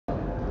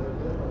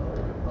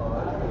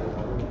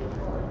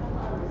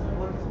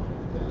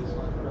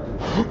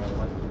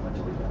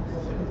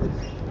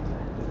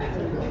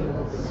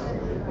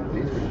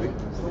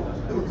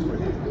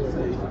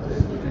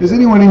Has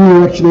anyone in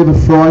here actually ever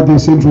fried their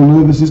central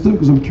nervous system?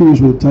 Because I'm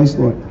curious what it tastes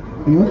like.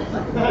 Anyone?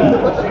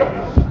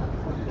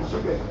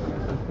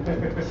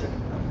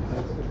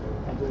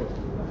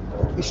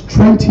 Is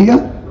Trent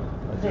here?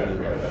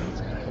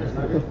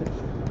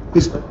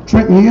 Is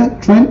Trent here?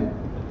 Trent?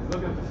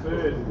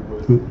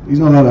 Good. He's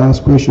not allowed to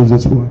ask questions,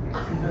 that's why.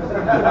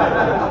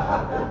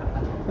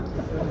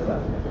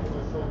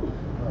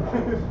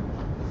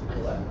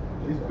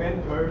 Is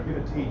Ben Cove going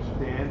to teach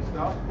Dan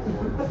stuff?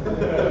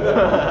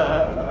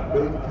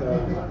 Ben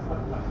Cove.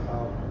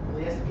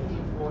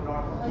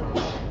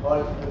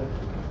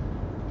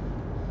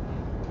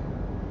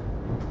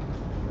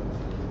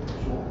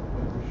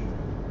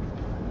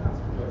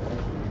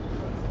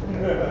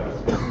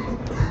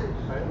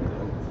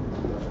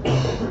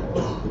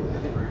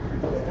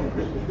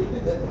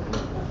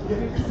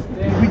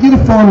 Did we get a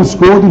final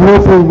score? Did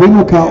Hawthorn win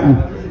or Carlton?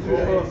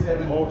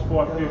 Hawks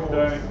by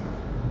 15.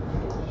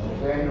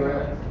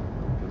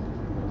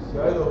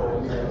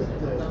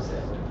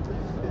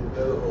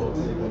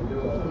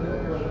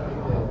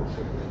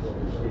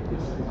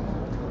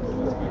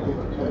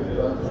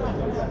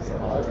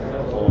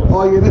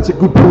 Oh yeah, that's a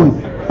good point.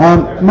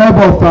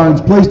 Mobile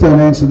phones, please don't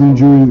answer them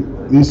during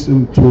this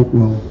and talk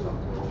while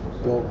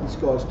this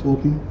guy's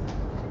talking.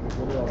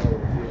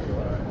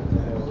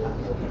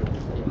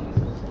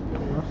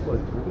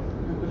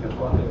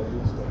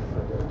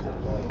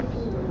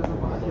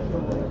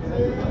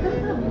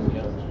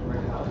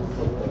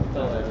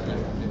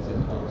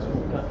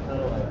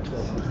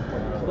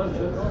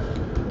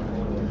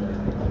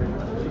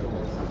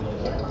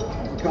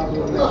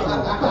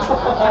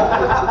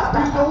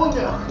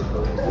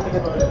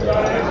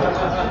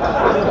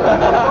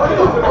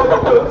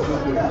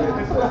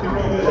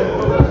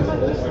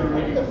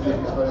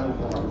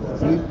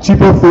 Chip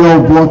off the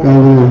old block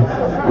over there.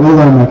 Well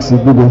done, Maxie.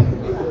 Good one.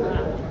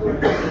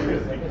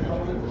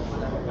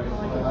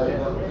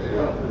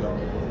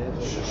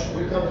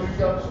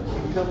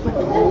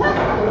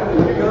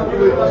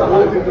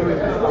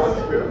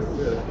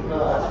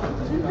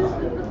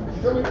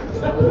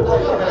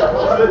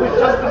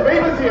 Justin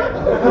Bieber's here.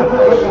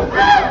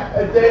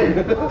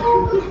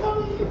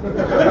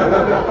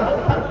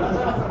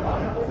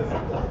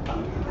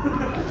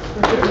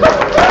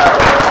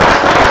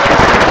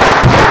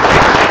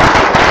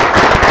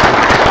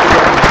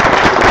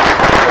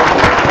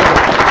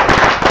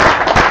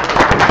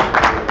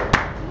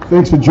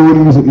 Thanks for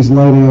joining us at this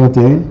late hour,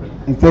 Dan,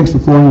 and thanks for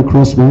flying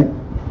across, mate.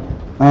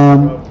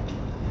 I'm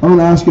going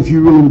to ask a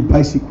few really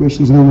basic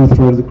questions, and then I'm going to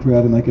throw to the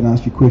crowd, and they can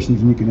ask you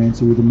questions, and you can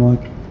answer with the mic.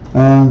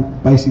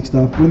 Basic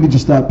stuff. When did you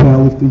start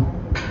powerlifting?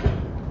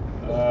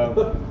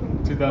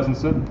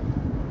 2007.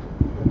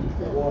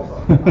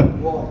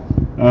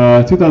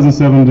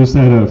 2007. Just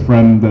had a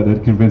friend that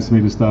had convinced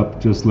me to stop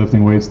just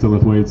lifting weights to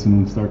lift weights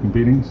and start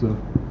competing. So,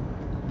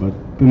 but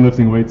been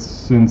lifting weights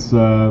since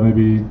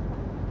maybe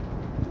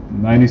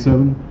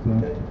 97. So.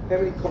 Okay. How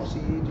many comps a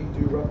year do you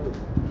do roughly?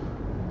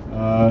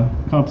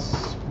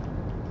 Comps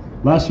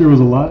last year was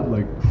a lot,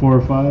 like 4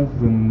 or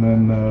 5, and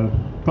then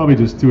probably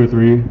just 2 or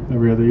 3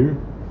 every other year.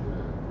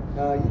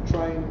 You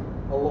train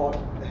a lot.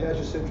 How's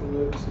your central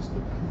nervous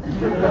system?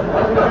 You've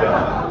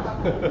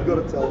got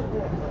to tell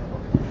them.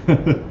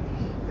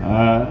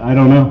 I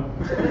don't know.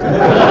 I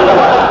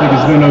think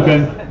it's doing okay.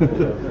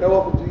 How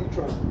often do you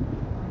train?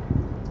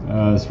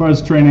 As far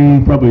as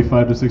training, probably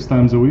 5 to 6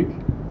 times a week.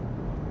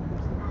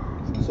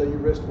 So you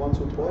rest once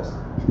or twice?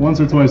 Once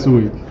or twice a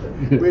week.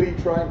 Where do you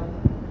train?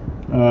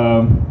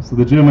 So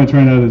the gym I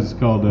train at is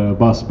called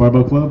Boss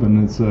Barbell Club,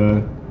 and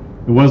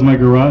it was my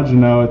garage,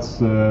 and now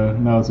it's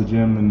a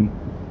gym, and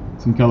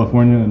it's in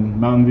California in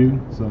Mountain View.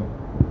 So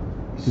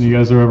if you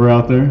guys are ever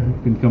out there, you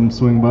can come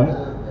swing by.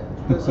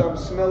 Does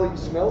Smelly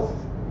smell?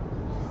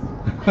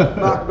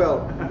 Mark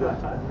Bell.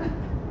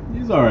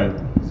 He's all right.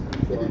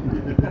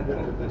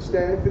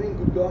 Stan Anthony,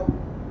 good guy.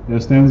 Yeah,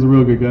 Stan's a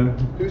real good guy.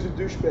 Who's a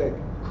douchebag?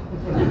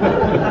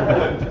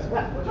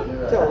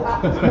 Tell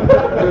us.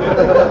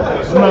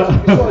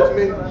 Besides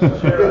men,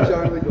 bench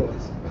only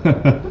guys.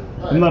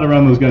 I'm not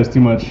around those guys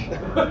too much.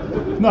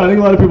 No, I think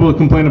a lot of people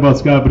complain about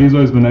Scott, but he's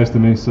always been nice to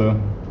me, so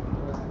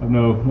I've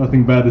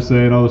nothing bad to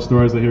say, and all the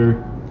stories I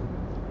hear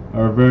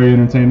are very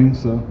entertaining.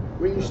 So.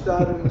 When you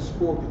started in the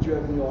sport, did you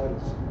have any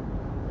idols?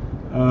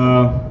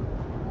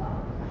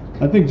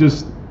 I think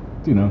just,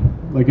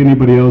 like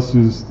anybody else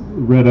who's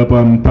read up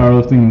on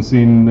powerlifting and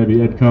seen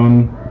maybe Ed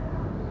Cohn.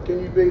 Can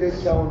you beat Ed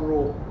Cohn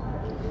raw?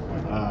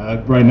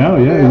 Right now,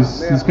 yeah,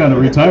 he's kind of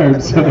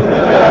retired. So. Who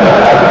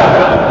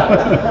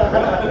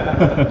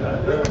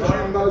would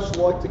you most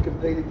like to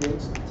compete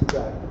against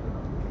today?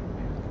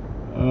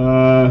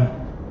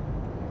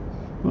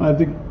 Well, I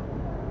think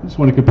I just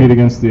want to compete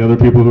against the other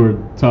people who are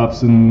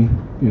tops and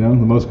the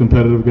most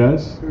competitive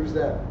guys. Who's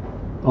that?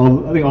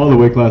 I think all the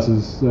weight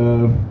classes.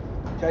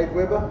 Kate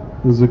Weber?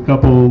 There's a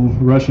couple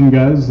Russian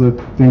guys that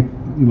think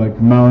like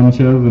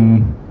Malinchev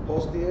and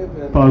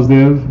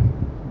Pozdiev,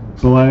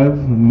 Belayev,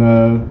 and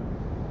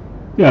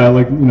yeah,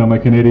 like my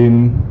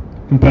Canadian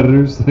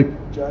competitors like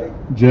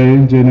Jay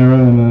Nera,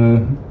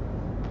 and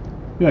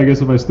yeah, I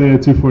guess if I stay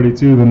at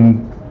 242,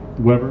 then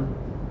whoever,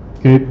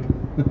 Kate.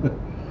 Can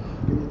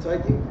you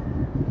take him?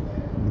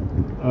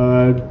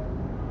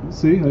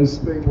 See, It's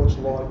being watched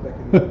live back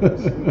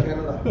in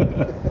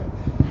Canada.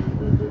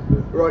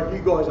 Right, you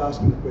guys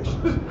asking the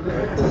questions.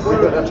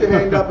 Put your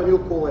hand up and he'll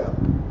call out.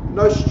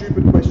 No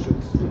stupid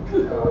questions.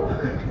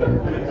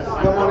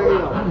 Come on,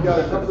 anyone.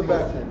 Go, come to the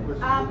back.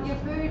 Your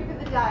food for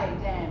the day,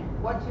 Dan.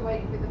 What do you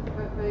eat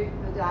for food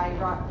for the day,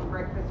 right from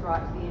breakfast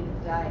right to the end of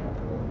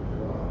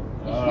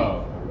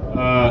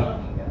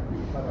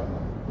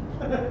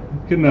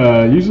the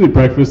day? Usually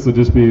breakfast will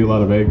just be a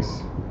lot of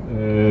eggs,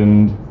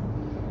 and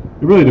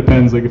it really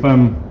depends. Like if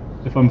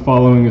I'm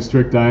following a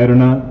strict diet or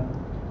not.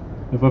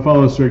 If I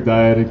follow a strict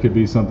diet, it could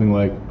be something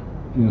like,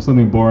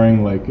 something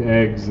boring like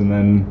eggs and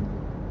then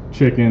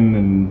chicken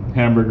and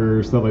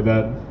hamburger, stuff like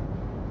that,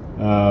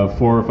 4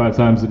 or 5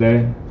 times a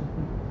day.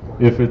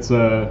 If it's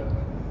if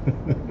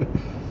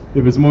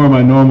it's more of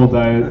my normal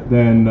diet,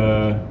 then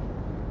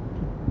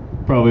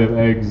probably have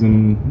eggs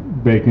and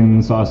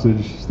bacon,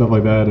 sausage, stuff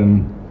like that,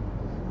 and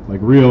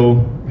like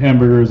real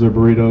hamburgers or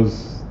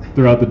burritos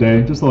throughout the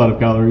day. Just a lot of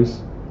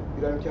calories.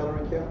 You don't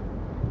calorie count?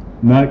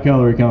 Not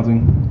calorie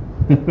counting.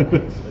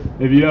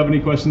 If you have any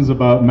questions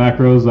about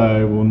macros,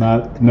 I will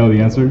not know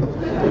the answer.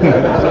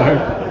 Sorry.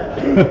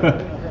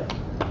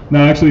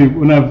 No, actually,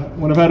 when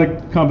I've had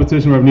a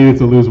competition where I've needed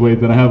to lose weight,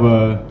 then I have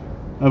a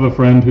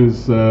friend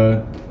who's is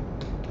a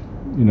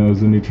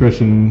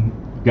nutrition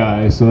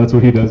guy, so that's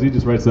what he does. He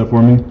just writes that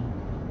for me,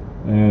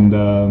 and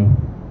I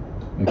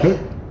cook.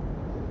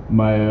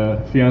 My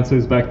fiance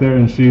is back there,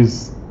 and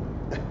she's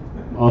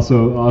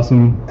also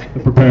awesome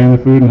at preparing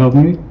the food and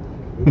helping me.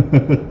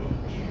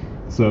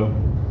 So.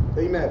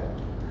 E-Map.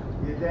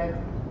 Yeah, Dan,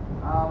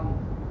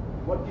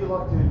 what do you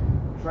like to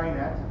train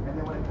at? And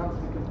then when it comes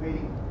to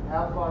competing,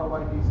 how far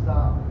away do you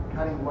start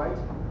cutting weight?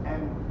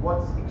 And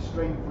what's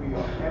extreme for you?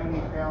 How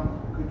many pounds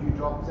could you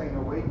drop, say, in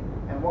a week?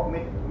 And what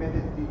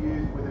methods do you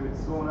use, whether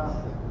it's sauna?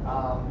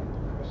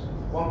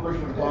 One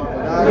question.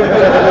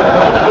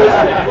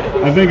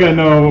 I think I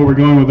know where we're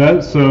going with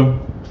that. So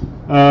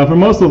for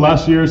most of the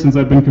last year, since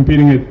I've been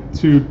competing at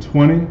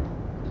 220,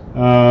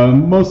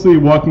 mostly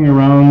walking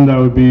around, I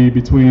would be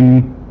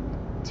between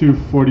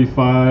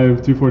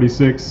 245,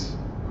 246.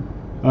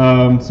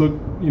 So,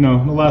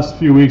 the last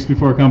few weeks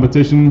before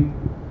competition,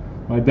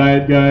 my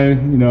diet guy,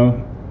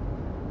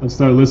 I'd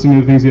start listening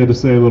to things he had to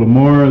say a little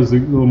more, as a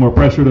little more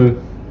pressure to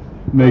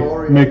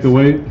make the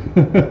weight.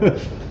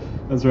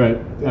 That's right.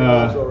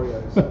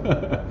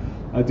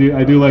 I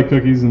do like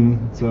cookies, and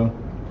so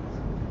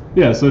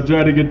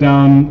try to get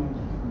down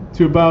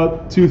to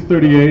about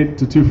 238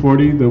 to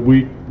 240 the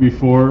week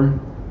before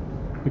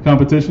the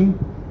competition.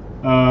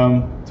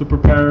 To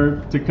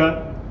prepare to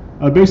cut,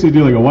 I'd basically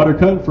do like a water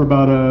cut for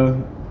about a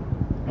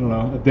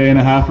day and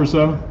a half or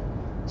so.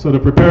 So to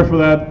prepare for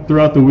that,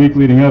 throughout the week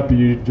leading up,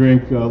 you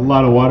drink a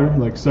lot of water,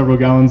 like several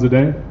gallons a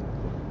day.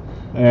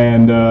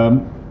 And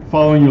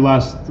following your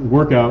last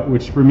workout,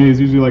 which for me is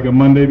usually like a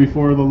Monday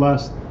before the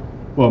last,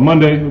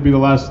 Monday would be the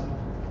last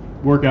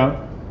workout.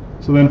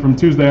 So then from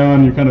Tuesday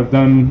on, you're kind of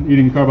done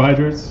eating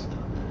carbohydrates.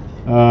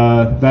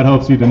 That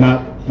helps you to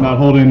not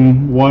hold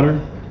in water.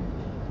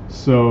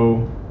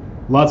 So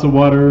lots of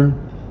water,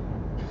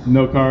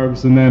 no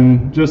carbs, and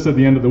then just at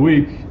the end of the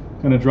week,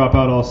 kind of drop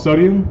out all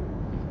sodium,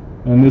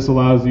 and this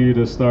allows you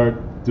to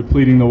start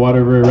depleting the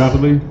water very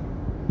rapidly.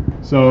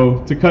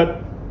 So to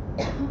cut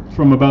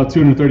from about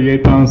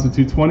 238 pounds to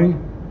 220,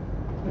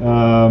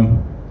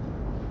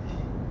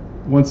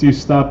 once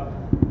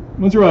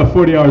you're about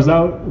 40 hours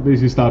out,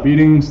 basically stop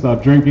eating,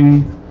 stop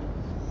drinking,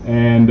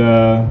 and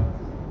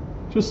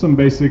just some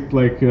basic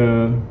like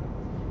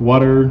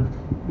water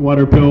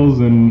pills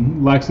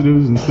and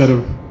laxatives instead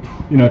of,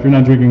 if you're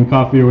not drinking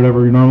coffee or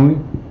whatever you normally,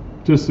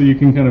 just so you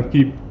can kind of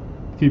keep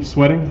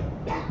sweating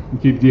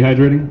and keep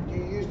dehydrating. Do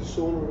you use the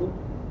sauna at all?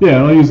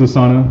 Yeah, I'll use the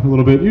sauna a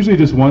little bit, usually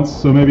just once.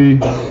 So maybe,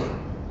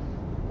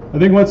 I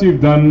think once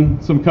you've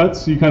done some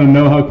cuts, you kind of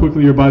know how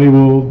quickly your body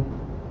will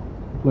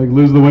like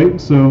lose the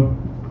weight. So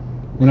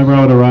whenever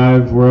I would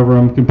arrive wherever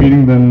I'm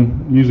competing,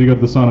 then usually go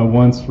to the sauna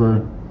once for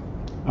an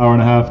hour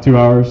and a half, 2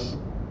 hours,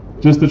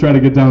 just to try to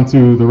get down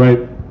to the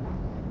right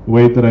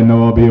weight that I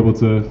know I'll be able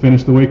to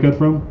finish the weight cut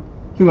from.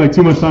 I think like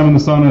too much time in the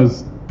sauna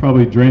is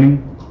probably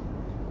draining.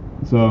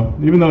 So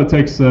even though it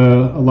takes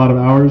a lot of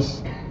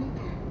hours,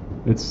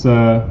 it's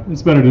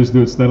better to just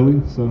do it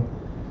steadily. So.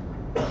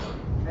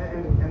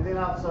 And then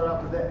after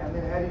that, and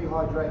then how do you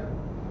hydrate?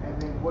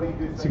 And then what do you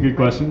do? That's a good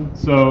question.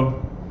 So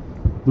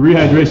the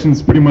rehydration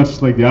is pretty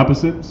much like the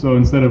opposite. So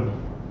instead of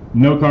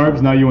no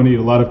carbs, now you want to eat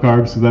a lot of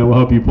carbs, so that will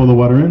help you pull the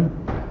water in.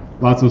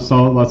 Lots of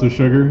salt, lots of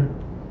sugar,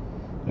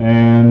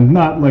 and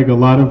not like a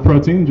lot of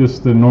protein,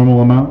 just the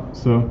normal amount.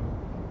 So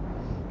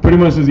pretty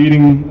much is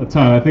eating a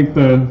ton. I think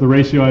the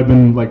ratio I've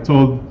been like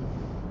told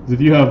is if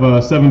you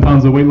have 7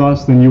 pounds of weight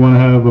loss, then you want to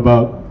have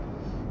about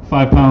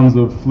 5 pounds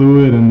of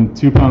fluid and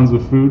 2 pounds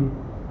of food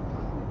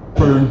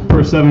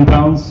per 7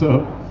 pounds.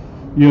 So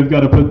you've got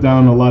to put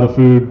down a lot of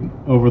food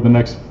over the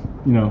next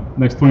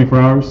 24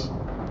 hours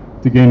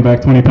to gain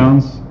back 20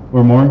 pounds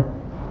or more.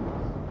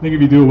 I think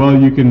if you do it well,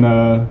 you can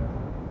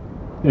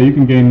yeah, you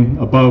can gain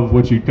above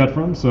what you cut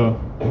from. So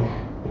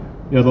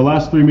yeah, the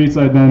last 3 meets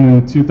I'd done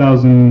in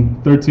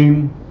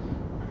 2013,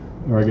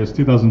 or I guess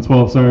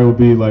 2012, sorry, would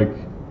be like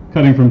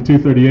cutting from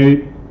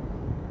 238,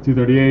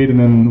 and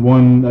then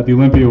one at the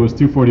Olympia was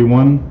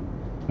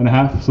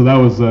 241.5. So that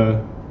was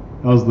the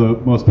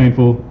most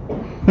painful.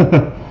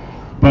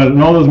 But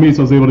in all those meets,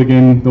 I was able to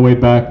gain the weight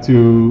back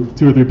to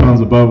 2 or 3 pounds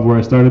above where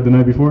I started the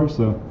night before.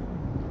 So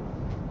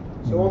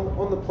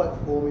on the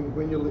platforming,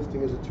 when you're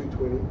lifting as a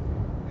 220,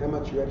 how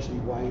much are you actually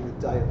weighing a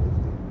day of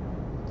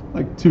lifting?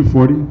 Like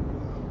 240.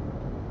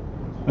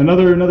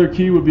 Another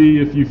key would be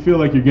if you feel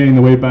like you're getting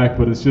the weight back,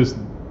 but it's just,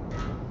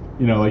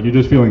 you know, like you're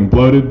just feeling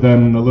bloated,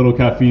 then a little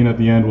caffeine at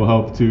the end will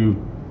help to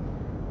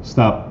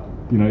stop.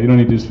 You know, you don't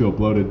need to just feel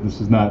bloated. It's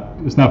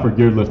not for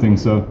geared lifting.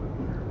 So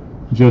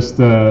just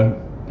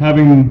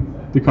having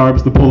the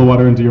carbs to pull the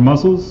water into your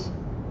muscles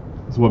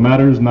is what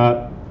matters,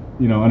 not,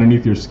 you know,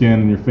 underneath your skin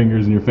and your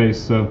fingers and your face.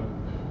 So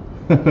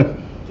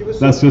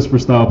that's just for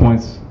style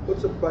points.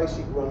 What's a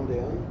basic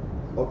rundown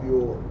of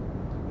your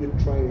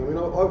training? I mean,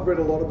 I've read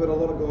a lot of it. A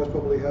lot of guys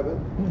probably haven't.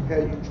 How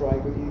you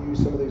train, whether you use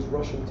some of these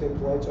Russian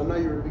templates. I know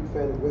you're a big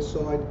fan of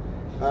Westside.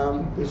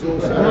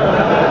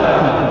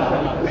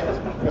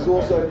 There's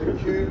also the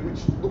Cube,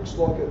 which looks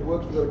like it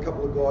works. We've got a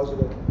couple of guys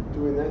that are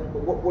doing that.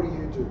 But what do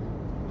you do?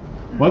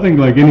 Well, I think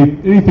like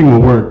anything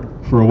will work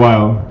for a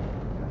while.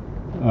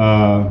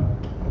 I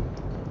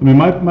mean,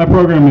 my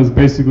program is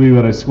basically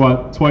that I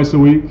squat twice a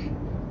week,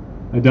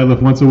 I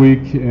deadlift once a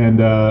week,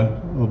 and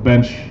I'll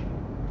bench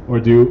or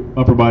do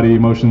upper body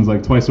motions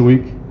like twice a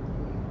week.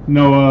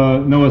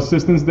 No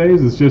assistance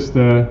days. It's just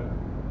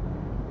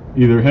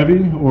either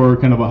heavy or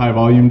kind of a high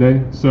volume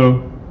day.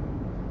 So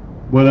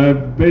what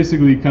I've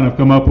basically kind of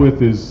come up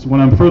with is when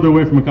I'm further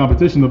away from a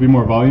competition, there'll be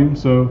more volume.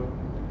 So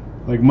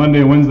like Monday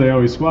and Wednesday I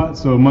always squat.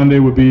 So Monday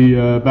would be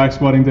back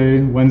squatting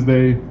day,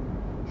 Wednesday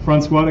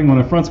front squatting. When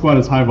I front squat,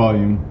 it's high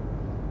volume.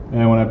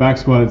 And when I back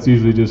squat, it's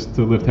usually just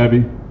to lift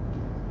heavy.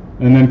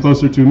 And then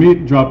closer to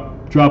meet,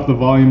 drop the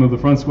volume of the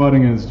front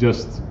squatting, and it's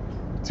just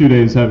 2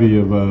 days heavy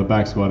of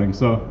back squatting.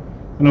 So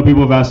I know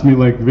people have asked me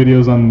like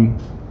videos on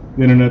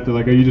the internet, they're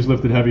like, oh, you just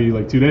lifted heavy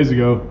like 2 days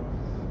ago,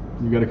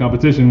 you got a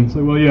competition. It's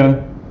like, well,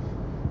 yeah.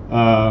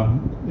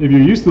 If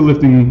you're used to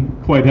lifting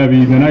quite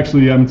heavy, then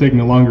actually I'm taking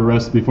a longer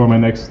rest before my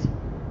next,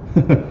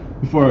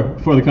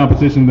 before the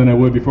competition than I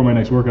would before my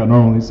next workout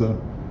normally. So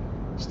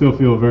still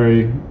feel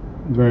very,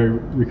 very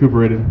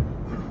recuperated.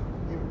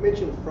 You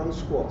mentioned front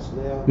squats.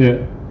 Now,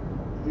 yeah.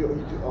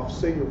 I've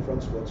seen your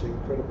front squats, they're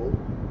incredible.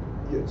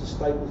 It's a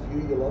staple for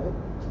you, you love it?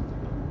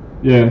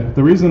 Yeah,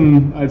 the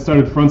reason I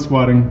started front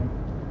squatting,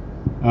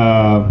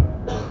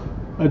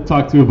 I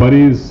talked to a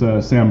buddy, is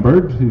Sam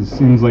Bird. He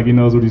seems like he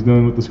knows what he's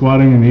doing with the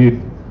squatting, and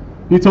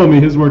he told me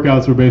his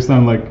workouts were based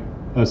on like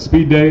a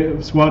speed day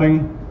of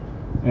squatting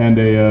and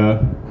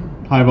a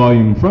high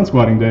volume front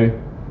squatting day.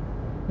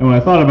 And when I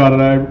thought about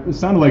it, it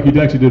sounded like he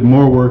actually did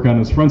more work on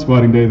his front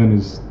squatting day than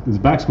his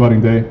back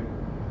squatting day.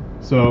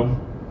 So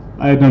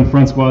I had done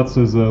front squats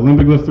as a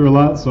Olympic lifter a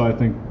lot, so I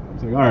think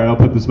it's like, all right, I'll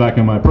put this back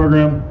in my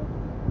program.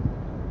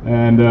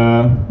 And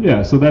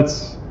yeah, so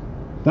that's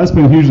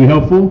been hugely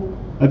helpful.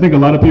 I think a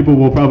lot of people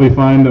will probably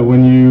find that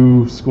when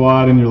you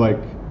squat and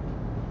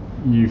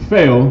you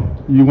fail,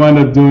 you wind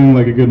up doing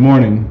like a good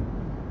morning.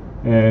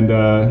 And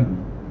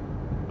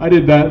I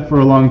did that for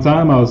a long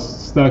time. I was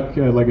stuck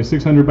at like a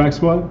 600 back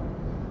squat.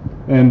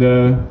 And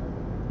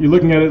you're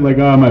looking at it like,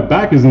 oh, my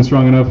back isn't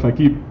strong enough. I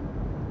keep,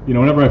 you know,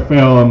 whenever I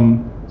fail,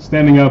 I'm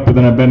standing up, but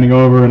then I'm bending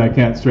over and I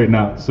can't straighten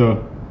out.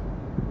 So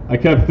I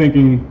kept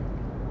thinking,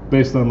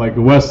 based on like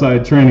the West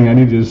Side training, I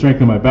needed to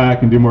strengthen my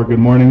back and do more good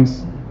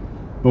mornings.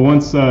 But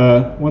once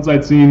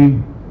I'd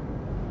seen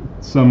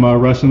some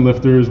Russian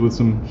lifters with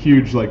some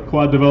huge like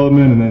quad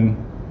development, and then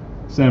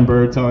Sam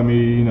Bird telling me,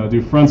 you know,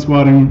 do front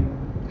squatting,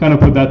 kind of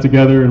put that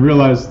together and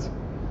realized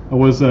I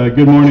was doing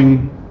good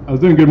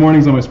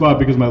mornings on my squat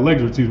because my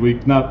legs were too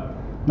weak, not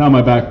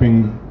my back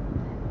being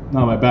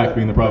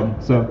the problem.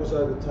 So that was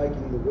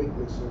overtaking the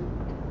weakness,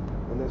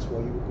 and that's why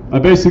you were good. I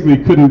basically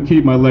couldn't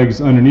keep my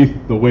legs underneath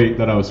the weight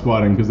that I was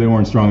squatting because they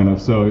weren't strong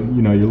enough. So,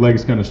 you know, your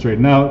legs kind of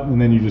straighten out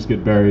and then you just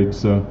get buried.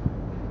 So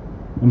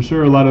I'm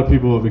sure a lot of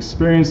people have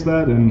experienced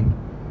that. And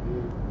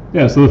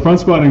yeah, so the front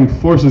squatting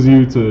forces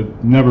you to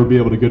never be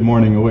able to good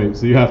morning a weight.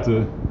 So you have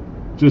to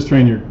just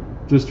train your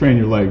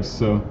legs.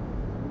 So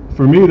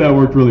for me, that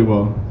worked really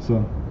well.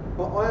 So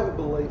I have a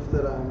belief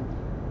that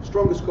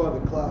strongest guy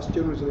of the class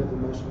generally is going to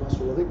have the most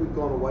muscle. I think we've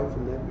gone away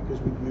from that because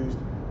we've used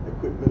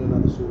equipment and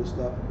other sort of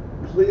stuff.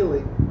 Clearly,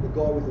 the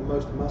guy with the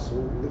most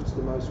muscle lifts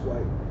the most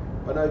weight.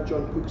 I know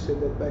John Cook said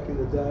that back in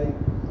the day,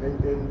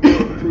 and you're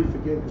the proof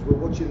again, because we're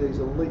watching these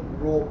elite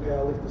raw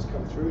powerlifters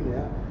come through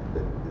now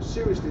that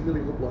seriously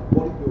nearly look like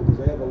bodybuilders.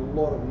 They have a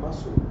lot of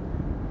muscle.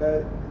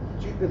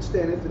 And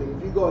Stan Efferding,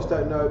 if you guys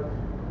don't know,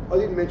 I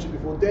didn't mention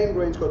before, Dan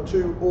Green's got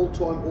 2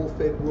 all-time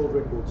all-fed world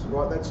records,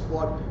 right? That's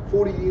like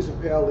 40 years of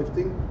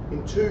powerlifting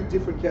in 2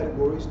 different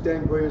categories.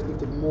 Dan Green has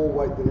lifted more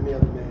weight than any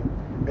other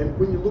man. And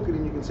when you look at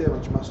him, you can see how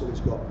much muscle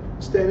he's got.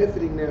 Stan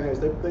Efferding now has,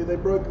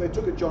 they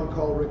took a John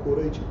Cole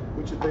record each,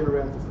 which had been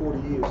around for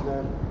 40 years.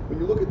 Now, when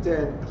you look at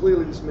Dan,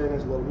 clearly this man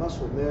has a lot of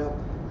muscle. Now,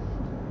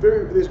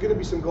 there's going to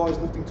be some guys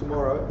lifting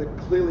tomorrow that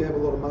clearly have a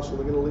lot of muscle.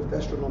 They're going to lift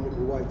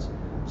astronomical weights.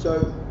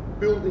 So,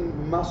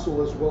 building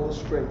muscle as well as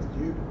strength.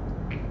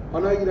 I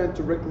know you don't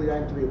directly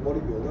aim to be a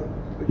bodybuilder,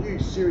 but you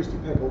seriously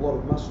pack a lot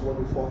of muscle on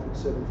your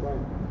 5'7"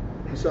 frame.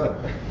 So,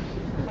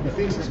 he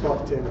thinks he's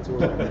 5'10", it's all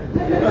right.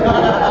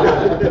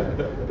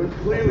 But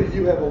clearly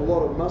you have a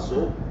lot of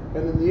muscle,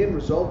 and then the end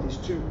result is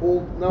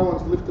no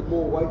one's lifted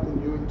more weight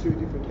than you in 2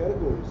 different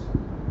categories.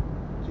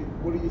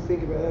 What do you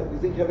think about that? Do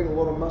you think having a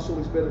lot of muscle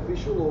is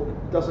beneficial or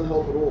doesn't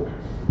help at all?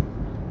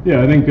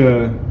 Yeah, I think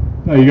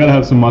no, you got to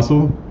have some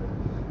muscle.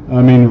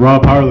 I mean, raw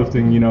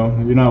powerlifting,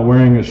 you're not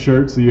wearing a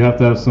shirt, so you have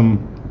to have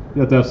some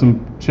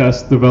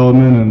chest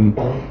development, and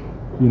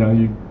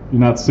you're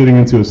not sitting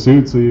into a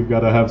suit, so you've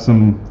got to have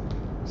some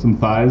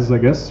thighs, I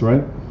guess,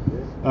 right?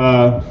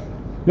 Yeah,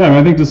 I mean,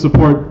 I think to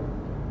support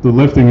the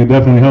lifting, it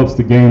definitely helps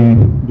to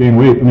gain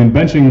weight. I mean,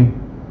 benching,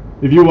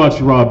 if you watch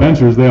raw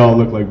benchers, they all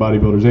look like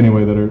bodybuilders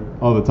anyway, that are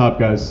all the top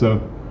guys.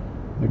 So,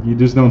 like, you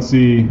just don't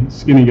see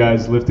skinny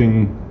guys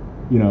lifting,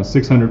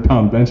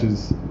 600-pound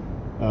benches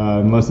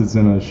unless it's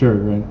in a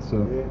shirt, right?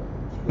 So,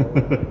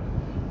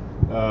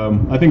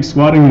 I think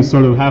squatting is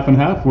sort of half and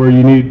half, where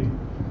you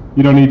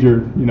don't need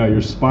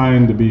your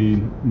spine to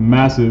be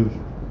massive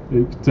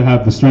to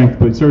have the strength,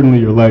 but certainly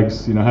your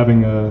legs,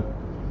 having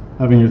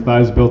your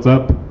thighs built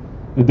up.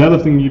 In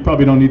deadlifting, you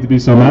probably don't need to be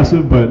so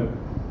massive, but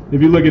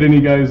if you look at any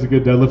guy who's a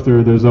good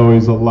deadlifter, there's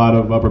always a lot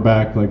of upper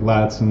back, like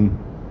lats and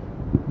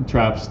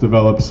traps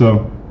developed.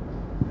 So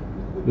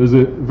there's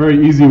a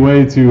very easy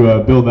way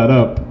to build that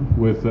up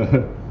with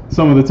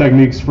some of the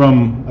techniques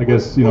from, I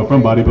guess,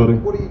 from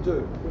bodybuilding. What do you do?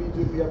 What do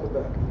you do for the upper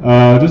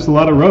back? Just a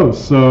lot of rows.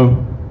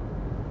 So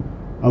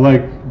I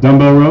like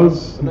dumbbell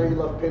rows. I know you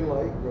love pen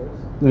leg rows.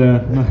 Yeah.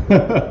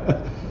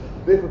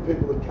 They're for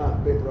people that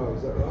can't bend rows,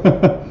 is that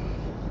right?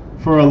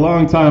 For a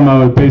long time, I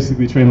would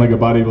basically train like a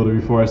bodybuilder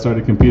before I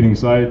started competing.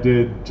 So I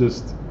did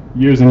just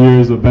years and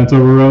years of bent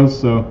over rows.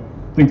 So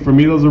I think for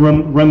me, those will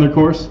run their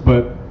course.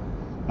 But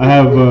I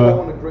have. Ed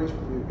Cowan agrees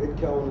with you. Ed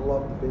Cowan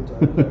loved the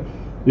bent over.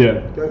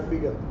 Yeah. Go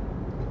figure.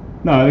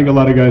 No, I think a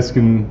lot of guys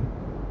can,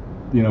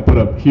 put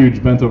up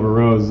huge bent over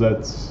rows.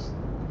 That's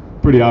a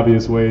pretty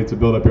obvious way to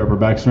build up your upper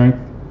back strength.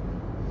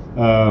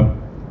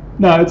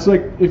 No, it's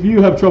like if you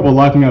have trouble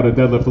locking out a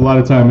deadlift, a lot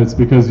of time it's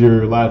because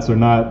your lats are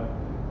not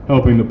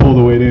helping to pull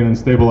the weight in and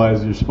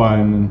stabilize your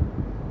spine. And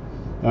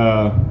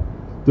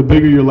the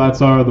bigger your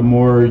lats are, the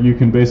more you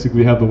can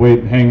basically have the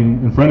weight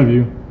hang in front of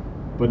you,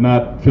 but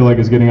not feel like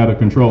it's getting out of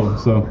control.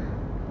 So,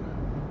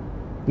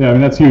 yeah, I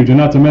mean that's huge. And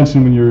not to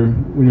mention when your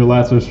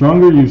lats are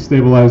stronger, you've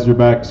stabilized your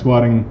back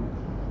squatting,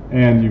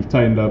 and you've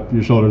tightened up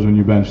your shoulders when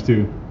you bench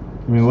too.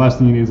 I mean the last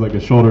thing you need is like a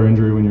shoulder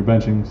injury when you're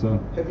benching. So.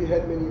 Have you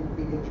had many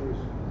big injuries?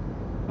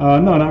 No,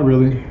 not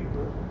really.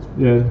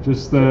 Yeah,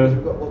 just.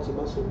 You've got lots of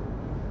muscle.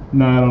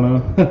 No, I don't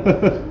know.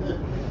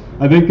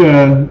 I think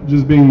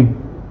just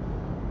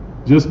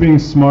being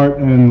smart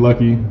and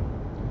lucky.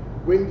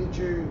 When did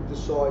you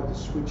decide to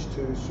switch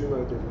to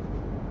sumo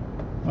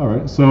deadlift? All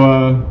right,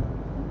 so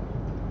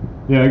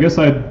yeah, I guess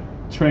I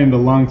trained a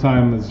long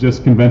time as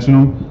just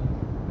conventional,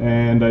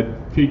 and I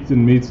peaked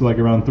in meets like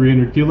around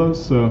 300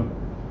 kilos. So,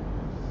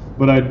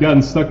 but I'd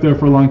gotten stuck there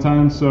for a long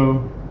time.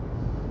 So,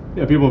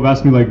 yeah, people have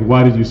asked me like,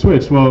 why did you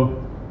switch? Well,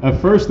 at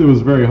first it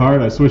was very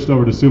hard. I switched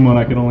over to sumo and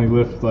I could only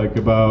lift like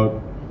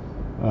about,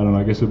 I don't know,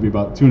 I guess it would be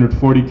about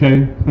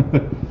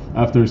 240K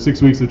after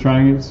 6 weeks of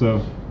trying it.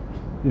 So,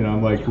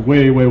 I'm like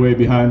way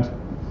behind.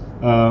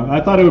 I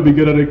thought I would be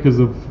good at it because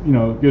of,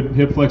 good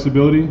hip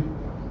flexibility,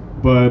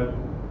 but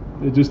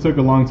it just took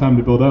a long time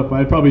to build up. I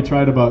had probably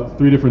tried about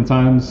 3 different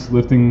times,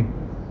 lifting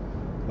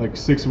like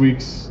 6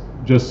 weeks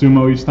just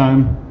sumo each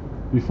time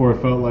before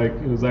it felt like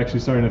it was actually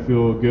starting to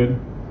feel good.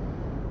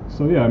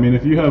 So yeah, I mean,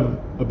 if you have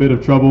a bit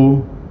of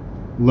trouble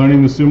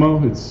learning the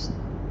sumo,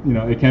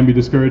 it can be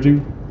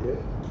discouraging.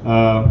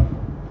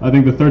 I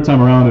think the 3rd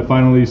time around, it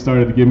finally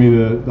started to give me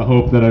the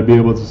hope that I'd be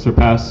able to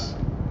surpass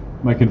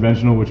my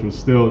conventional, which was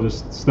still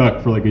just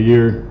stuck for like a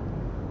year,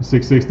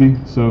 660.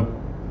 So.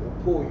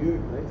 Poor you,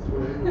 mate.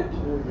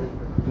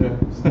 Yeah.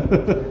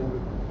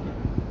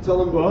 Tell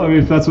them. Well, I mean,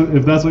 if that's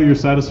what you're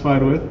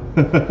satisfied with.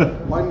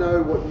 I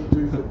know what you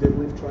do for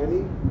deadlift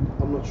training.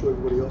 I'm not sure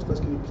everybody else does.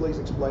 Can you please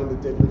explain the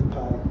deadlift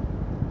part?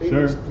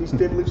 Sure. His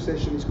deadlift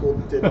session is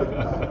called the deadlift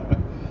part.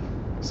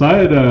 So I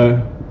had,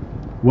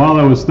 while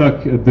I was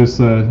stuck at this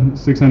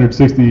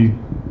 660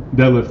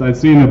 deadlift, I'd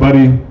seen a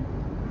buddy,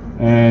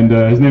 and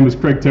his name was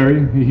Craig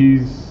Terry.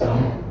 He's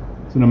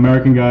an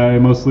American guy,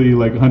 mostly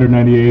like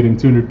 198 and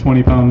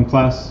 220-pound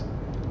class,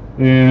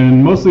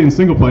 and mostly in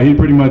single play. He'd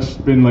pretty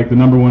much been like the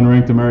 #1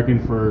 ranked American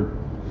for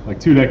like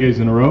 2 decades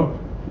in a row.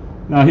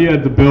 Now he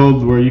had the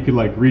build where you could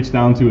like reach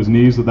down to his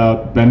knees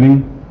without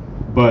bending,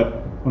 but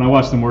when I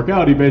watched him work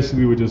out, he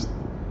basically would just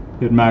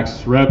hit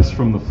max reps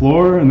from the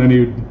floor, and then he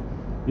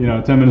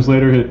would, 10 minutes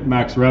later hit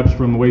max reps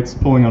from the weights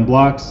pulling on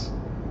blocks,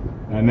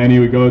 And then he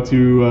would go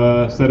to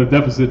a set of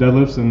deficit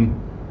deadlifts and,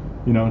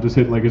 you know, just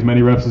hit like as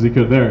many reps as he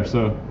could there.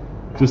 So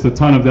just a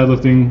ton of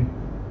deadlifting.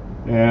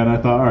 And I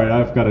thought, all right,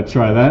 I've got to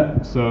try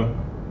that. So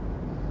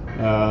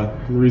the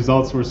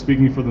results were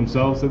speaking for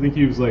themselves. I think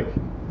he was like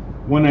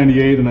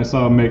 198, and I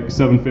saw him make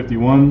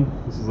 751.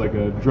 This is like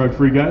a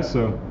drug-free guy,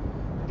 so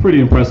pretty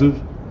impressive.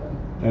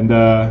 And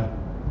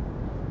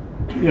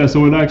yeah, so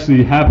what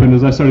actually happened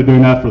is I started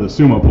doing that for the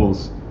sumo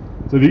pulls.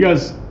 So if you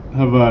guys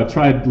have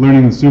tried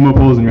learning the sumo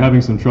pulls and you're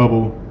having some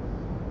trouble,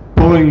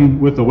 pulling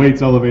with the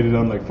weights elevated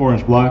on like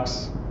 4-inch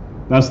blocks,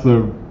 that's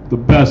the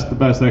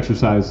best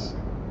exercise.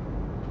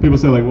 People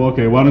say like, well,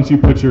 okay, why don't you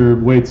put your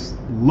weights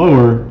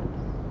lower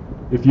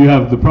if you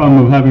have the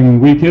problem of having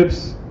weak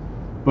hips?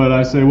 But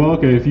I say, well,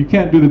 okay, if you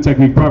can't do the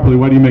technique properly,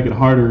 why do you make it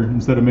harder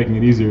instead of making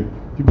it easier?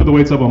 If you put the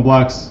weights up on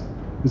blocks,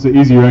 it's an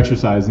easier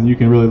exercise, and you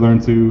can really learn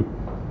to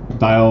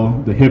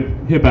dial the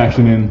hip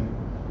action in.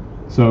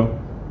 So,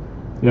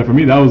 yeah, for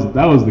me, that was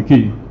the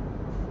key.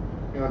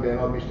 Hang on, Dan,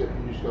 I missed it.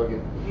 Can you just go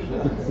again?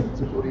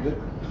 What do you do?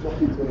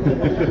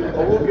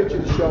 I will get you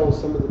to show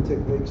us some of the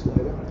techniques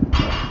later.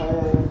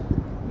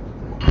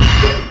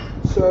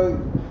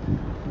 So,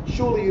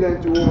 surely you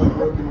don't do all that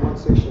work in one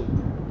session?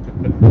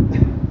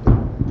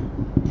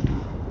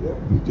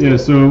 Yeah,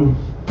 so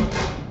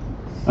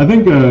I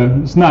think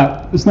it's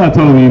not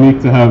totally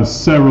unique to have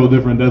several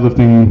different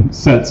deadlifting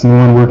sets in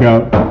one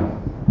workout.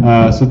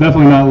 So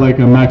definitely not like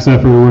a max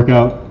effort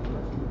workout.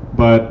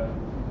 But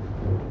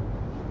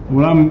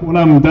when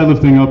I'm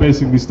deadlifting, I'll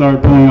basically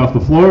start pulling off the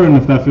floor, and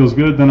if that feels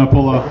good, then I'll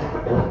pull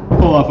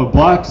off of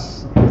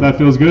blocks if that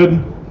feels good.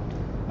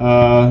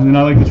 And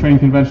I like to train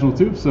conventional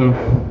too, so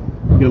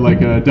get like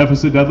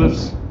deficit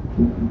deadlifts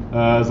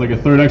as like a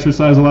third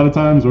exercise a lot of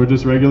times, or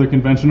just regular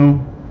conventional.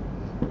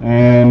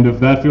 And if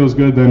that feels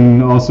good,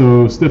 then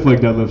also stiff leg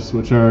deadlifts,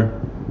 which are,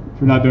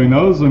 if you're not doing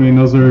those, I mean,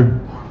 those are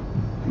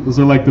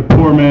like the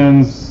poor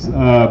man's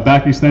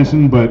back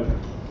extension, but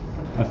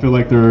I feel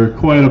like they're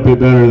quite a bit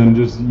better than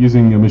just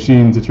using a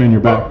machine to train your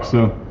back.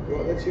 So.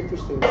 Well, that's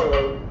interesting.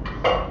 So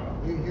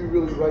you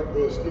really rate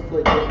the stiff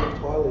leg deadlift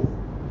highly.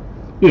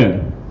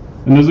 Yeah,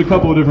 and there's a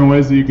couple of different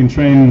ways that you can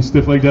train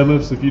stiff leg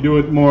deadlifts. If you do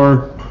it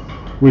more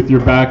with your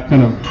back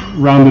kind of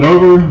rounded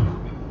over,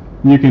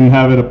 you can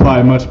have it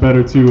apply much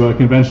better to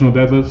conventional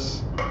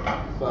deadlifts.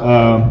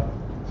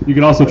 You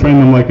can also train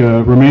them like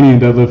a Romanian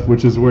deadlift,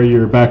 which is where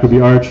your back will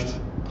be arched,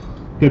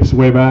 hips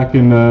way back,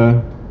 and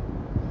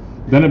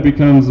then it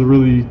becomes a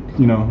really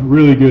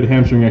good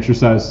hamstring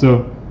exercise.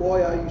 So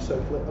why are you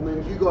so flexible? I mean,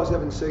 if you guys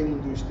haven't seen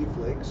him do stiff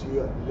legs,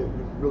 you're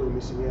really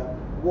missing out.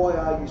 Why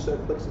are you so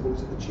flexible?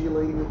 Is it the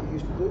cheerleading that you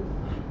used to do?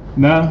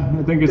 Nah,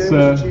 I think it's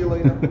Dan was a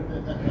cheerleader.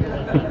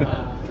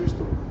 True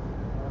story.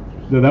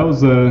 Yeah, that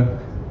was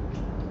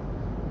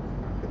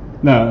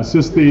no, it's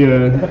just the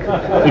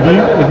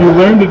if you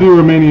learn to do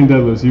Romanian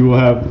deadlifts, you will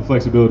have the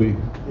flexibility.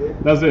 Yeah.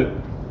 That's it.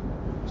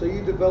 So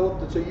you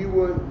developed it. So you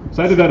weren't.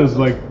 So I did that as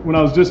like when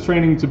I was just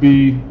training to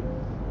be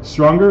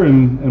stronger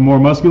and more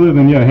muscular.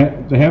 Then yeah,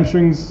 the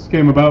hamstrings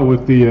came about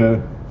with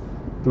the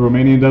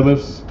Romanian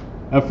deadlifts.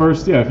 At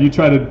first, yeah, if you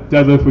try to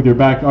deadlift with your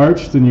back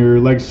arched and your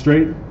legs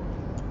straight,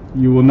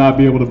 you will not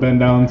be able to bend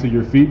down to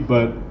your feet.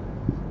 But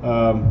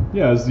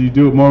yeah, as you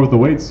do it more with the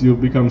weights, you'll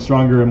become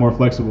stronger and more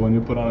flexible, and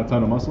you'll put on a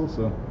ton of muscle.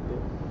 So.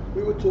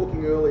 We were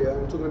talking earlier,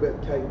 we were talking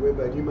about Cade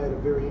Webber, and you made a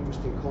very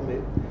interesting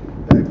comment.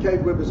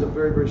 Cade Webber's a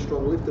very, very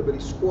strong lifter, but he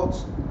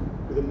squats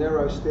with a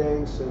narrow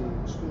stance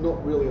and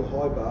not really a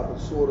high bar, but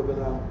sort of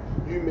an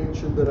you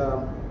mentioned that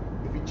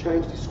if he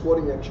changed his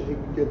squatting action, he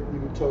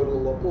would total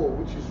a lot more,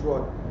 which is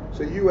right.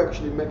 So you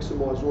actually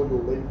maximise all your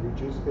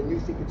leverages, and you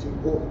think it's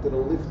important that a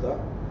lifter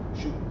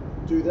should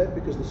do that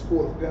because the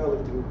sport of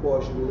powerlifting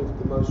requires you to lift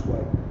the most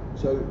weight.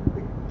 So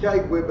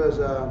Cade Webber's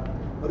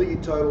I think he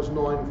totals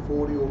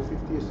 940 or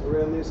 50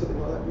 around there,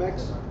 something like that.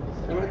 Max,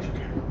 how much?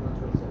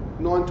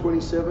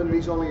 927, and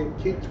he's only a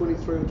kid,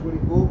 23 or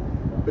 24.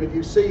 But if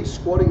you see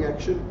squatting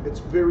action, it's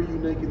very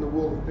unique in the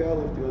world of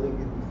powerlifting, I think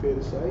it'd be fair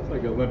to say. It's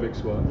like Olympic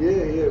squat. Yeah,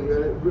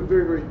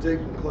 very, very deep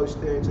and close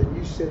stance. And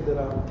you said that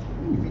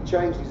if he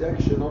changed his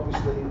action,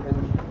 obviously,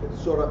 and it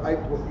sort of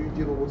aped what you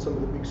did or what some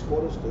of the big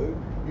squatters do,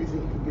 you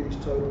think he could get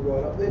his total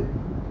right up there?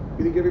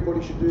 You think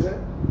everybody should do that?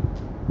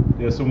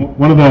 Yeah, so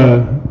one of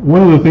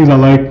the things I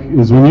like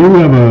is when you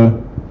have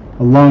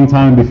a long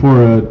time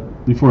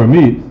before a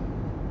meet,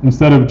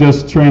 instead of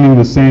just training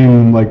the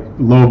same like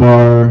low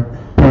bar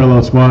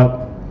parallel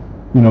squat,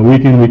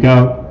 week in, week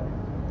out,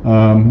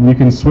 you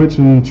can switch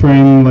and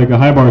train like a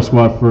high bar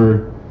squat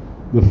for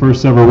the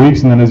first several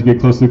weeks, and then as you get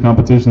close to the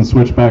competition,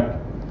 switch back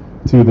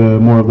to the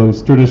more of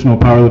those traditional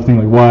powerlifting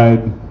like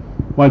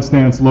wide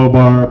stance, low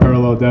bar,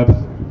 parallel depth.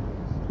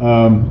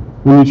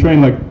 When you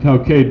train like how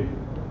Cade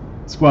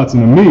squats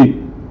in a meet,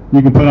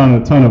 you can put on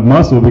a ton of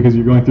muscle because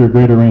you're going through a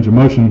greater range of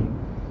motion,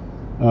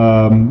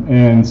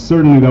 and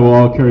certainly that will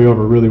all carry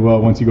over really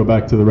well once you go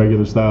back to the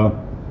regular style.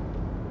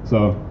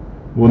 So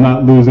we'll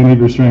not lose any of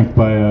your strength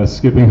by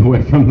skipping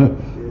away from the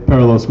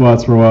parallel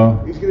squats for a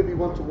while. He's going to be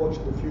one to watch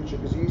in the future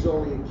because he's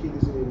only a kid,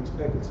 isn't he? He's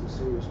packing some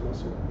serious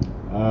muscle.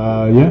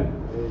 Yeah.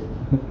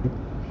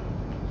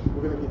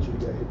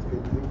 go head to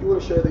head. If you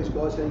want to show these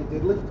guys how you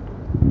deadlift.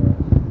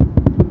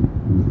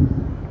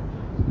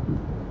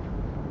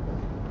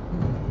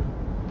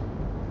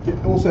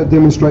 Also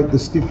demonstrate the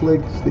stiff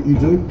legs that you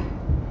do.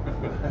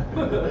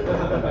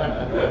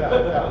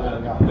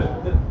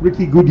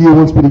 Ricky Goodyear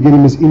wants me to get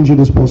him as injured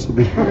as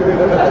possible.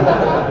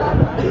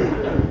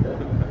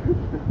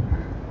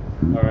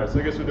 Alright, so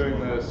I guess we're doing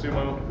the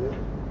sumo.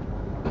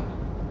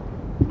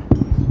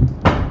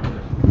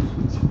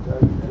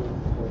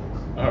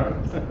 Alright.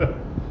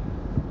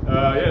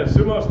 Yeah,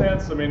 sumo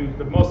stance, I mean,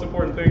 the most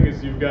important thing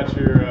is you've got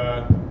your,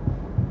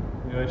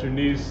 that your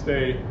knees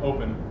stay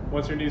open.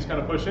 Once your knees kind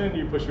of push in,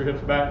 you push your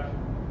hips back.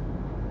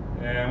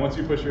 And once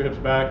you push your hips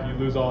back, you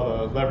lose all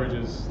the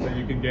leverages that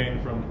you can gain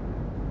from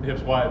the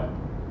hips wide.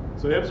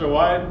 So the hips are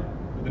wide,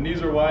 the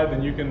knees are wide,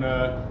 then you can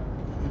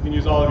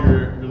use all of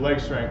your leg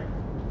strength.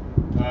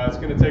 It's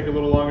going to take a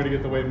little longer to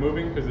get the weight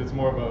moving because it is a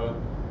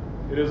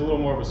little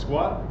more of a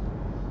squat,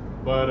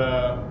 but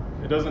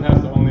it doesn't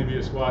have to only be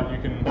a squat. You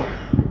can,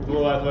 with a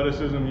little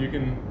athleticism, you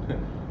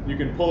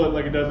can pull it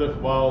like a deadlift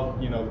while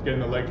getting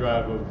the leg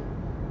drive of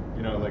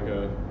like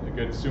a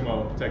good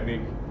sumo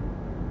technique.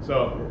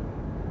 So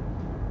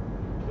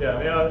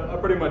yeah, I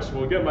pretty much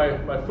will get my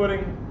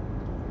footing,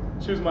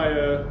 choose my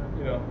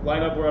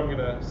line up where I'm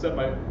gonna set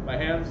my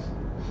hands,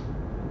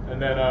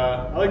 and then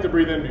I like to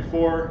breathe in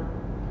before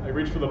I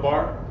reach for the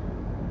bar.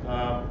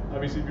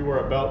 Obviously, if you wear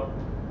a belt,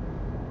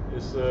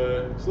 it's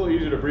a little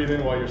easier to breathe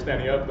in while you're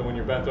standing up than when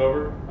you're bent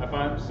over, I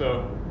find.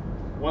 So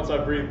once I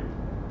breathe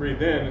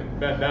in and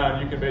bend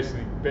down, you can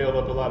basically build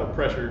up a lot of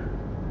pressure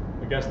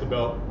against the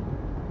belt,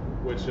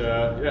 which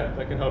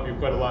that can help you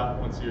quite a lot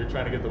once you're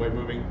trying to get the weight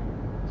moving,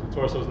 so the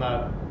torso's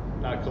not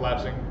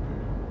collapsing.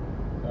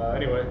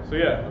 Anyway, so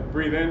yeah,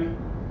 breathe in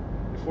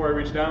before I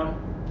reach down,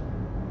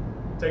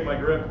 take my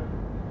grip,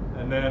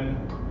 and then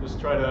just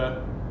try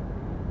to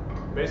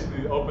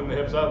basically open the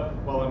hips up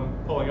while I'm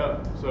pulling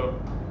up. So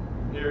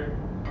here,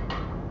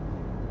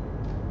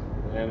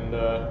 and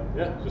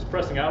just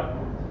pressing out.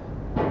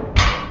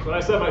 So when I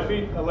set my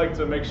feet, I like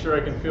to make sure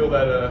I can feel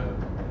that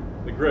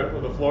the grip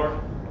of the floor.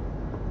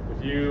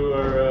 If you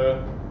are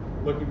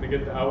looking to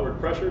get the outward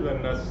pressure,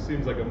 then that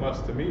seems like a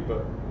must to me,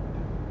 but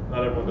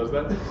not everyone does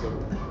that.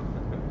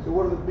 So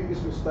what are the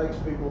biggest mistakes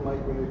people make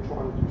when they're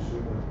trying to do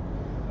sumo?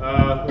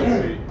 Let's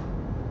see.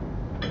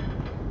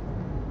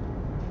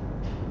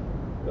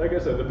 Like I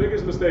said, the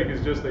biggest mistake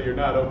is just that you're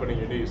not opening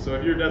your knees. So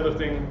if you're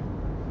deadlifting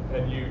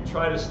and you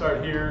try to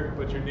start here,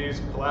 but your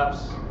knees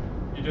collapse,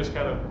 you just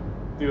kind of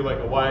do like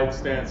a wide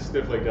stance,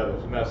 stiff leg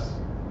deadlift, and that's,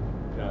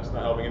 it's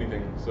not helping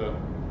anything. So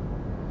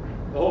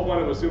the whole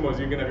point of a sumo is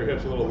you can have your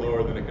hips a little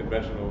lower than a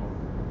conventional.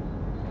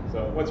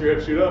 So once your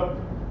hips shoot up,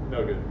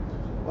 no good.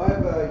 I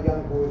have a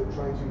young boy that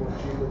trains in my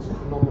gym that's a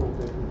phenomenal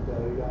deadlifter.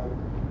 He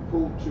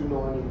pulled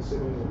 290 and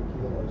 79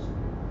 kilos.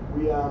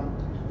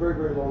 He's very,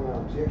 very long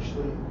arms. He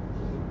actually,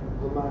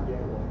 Lamar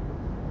Gamble.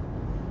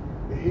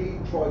 He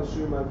tried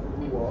sumo for a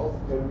little while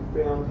and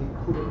we found he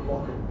couldn't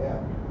lock it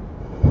out.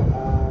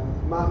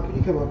 Martin, can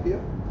you come up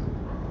here?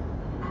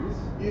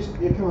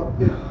 Yeah, come up.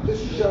 Yeah,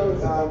 just show.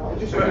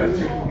 Just come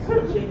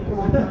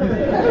on.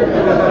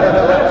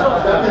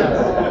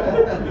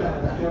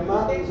 Now,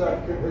 Martin's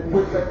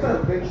went back to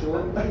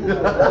conventional.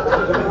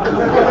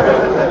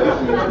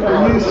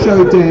 Can you show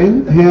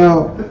Dan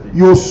how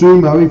your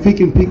sumo, if he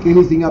can pick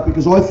anything up?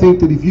 Because I think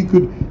that if you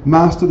could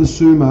master the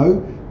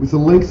sumo with the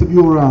length of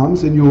your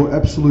arms and your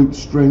absolute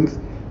strength,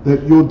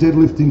 that your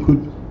deadlifting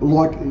could,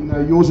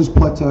 yours is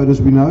plateaued as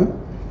we know,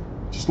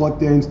 just like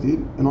Dan's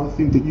did, and I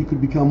think that you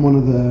could become one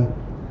of the.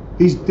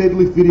 His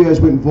deadlift videos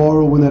went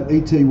viral when that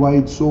E.T.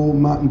 Wade saw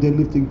Martin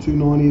deadlifting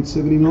 290 at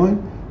 79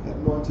 at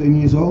 19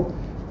 years old.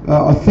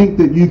 I think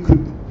that you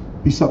could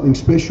be something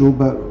special,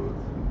 but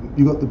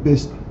you got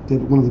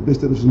one of the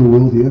best deadlifters in the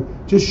world here.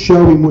 Just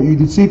show him what you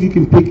did. See if you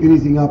can pick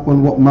anything up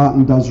on what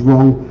Martin does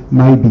wrong,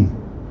 maybe.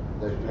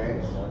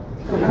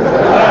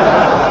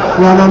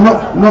 No,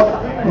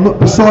 not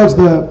besides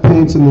the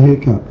pants and the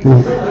haircut. Come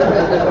on.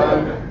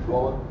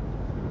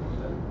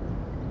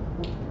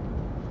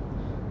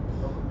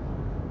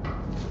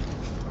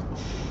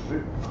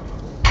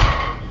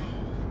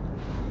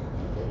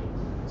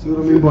 See what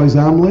I mean by his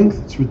arm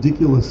length? It's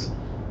ridiculous.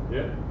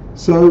 Yeah.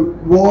 So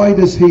why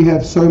does he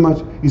have so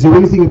much? Is there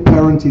anything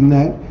apparent in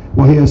that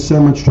why he has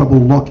so much trouble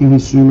locking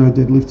his sumo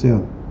deadlifts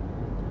out?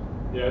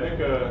 Yeah, I think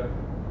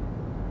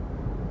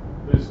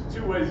there's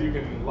two ways you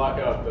can lock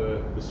out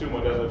the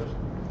sumo deadlift.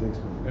 Thanks.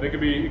 And it can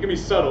be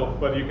subtle,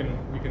 but you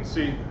can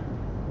see.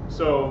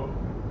 So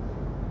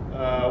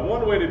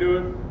one way to do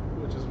it,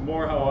 which is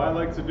more how I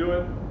like to do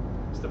it,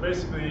 is to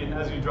basically,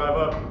 as you drive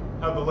up,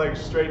 have the legs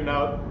straighten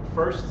out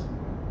first,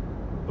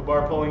 the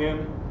bar pulling in,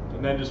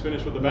 and then just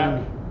finish with the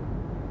back.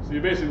 So you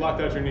basically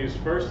locked out your knees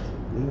first,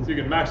 so you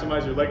can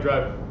maximize your leg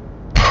drive.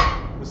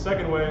 The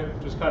second way,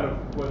 just kind of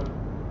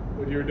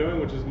what you're doing,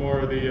 which is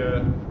more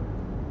the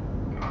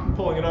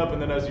pulling it up,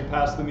 and then as you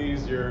pass the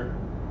knees, your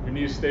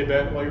knees stay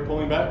bent while you're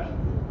pulling back.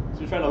 So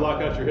you're trying to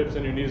lock out your hips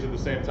and your knees at the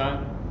same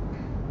time.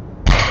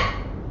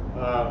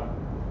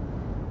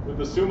 With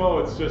the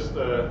sumo, it's just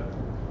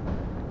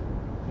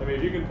I mean,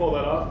 if you can pull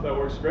that off, that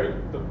works great.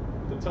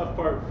 The tough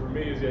part for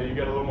me is, yeah, you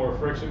get a little more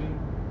friction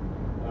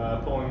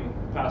pulling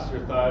past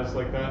your thighs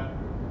like that,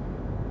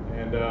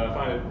 and I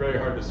find it very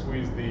hard to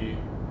squeeze the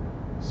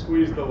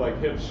like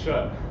hips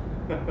shut,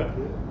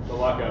 the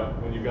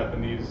lockout when you've got the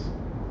knees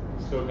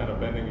still kind of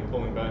bending and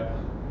pulling back.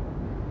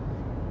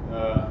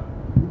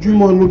 Would you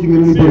mind looking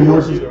at anybody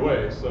else's? Either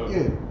way, so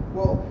yeah.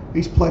 Well,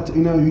 he's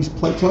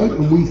plateaued,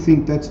 and we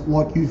think that's,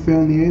 like you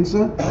found the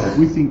answer.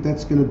 We think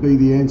that's going to be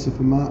the answer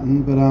for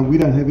Martin, but we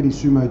don't have any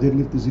sumo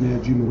deadlifters in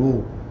our gym at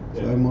all,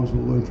 so I might as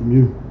well learn from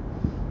you.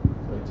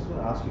 So I just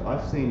want to ask you,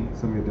 I've seen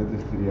some of your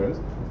deadlift videos,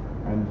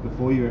 and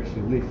before you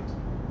actually lift,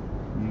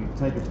 you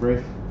take a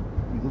breath.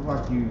 You look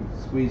like you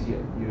squeeze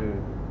your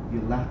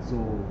lats,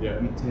 or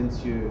you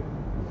tense your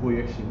before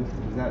you actually lift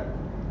it.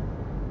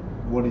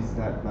 What is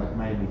that like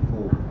mainly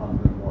for, other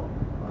than what?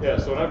 Yeah,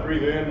 so when I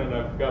breathe in and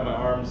I've got my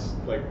arms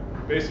like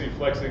basically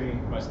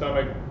flexing my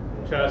stomach,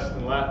 chest,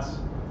 and lats,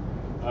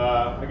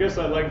 I guess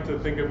I like to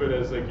think of it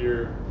as like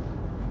you're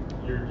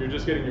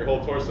just getting your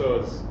whole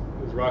torso as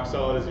rock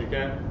solid as you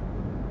can.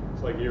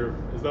 It's like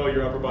as though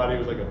your upper body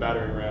was like a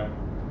battering ram.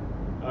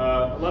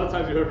 A lot of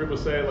times you hear people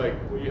say like,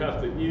 well, you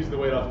have to ease the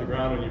weight off the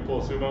ground when you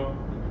pull sumo.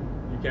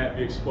 You can't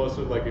be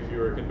explosive like if you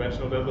were a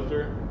conventional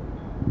deadlifter.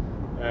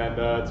 And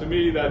to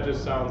me, that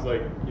just sounds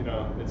like,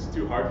 it's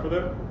too hard for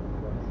them.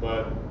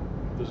 But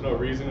there's no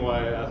reason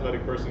why an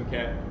athletic person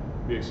can't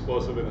be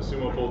explosive in a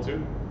sumo pull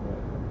too.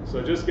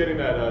 So just getting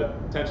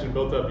that tension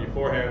built up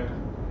beforehand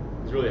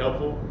is really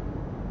helpful.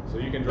 So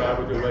you can drive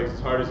with your legs as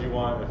hard as you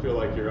want and feel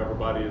like your upper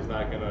body is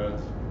not gonna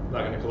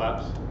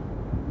collapse. Do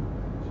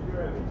you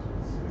have any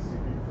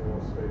specific for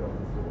speed off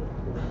the floor?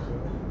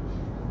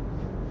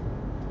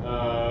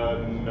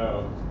 No.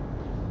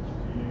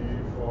 Do you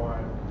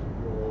find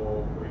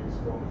your wings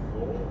from the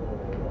floor or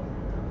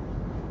rocking it out?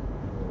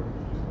 Or do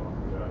you just knock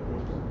it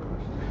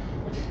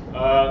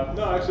out?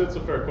 No, actually, that's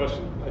a fair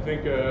question. I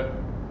think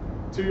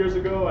 2 years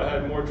ago I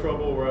had more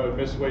trouble where I would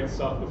miss weights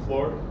off the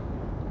floor,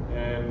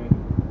 and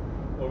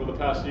over the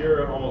past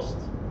year,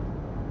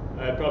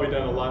 I had probably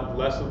done a lot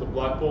less of the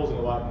block pulls and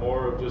a lot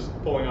more of just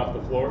pulling off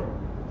the floor.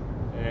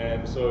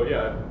 And so,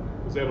 yeah,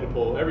 I was able to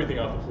pull everything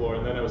off the floor,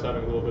 and then I was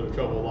having a little bit of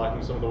trouble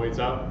locking some of the weights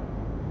out.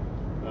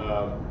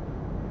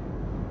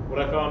 What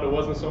I found, it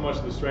wasn't so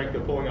much the strength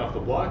of pulling off the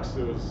blocks,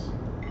 it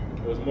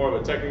was more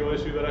of a technical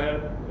issue that I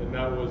had, and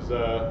that was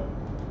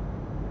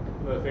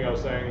another thing I was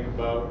saying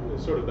about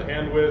sort of the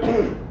hand width,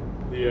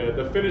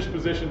 the finish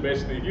position.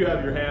 Basically, if you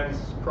have your hands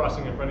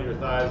crossing in front of your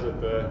thighs at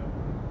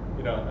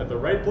the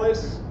right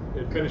place,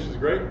 it finishes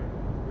great.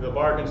 The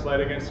bar can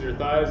slide against your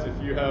thighs.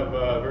 If you have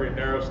a very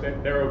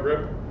narrow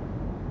grip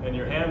and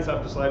your hands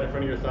have to slide in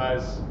front of your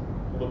thighs,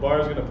 well, the bar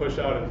is going to push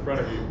out in front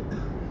of you.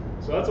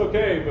 So that's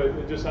okay, but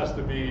it just has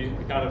to be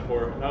accounted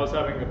for. And I was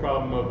having the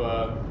problem of,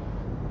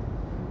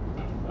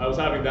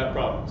 that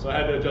problem. So I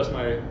had to adjust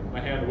my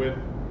hand width,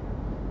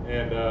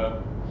 and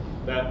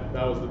that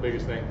was the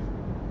biggest thing.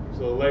 So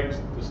the legs,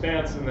 the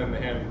stance, and then the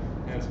hand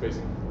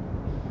spacing.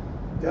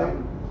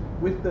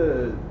 With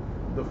the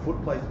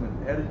foot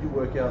placement, how did you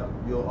work out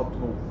your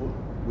optimal foot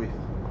width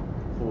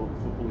for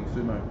pulling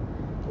sumo?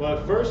 Well,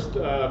 at first,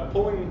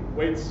 pulling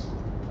weights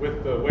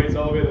with the weights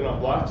elevated on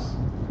blocks,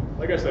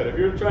 like I said, if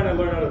you're trying to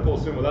learn how to pull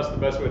sumo, that's the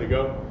best way to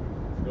go.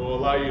 It will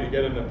allow you to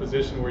get in a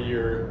position where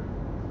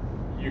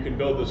you can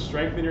build the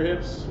strength in your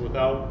hips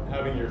without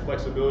having your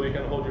flexibility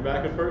kind of hold you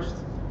back at first.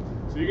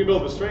 So you can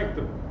build the strength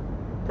to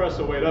press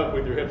the weight up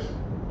with your hips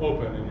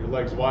open and your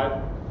legs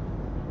wide.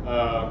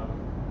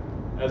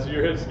 As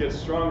your hips get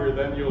stronger,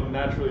 then you'll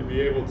naturally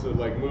be able to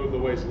like move the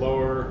weights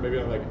lower, maybe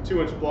on like a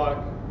 2-inch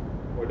block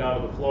or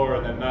down to the floor,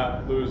 and then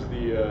not lose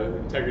the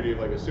integrity of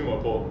like a sumo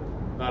pull,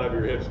 not have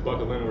your hips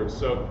buckle inwards.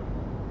 So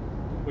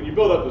when you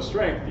build up the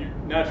strength, you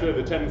naturally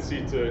have the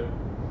tendency to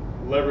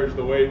leverage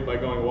the weight by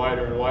going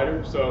wider and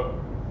wider. So,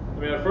 I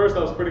mean, at first I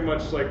was pretty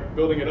much like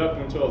building it up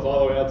until I was all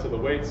the way out to the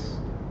weights,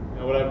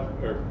 and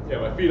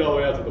my feet all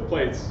the way out to the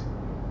plates.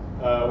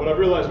 What I've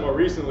realized more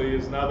recently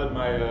is now that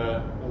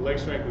my leg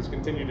strength has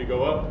continued to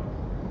go up,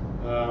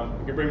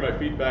 I can bring my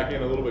feet back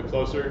in a little bit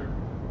closer.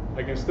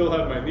 I can still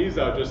have my knees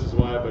out just as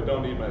wide, but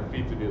don't need my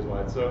feet to be as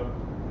wide. So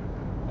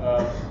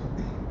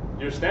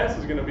your stance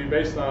is going to be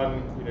based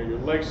on your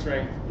leg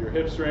strength, your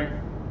hip strength,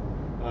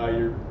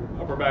 your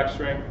upper back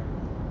strength.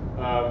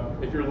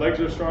 If your legs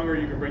are stronger,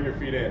 you can bring your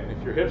feet in.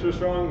 If your hips are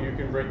strong, you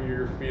can bring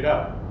your feet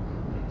out.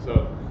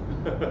 So,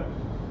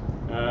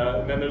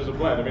 and then there's a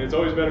blend. I mean, it's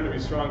always better to be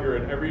stronger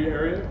in every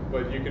area,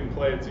 but you can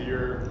play it to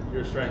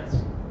your strengths.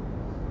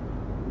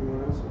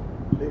 Anyone else?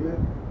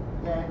 Amen?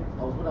 Dan,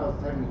 what I was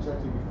having a chat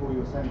to you before, you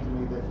were saying to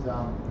me that,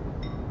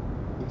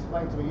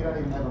 explain to me, you don't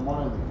even have a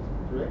monolift,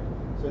 correct?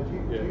 So do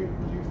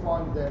you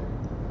find that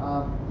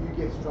you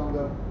get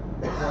stronger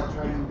by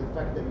training the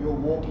fact that you're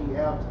walking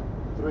out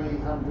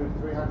 300,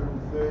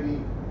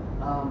 330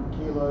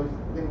 kilos,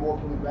 then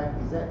walking it back?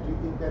 Do you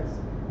think that's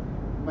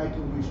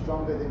making you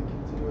stronger than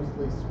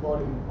continuously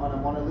squatting on a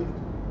monolift?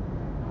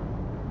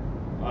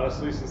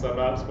 Honestly, since I'm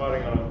not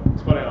squatting on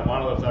a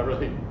monolift, I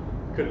really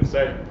couldn't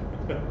say.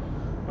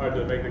 Hard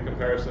to make the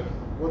comparison.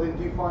 Well, then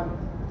do you find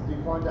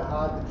it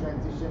hard to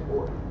transition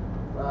or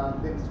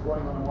then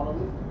squatting on a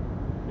monolift?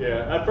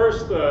 Yeah, at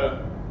first,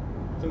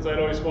 since I'd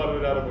always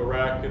squatted it out of a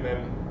rack, and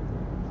then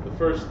the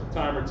first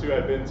time or two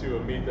I'd been to a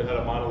meet that had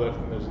a monolift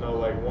and there's no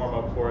like warm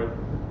up for it,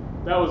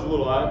 that was a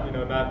little odd, you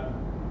know, not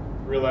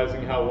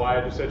realizing how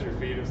wide you set your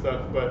feet and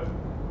stuff. But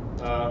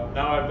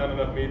now I've done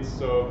enough meets,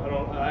 so I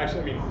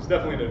mean, it's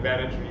definitely an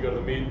advantage when you go to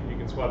the meet, you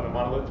can squat on a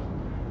monolift.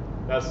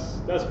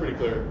 That's pretty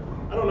clear.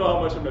 I don't know how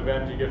much of an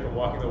advantage you get from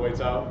walking the weights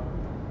out.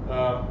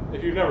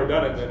 If you've never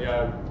done it, then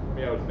yeah,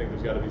 I would think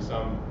there's got to be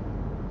some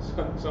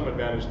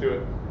advantage to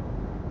it,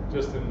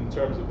 just in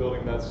terms of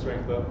building that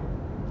strength up.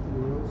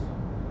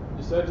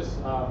 You said you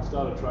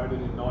started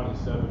training in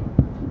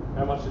 '97.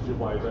 How much did you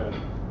weigh then?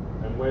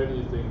 And where do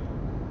you think,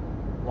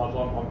 like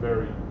I'm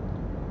very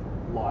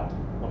light,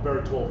 I'm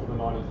very tall for the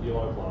 90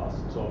 kilo class,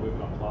 so I'm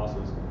moving up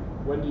classes.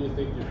 When do you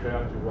think you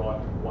found your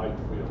right weight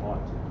for your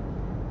height?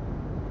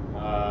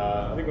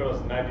 I think when I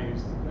was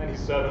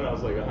 97, I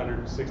was like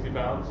 160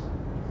 pounds.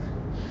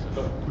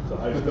 So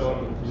I was still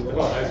in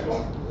high school.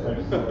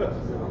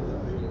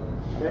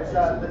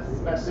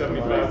 That's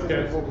 75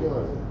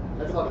 kilos.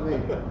 That's like me.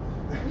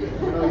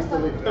 When I used to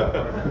live.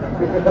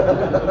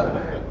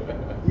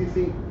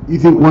 You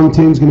think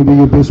 110 is going to be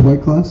your best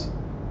weight class?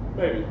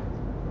 Maybe.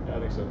 Yeah, I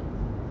think so.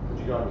 Would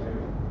you go heavy?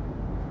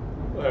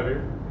 A little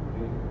heavier.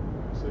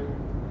 See?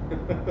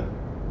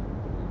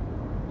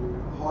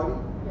 Heidi?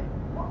 Yeah.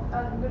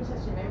 I'm going to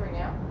test your memory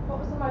now. What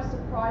was the most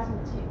surprising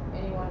tip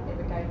anyone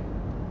ever gave you?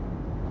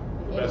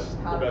 The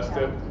best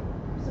tip?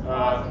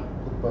 Surprising.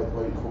 Both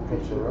ways, full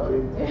picture,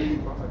 right?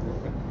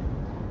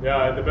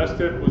 Yeah, the best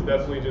tip was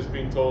definitely just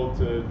being told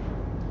to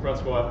front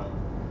squat.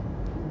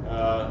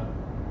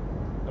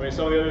 I mean,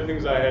 some of the other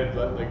things I had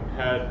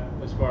had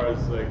as far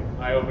as like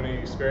eye-opening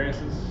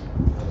experiences.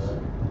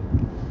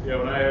 Yeah,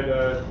 when I had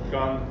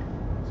gone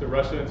to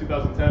Russia in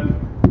 2010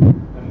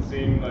 and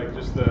seen like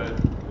just a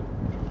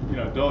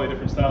totally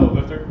different style of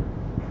lifter.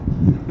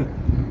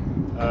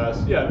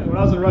 So yeah, when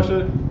I was in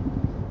Russia,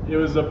 it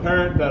was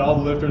apparent that all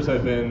the lifters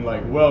had been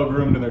like well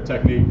groomed in their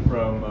technique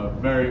from a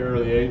very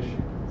early age.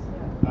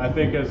 I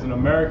think as an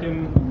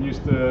American, I'm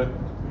used to,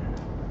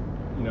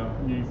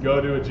 you go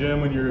to a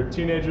gym when you're a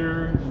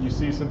teenager and you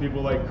see some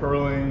people like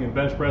curling and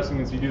bench pressing,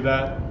 and so you do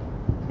that.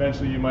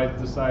 Eventually you might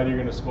decide you're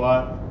going to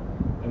squat,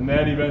 and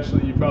then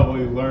eventually you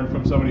probably learn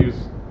from somebody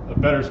who's a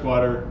better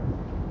squatter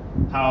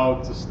how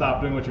to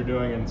stop doing what you're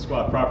doing and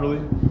squat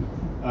properly.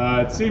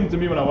 It seemed to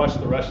me when I watched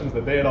the Russians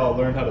that they had all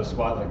learned how to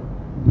squat like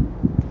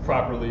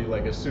properly,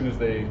 like as soon as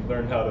they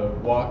learned how to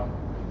walk.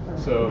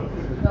 So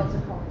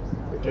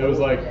it was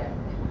like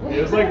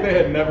they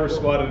had never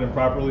squatted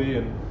improperly,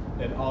 and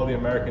all the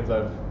Americans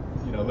I've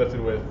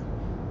lifted with,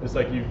 it's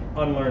like you've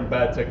unlearned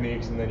bad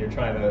techniques and then you're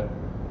trying to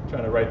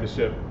right the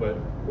ship. But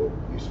well,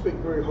 you speak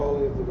very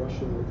highly of the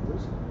Russian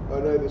lifters. I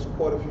know there's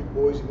quite a few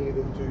boys in here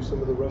that do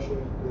some of the Russian,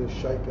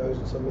 Shakos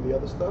and some of the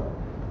other stuff.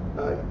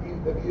 Have you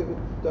ever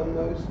done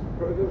those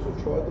programs or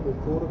tried them or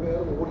thought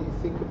about them, or what do you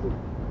think of them?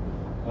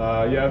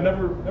 Yeah, I've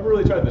never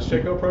really tried the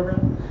Shako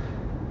program,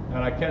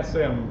 and I can't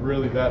say I'm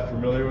really that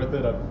familiar with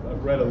it.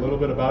 I've read a little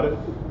bit about it.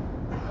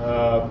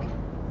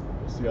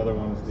 What's the other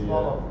one? Is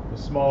the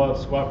Small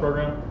squat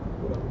program.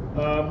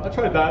 I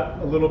tried that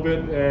a little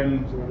bit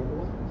and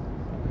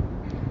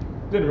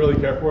didn't really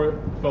care for it.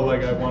 Felt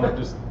like I wanted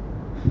just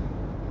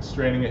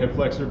straining a hip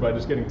flexor by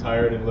just getting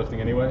tired and lifting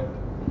anyway.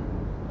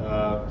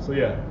 So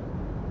yeah,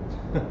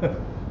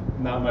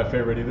 not my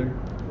favorite either.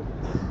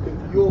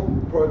 Your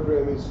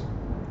program is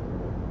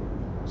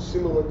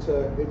similar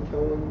to Ed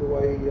Cohen, the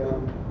way he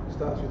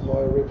starts with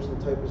higher reps and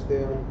tapers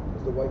down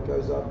as the weight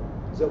goes up.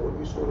 Is that what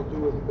you sort of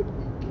do, but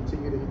you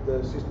continue to hit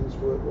the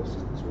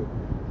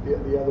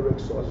the other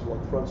exercises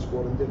like front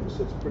squat and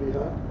deficits pretty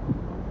hard?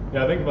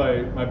 Yeah, I think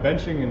my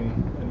benching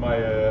and my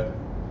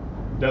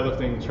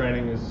deadlifting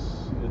training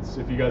it's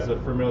if you guys are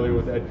familiar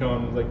with Ed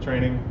Cohen like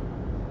training,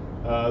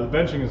 the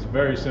benching is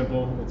very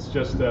simple. It's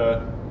just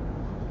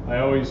I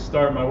always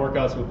start my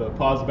workouts with a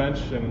pause bench,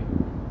 and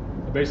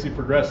I basically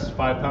progress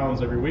 5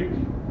 pounds every week.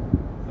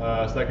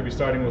 So that could be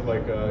starting with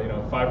like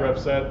a 5 rep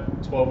set,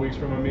 12 weeks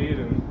from a meet,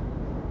 and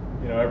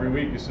every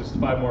week it's just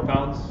 5 more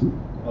pounds.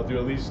 I'll do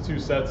at least 2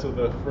 sets of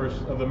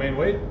the main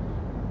weight,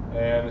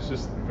 and it's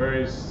just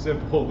very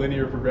simple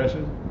linear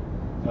progression.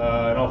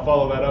 And I'll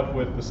follow that up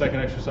with the second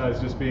exercise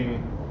just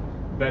being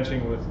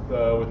benching with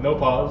no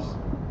pause.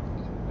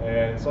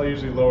 And so I'll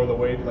usually lower the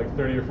weight like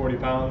 30 or 40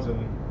 pounds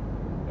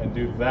and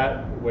do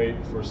that weight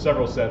for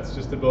several sets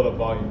just to build up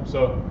volume.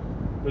 So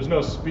there's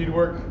no speed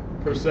work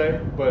per se,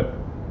 but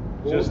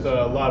just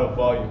a lot of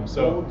volume.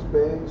 So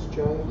bands,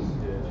 chains.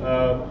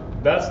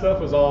 That stuff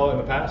was all in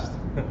the past.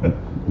 Have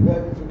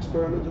you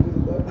experimented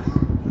with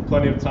that?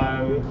 Plenty of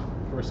time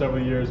for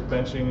several years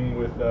benching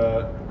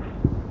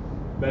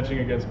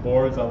against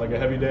boards on like a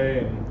heavy day,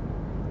 and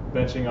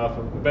benching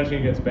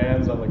against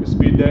bands on like a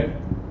speed day.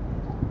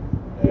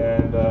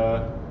 And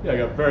yeah, I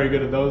got very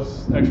good at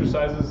those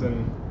exercises,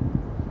 and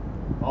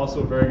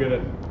also very good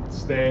at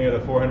staying at a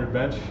 400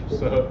 bench.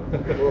 So.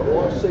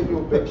 Well, I've seen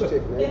your bench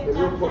technique, and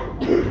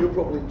you're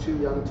probably too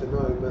young to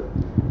know, but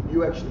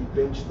you actually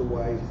bench the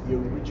way the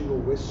original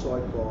West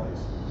Side guys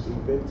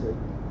invented,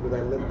 where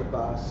they let the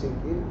bar sink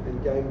in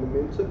and gain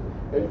momentum.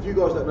 And if you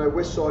guys don't know,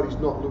 West Side is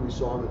not Louis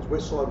Simons.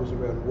 West Side was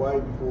around way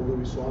before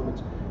Louis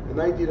Simons, and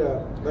they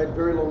had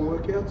very long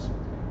workouts,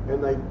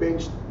 and they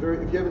benched very.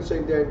 If you haven't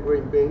seen Dan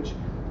Green bench,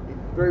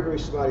 very, very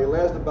smart. He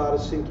allows the bar to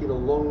sink in a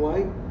long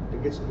way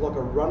and gets like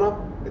a run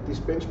up at this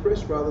bench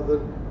press rather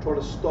than trying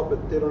to stop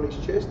it dead on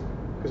his chest,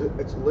 because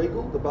it's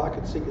legal. The bar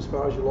can sink as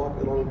far as you like,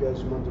 it only goes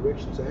in one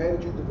direction. So how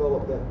did you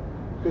develop that?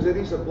 Because it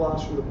is a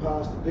blast from the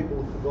past that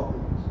people have forgotten.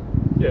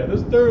 Yeah,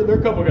 there are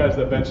a couple guys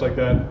that bench like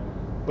that,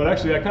 but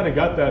actually I kind of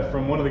got that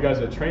from one of the guys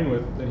I trained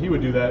with, and he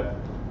would do that.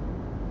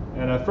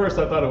 And at first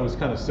I thought it was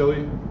kind of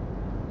silly,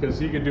 because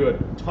he could do a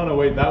ton of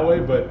weight that way,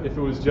 but if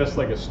it was just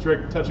like a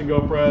strict touch and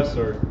go press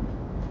or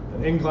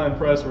an incline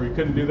press where he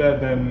couldn't do that,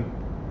 then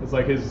it's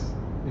like his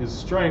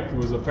strength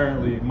was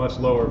apparently much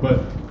lower, but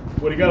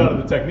what he got out of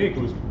the technique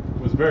was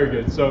very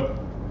good. So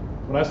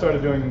when I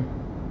started doing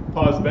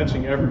pause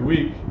benching every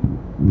week,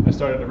 I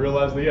started to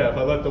realize that, yeah, if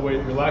I let the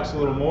weight relax a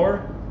little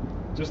more,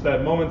 just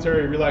that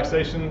momentary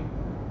relaxation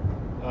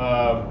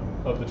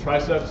of the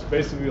triceps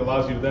basically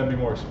allows you to then be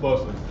more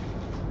explosive.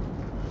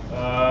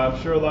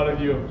 I'm sure a lot of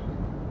you have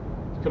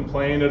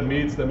complained at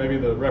meets that maybe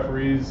the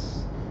referees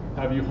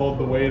have you hold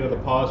the weight of the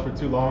pause for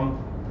too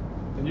long.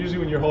 And usually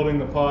when you're holding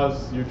the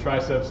pause, your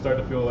triceps start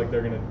to feel like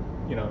they're gonna,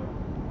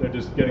 they're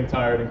just getting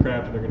tired and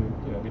cramped and they're gonna,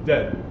 be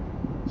dead.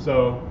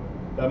 So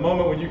that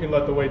moment when you can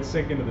let the weight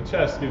sink into the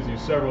chest gives you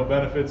several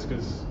benefits,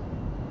 because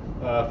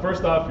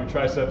first off, your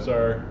triceps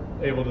are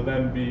able to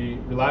then be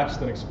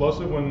relaxed and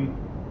explosive when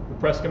the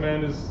press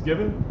command is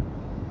given.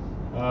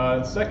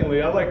 And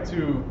secondly, I like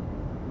to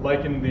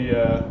liken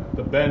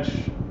the bench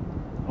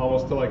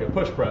almost to like a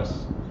push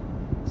press.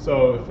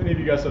 So if any of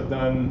you guys have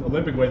done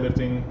Olympic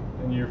weightlifting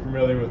and you're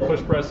familiar with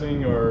push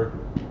pressing or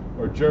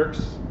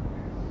jerks,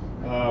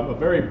 a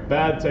very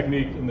bad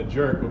technique in the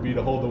jerk would be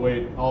to hold the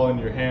weight all in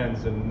your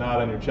hands and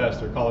not on your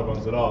chest or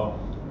collarbones at all.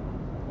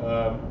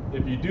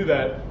 If you do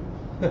that,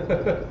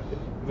 if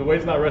the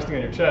weight's not resting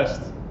on your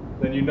chest,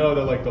 then you know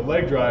that like the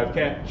leg drive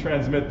can't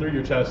transmit through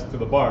your chest to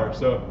the bar.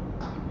 So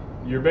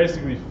you're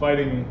basically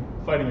fighting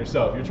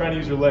yourself. You're trying to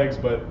use your legs,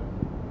 but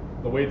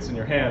the weight's in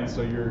your hands,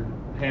 so your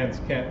hands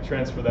can't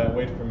transfer that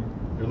weight from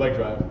your leg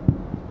drive.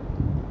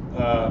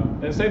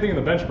 And the same thing in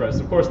the bench press.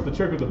 Of course, the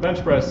trick with the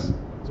bench press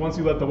is once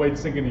you let the weight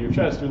sink into your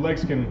chest, your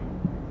legs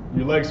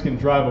can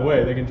drive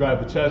away. They can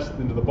drive the chest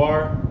into the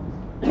bar.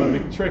 But the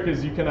trick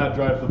is you cannot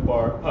drive the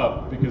bar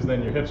up, because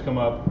then your hips come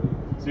up.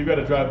 So you've got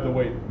to drive the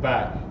weight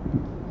back.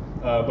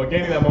 But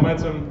gaining that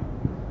momentum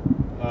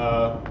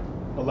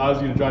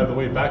allows you to drive the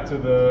weight back to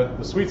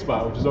the sweet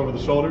spot, which is over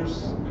the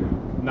shoulders,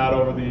 not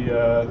over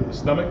the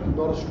stomach.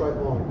 Not a straight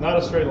line. Not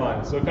a straight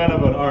line. So kind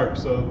of an arc.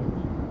 So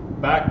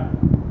back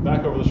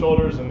over the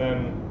shoulders, and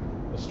then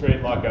a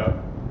straight lockout.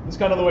 It's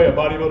kind of the way a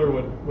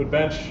bodybuilder would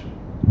bench,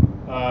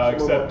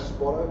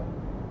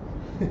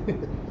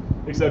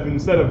 except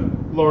instead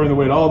of lowering the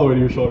weight all the way to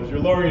your shoulders, you're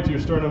lowering it to your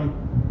sternum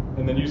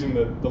and then using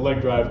the leg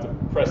drive to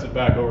press it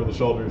back over the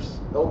shoulders.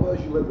 Elbows,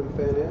 you let them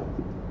fan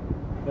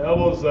out? The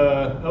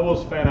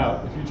elbows fan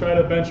out. If you try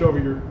to bench over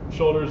your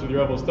shoulders with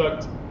your elbows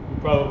tucked, you're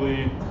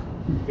probably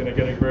going to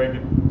get a very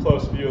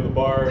close view of the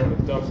bar and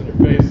it dumps in your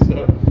face.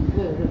 So,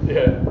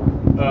 yeah.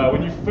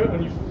 When you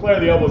flare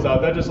the elbows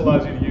out, that just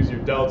allows you to use your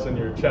delts and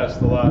your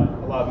chest a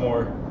lot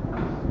more.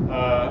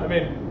 I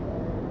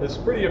mean, it's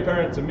pretty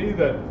apparent to me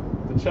that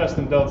the chest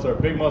and delts are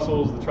big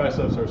muscles, the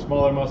triceps are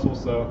smaller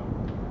muscles. So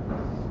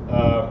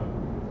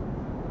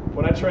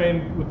when I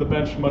trained with the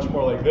bench much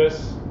more like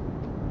this,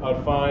 I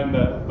would find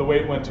that the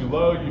weight went too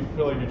low, you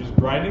feel like you're just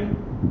grinding.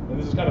 And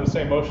this is kind of the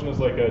same motion as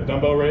like a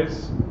dumbbell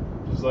raise,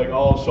 just like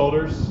all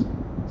shoulders.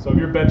 So if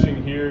you're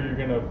benching here, you're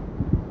gonna,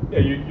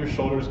 your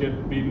shoulders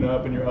get beaten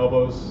up and your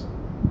elbows.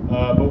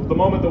 But the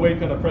moment the weight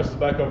kind of presses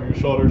back over your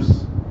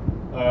shoulders,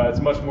 it's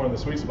much more in the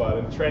sweet spot.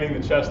 And training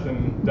the chest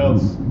and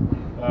delts,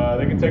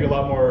 they can take a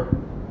lot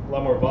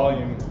more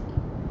volume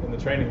in the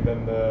training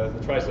than the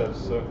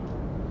triceps. So,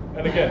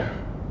 and again,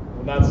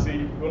 we'll not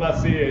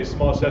see a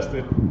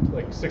small-chested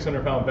like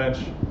 600-pound bench.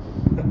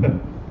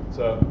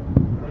 So.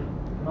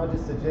 Can I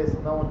just suggest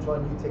no one try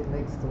new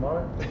techniques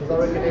tomorrow? Because I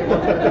reckon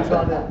everyone's going to be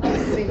trying to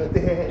sink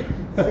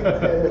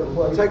their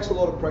weight. It takes a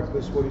lot of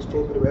practice what he's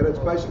talking about. It's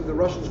basically, the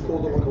Russians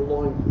call it like a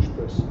line push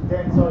press.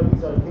 Dan, sorry,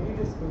 can you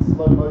just in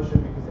slow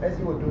motion, because as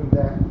you were doing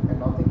that,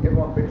 and I think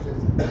everyone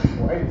benches,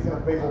 or 80%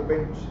 of people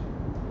bench,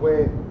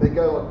 where they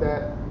go like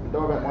that.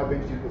 Don't worry about my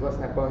benching because I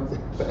snap bones.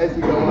 But as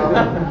you go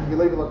up, you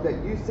leave it like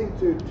that. You seem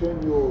to turn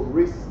your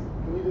wrists.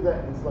 Can you do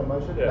that in slow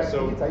motion? Yeah. Max,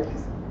 So can you take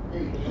this?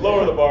 you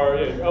lower the bar.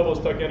 Yeah, your elbows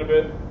tuck in a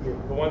bit. Yeah.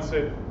 But once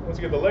you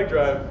get the leg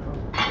drive,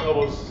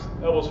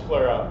 elbows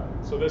flare out.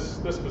 So this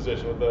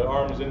position with the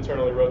arms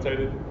internally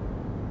rotated.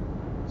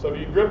 So if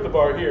you grip the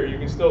bar here, you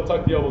can still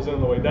tuck the elbows in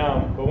on the way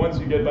down. But once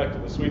you get back to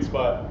the sweet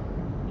spot,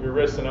 your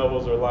wrists and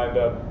elbows are lined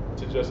up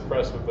to just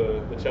press with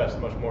the chest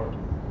much more.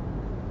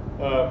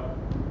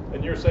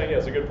 And you're saying, yeah,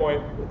 it's a good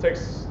point. It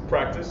takes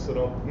practice, so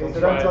don't So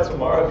try don't try it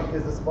tomorrow.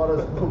 because the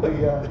spotters will be.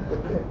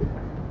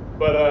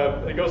 But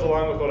it goes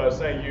along with what I was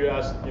saying. You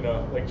asked,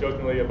 like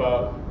jokingly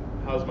about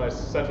how's my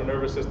central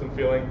nervous system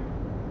feeling.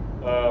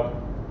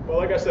 Well,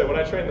 like I said, when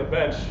I train the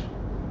bench,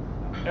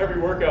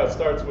 every workout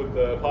starts with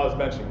the pause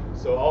benching.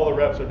 So all the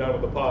reps are done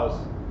with the pause.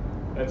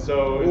 And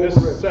so in this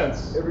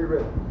sense, every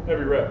rep.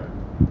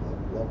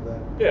 Love that.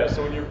 Yeah,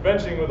 so when you're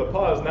benching with a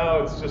pause, now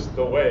it's just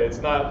the way. It's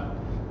not,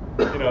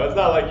 it's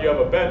not like you have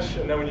a bench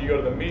and then when you go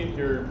to the meet,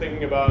 you're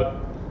thinking about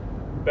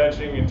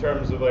benching in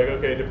terms of like,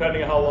 okay,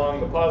 depending on how long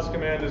the pause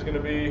command is going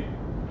to be,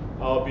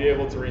 I'll be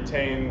able to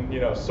retain,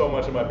 so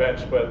much of my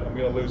bench, but I'm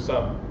going to lose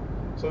some.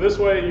 So this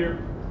way you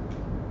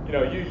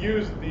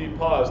use the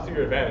pause to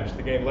your advantage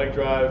to gain leg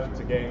drive,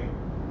 to gain,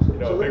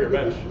 a bigger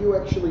bench. You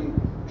actually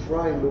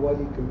train the way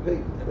you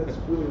compete. That's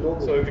really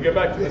normal. So to get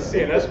back to the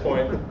CNS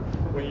point,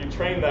 when you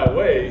train that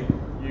way,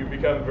 you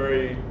become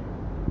very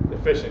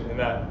efficient in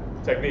that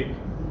technique.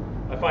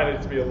 I find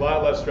it to be a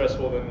lot less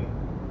stressful than,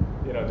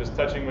 just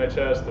touching my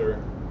chest or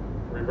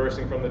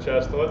reversing from the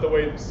chest. To let the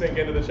weight sink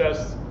into the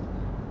chest,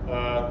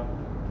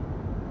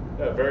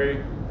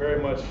 very, very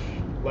much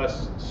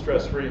less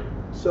stress-free.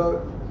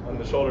 So on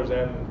the shoulders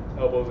and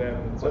elbows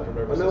and central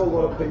nervous system. I know a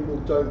lot of system. people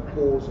don't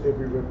pause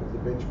every rep of the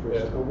bench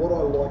press. Yeah. And what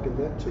I liken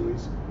that to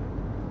is,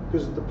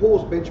 because the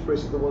pause bench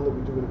press is the one that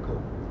we do in a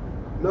comp.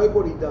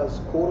 Nobody does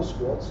quarter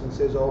squats and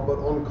says, oh, but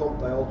on comp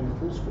day I'll do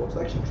full squats.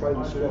 They actually train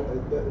the squat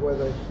the way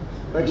they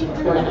actually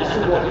train the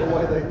squat the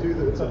way they do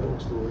them. It's a long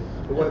story.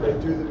 The way they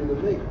do them in the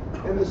meet.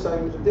 And the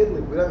same with the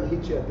deadlift. We don't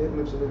hitch out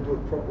deadlifts and then do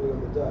it properly on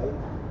the day.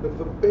 But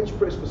for bench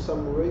press, for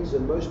some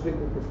reason, most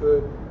people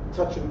prefer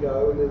touch and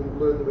go and then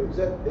learn them. Is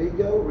that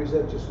ego or is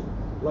that just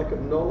lack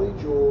of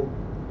knowledge, or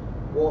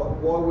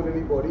why would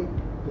anybody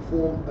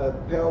perform a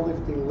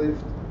powerlifting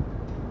lift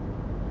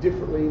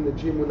differently in the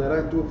gym when they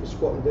don't do it for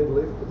squat and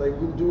deadlift, but they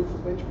will do it for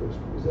bench press?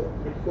 Is that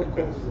what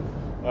causes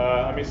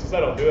it? Since I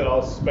don't do it,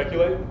 I'll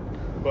speculate.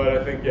 But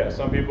I think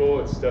some people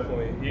it's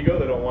definitely ego.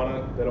 They don't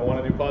want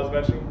to do pause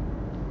benching.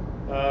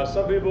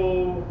 Some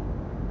people,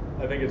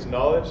 I think it's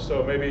knowledge.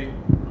 So maybe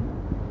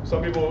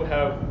some people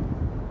have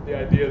the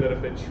idea that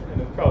if they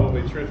and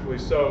probably truthfully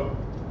so,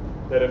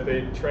 that if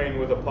they train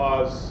with a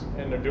pause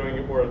and they're doing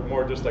it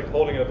more just like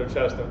holding it at their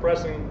chest and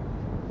pressing,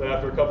 that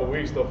after a couple of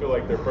weeks they'll feel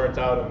like they're burnt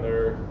out and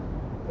their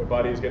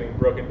body is getting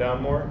broken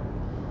down more.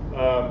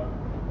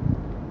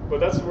 But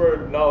that's where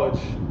knowledge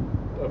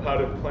of how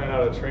to plan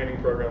out a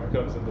training program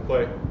comes into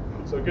play.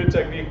 So good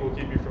technique will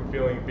keep you from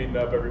feeling beaten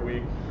up every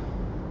week.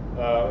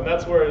 And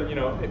that's where,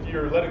 if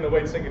you're letting the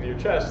weight sink into your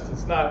chest,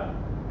 it's not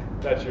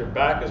that your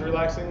back is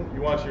relaxing.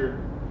 You want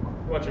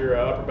your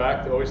upper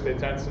back to always stay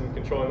tense and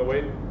controlling the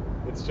weight.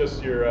 It's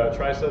just your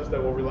triceps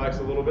that will relax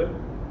a little bit.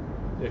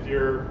 If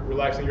you're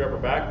relaxing your upper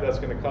back, that's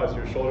going to cause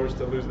your shoulders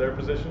to lose their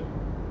position.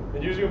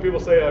 And usually when people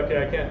say,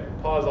 okay, I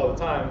can't pause all the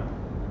time,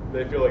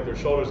 they feel like their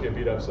shoulders get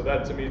beat up. So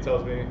that to me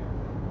tells me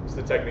it's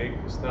the technique.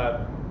 It's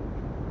not,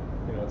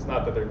 it's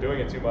not that they're doing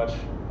it too much.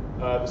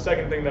 The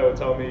second thing that would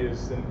tell me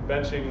is in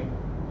benching,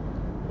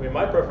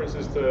 my preference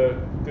is to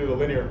do the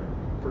linear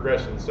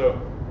progression.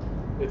 So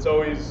it's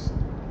always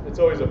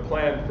a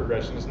planned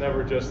progression. It's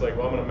never just like,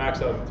 well, I'm going to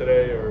max out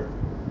today, or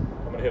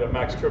I'm going to hit a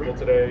max triple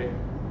today,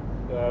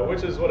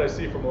 which is what I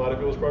see from a lot of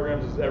people's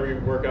programs, is every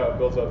workout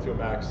builds up to a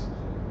max.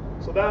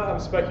 So that, I'm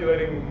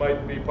speculating,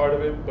 might be part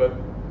of it, but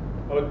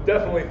I would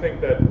definitely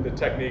think that the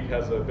technique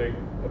has a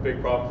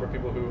big problem for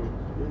people who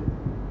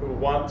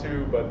want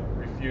to but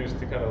refuse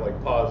to kind of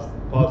like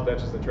pause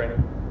benches in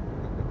training.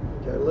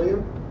 Okay,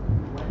 Liam?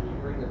 When you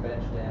bring the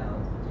bench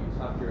down, do you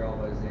tuck your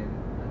elbows in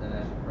and then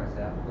as you press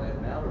out, flare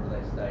them out, or do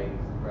they stay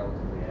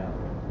relatively out,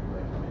 or do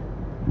they come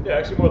in? Yeah,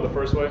 actually more the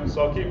first way.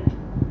 So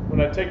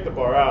when I take the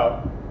bar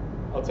out,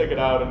 I'll take it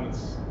out, and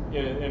it's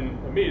in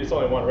a meet, it's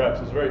only one rep,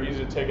 so it's very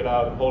easy to take it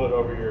out and hold it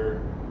over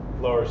your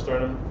lower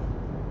sternum.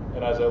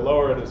 And as I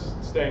lower it, it's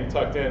staying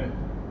tucked in.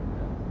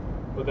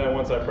 But then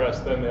once I press,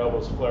 then the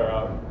elbows flare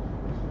out.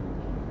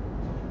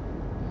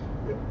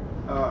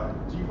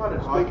 Do you find it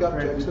hard Speak up, to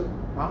transition?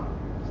 Jackson. Huh?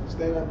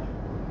 Stand up.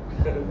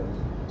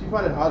 Do you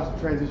find it hard to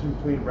transition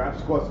between wrap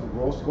squats and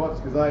raw squats?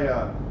 Because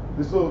there's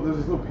this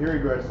little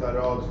period where I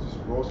decided, I'll just do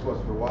raw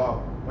squats for a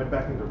while. Went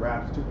back into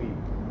wraps. It took me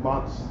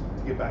months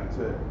to get back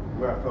to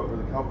where I felt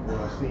really comfortable.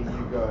 And I've seen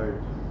you go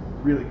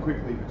really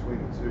quickly between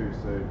the two.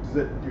 So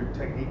does your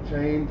technique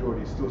change, or do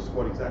you still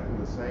squat exactly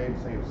the same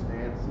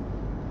stance?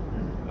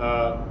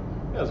 Yeah,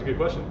 that's a good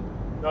question.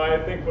 No,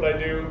 I think what I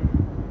do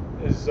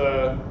is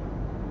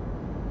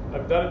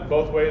I've done it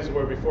both ways,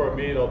 where before a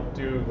meet I'll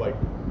do like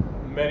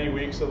many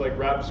weeks of like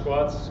wrap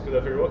squats, because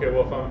I figure, okay,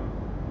 well if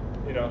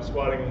I'm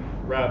squatting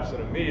wraps in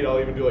a meet, I'll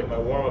even do like my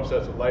warm-up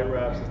sets with light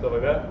wraps and stuff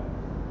like that.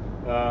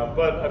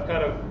 But I've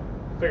kind of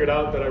figured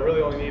out that I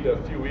really only need a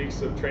few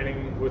weeks of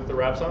training with the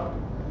wraps on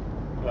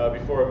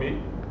before a meet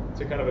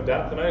to kind of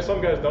adapt. And I know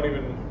some guys don't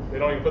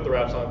even put the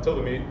wraps on until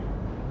the meet.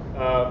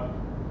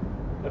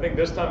 I think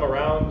this time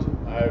around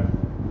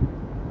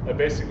I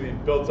basically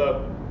built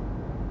up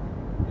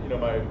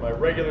my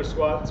regular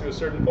squat to a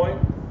certain point,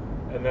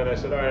 And then I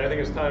said, all right, I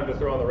think it's time to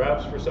throw on the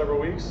wraps for several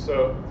weeks.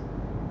 So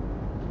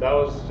that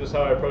was just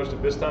how I approached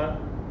it this time.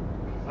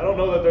 I don't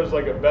know that there's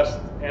like a best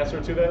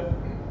answer to that.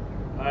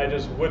 I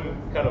just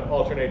wouldn't kind of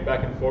alternate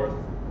back and forth.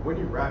 When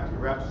you wrap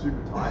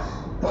super tight.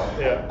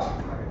 Yeah.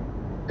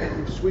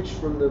 You've switched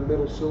from the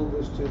metal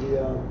silvers to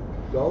the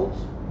golds?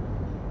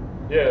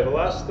 Yeah, the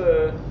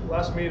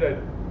last meet I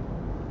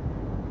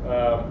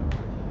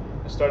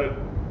started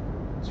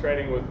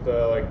training with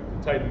like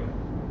Titan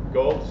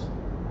golds,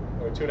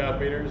 like 2.5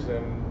 meters,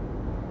 and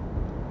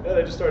yeah,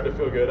 they just started to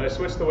feel good. I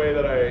switched the way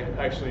that I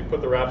actually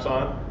put the wraps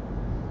on.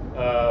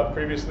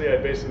 Previously, I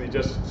basically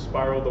just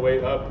spiraled the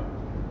weight up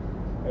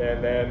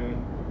and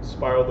then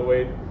spiraled the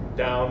weight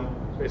down,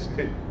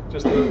 basically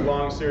just a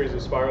long series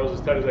of spirals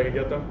as tight as I could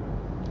get them.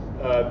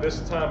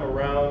 This time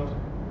around,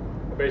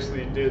 I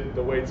basically did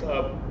the weights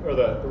up, or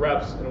the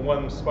wraps in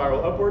one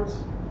spiral upwards,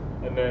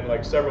 and then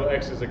like several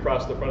X's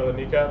across the front of the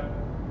kneecap.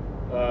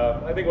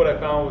 I think what I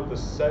found with the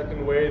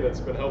second way that's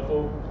been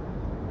helpful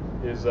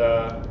is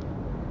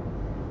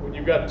when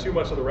you've got too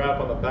much of the wrap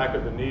on the back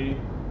of the knee,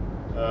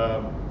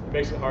 it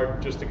makes it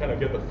hard just to kind of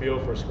get the feel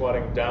for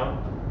squatting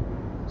down.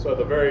 So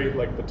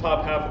the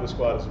top half of the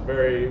squat is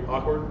very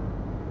awkward.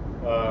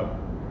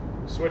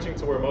 Switching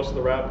to where most of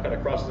the wrap kind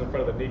of crosses in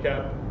front of the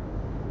kneecap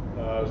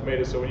has made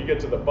it so when you get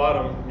to the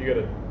bottom, you get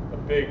a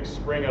big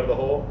spring out of the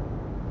hole,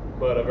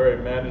 but a very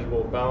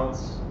manageable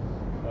balance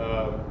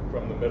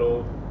from the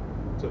middle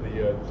to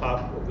the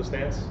top of the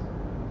stance.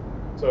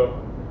 So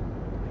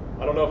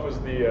I don't know if it was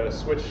the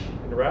switch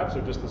in wraps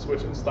or just the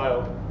switch in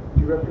style.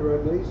 Do you wrap your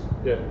own knees?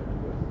 Yeah.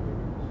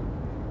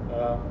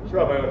 I just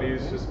wrap my own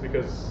knees just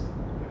because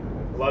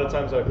a lot of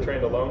times I've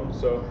trained alone,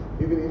 so.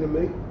 Even in a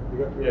meet? You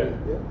wrap your own?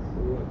 Yeah.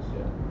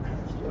 Yeah.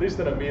 At least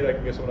in a meet, I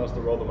can get someone else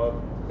to roll them up.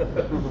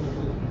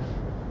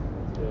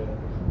 Yeah.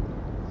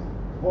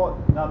 What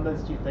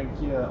numbers do you think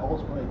you're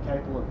ultimately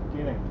capable of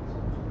getting?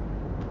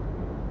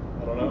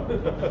 I don't know.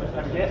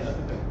 I guess.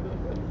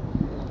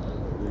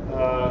 I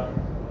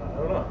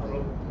don't know. I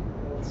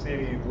don't see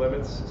any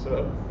limits,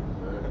 so.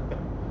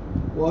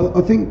 Well,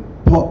 I think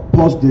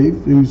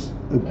Posdev, who's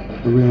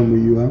around where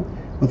you are,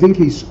 I think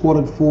he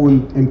squatted 4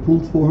 and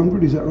pulled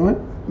 400. Is that right,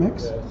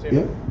 Max? Yeah, I've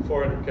seen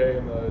 400K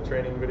in the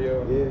training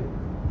video. Yeah.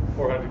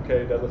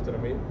 400K deadlift in a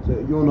meet. So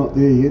you're not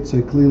there yet.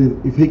 So clearly,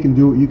 if he can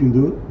do it, you can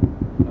do it.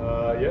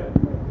 Yeah.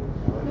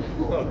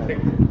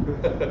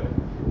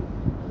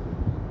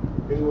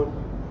 Anyone?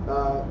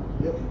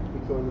 Yep. You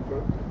go in the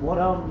front.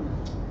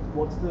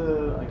 What's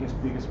the, I guess,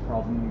 biggest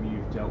problem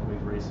you've dealt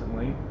with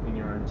recently in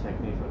your own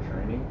technique or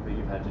training that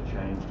you've had to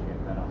change to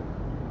get better?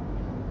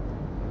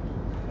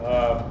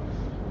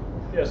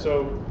 Yeah,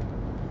 so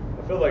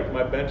I feel like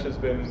my bench has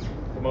been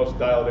the most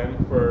dialed in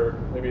for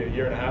maybe a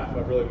year and a half.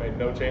 I've really made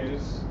no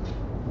changes.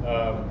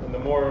 And the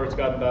more it's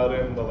gotten dialed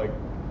in, the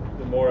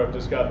more I've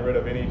just gotten rid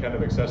of any kind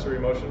of accessory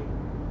motion.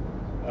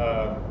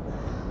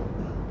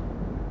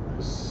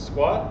 The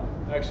squat,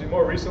 actually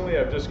more recently,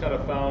 I've just kind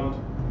of found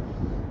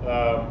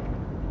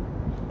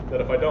that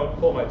if I don't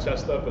pull my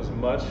chest up as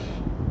much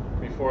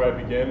before I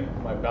begin,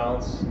 my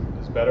balance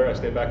is better. I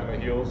stay back on my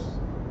heels.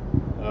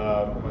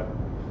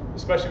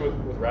 Especially with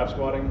wrap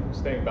squatting,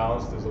 staying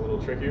balanced is a little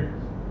trickier.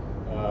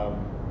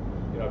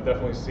 I've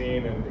definitely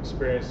seen and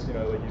experienced,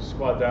 like you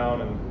squat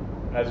down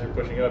and as you're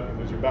pushing up, you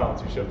lose your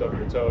balance. You shift over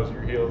your toes,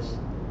 your heels,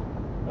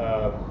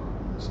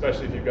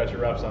 especially if you've got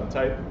your wraps on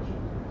tight.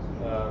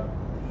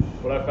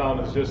 What I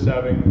found is just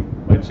having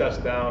my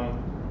chest down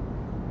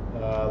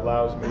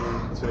allows me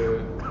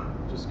to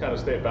just kind of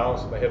stay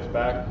balanced with my hips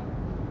back.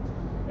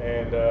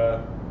 And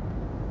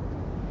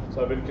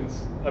so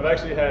I've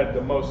actually had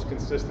the most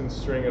consistent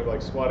string of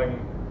like squatting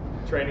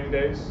training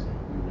days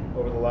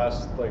over the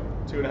last like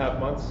 2.5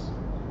 months.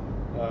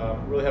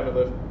 Really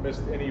haven't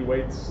missed any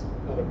weights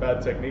out of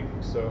bad technique,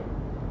 so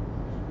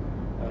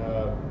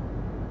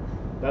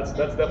that's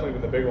definitely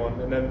been the big one.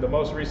 And then the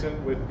most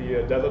recent with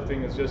the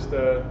deadlifting is just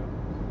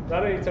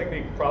not any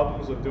technique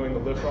problems with doing the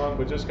lift wrong,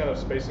 but just kind of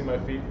spacing my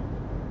feet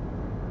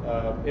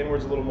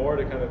inwards a little more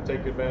to kind of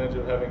take advantage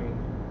of having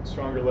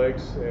stronger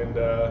legs, and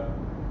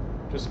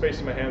just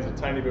spacing my hands a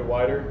tiny bit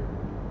wider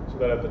so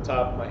that at the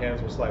top my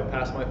hands will slide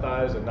past my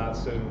thighs and not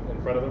sit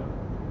in front of them.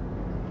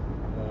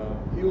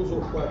 Heels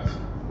or flats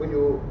when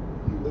you're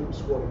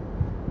squatting?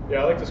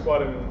 Yeah, I like to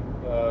squat in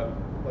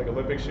like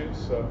Olympic shoes,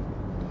 so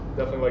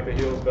definitely like the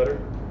heels better.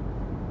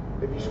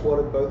 Have you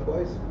squatted both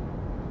ways?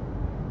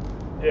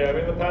 Yeah, I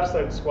mean in the past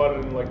I'd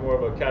squatted in like more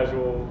of a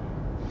casual,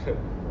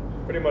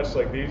 pretty much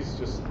like these,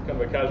 just kind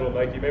of a casual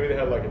Nike. Maybe they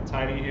had like a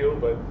tiny heel,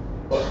 but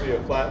mostly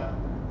a flat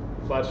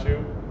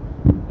shoe.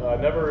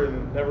 Never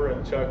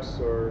in Chucks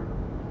or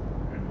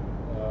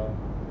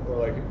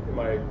like in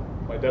my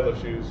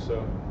deadlift shoes.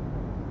 So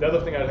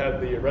deadlifting, I'd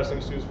had the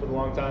wrestling shoes for a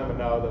long time, and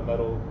now the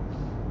metal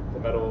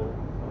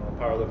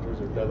powerlifters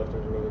or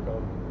deadlifters or whatever they're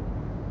called.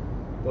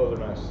 Those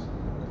are nice.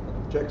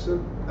 Jackson?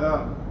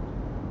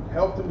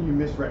 How often do you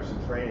miss reps in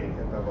training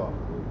at Melbourne?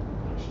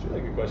 That's a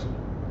really good question.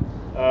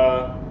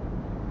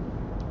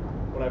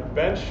 When I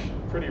bench,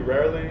 pretty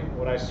rarely.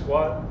 When I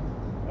squat,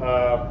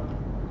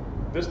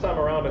 this time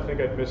around, I think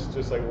I've missed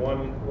just like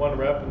one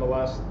rep in the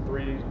last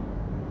 3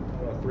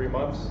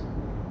 months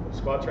of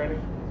squat training.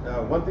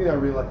 One thing I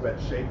really like about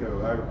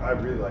Shaco, I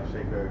really like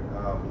Shaco,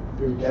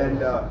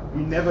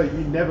 you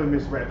never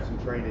miss reps in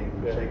training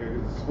with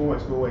Shaco because it's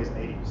almost always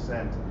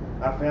 80%.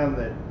 I found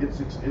that it's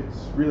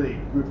really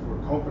good for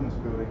confidence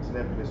building to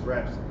never miss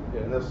reps.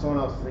 Yeah. And there was someone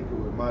else, I think it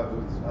was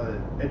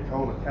either Ed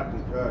Cohen or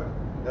Captain Kirk,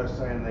 they were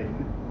saying they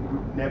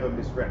would never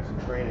miss reps in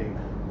training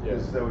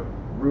because they would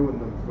ruin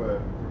them for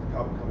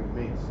upcoming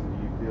meets,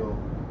 and you feel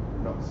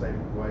not the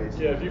same way.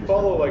 Yeah, if you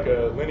follow like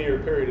a linear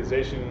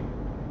periodization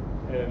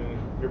and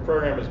your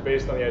program is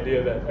based on the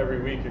idea that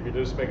every week if you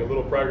just make a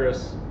little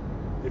progress,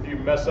 if you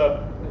mess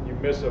up and you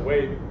miss a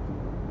weight,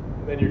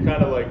 then you're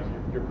kind of like,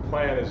 your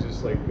plan is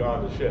just like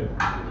gone to shit.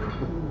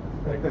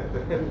 Like,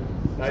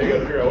 now you got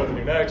to figure out what to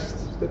do next.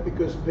 Is that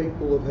because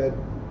people have had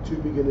too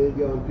big an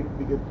ego and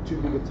too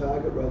big a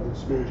target rather than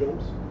small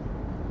jumps?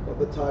 Like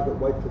the target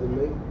weight for the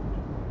meet?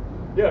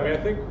 Yeah, I mean,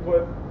 I think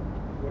what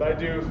I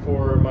do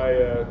for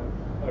my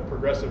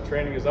progressive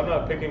training is I'm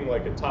not picking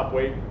like a top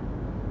weight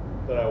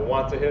that I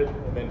want to hit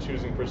and then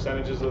choosing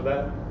percentages of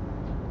that.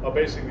 I'll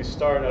basically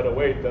start at a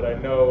weight that I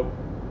know,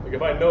 like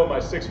if I know my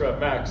 6 rep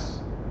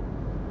max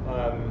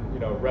on,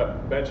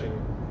 rep benching,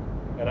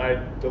 and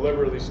I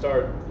deliberately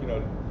start,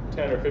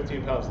 10 or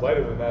 15 pounds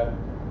lighter than that,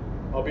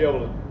 I'll be able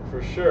to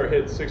for sure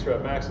hit 6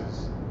 rep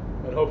maxes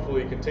and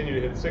hopefully continue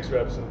to hit 6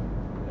 reps and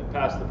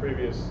pass the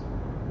previous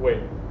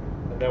weight.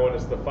 And then when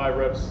it's the 5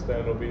 reps, then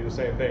it'll be the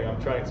same thing. I'm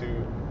trying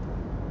to,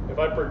 if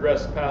I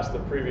progress past the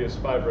previous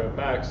 5 rep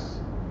max,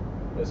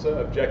 it's an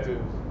objective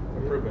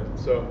improvement.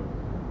 So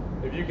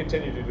if you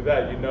continue to do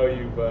that, you're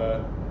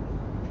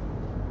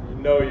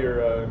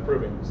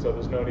improving. So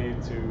there's no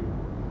need to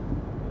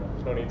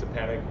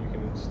panic. You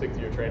can stick to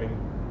your training.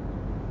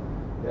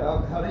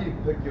 Yeah, how do you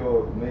pick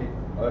your meat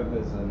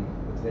openers and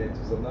attempts?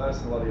 Because I've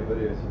noticed in a lot of your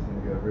videos you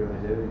tend to go really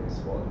heavy and you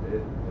squat and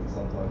dead, and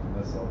sometimes you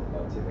miss on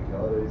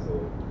technicalities,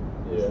 or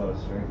it's not a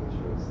strength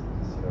issue, it's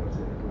just a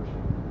technical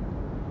issue.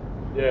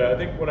 Yeah, I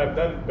think when I've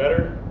done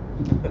better,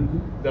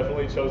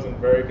 definitely chosen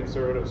very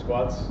conservative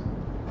squats.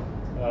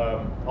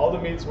 All the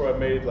meets where I've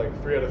made like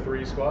 3 out of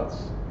 3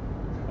 squats,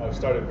 I've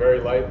started very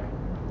light.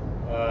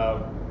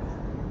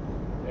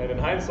 And in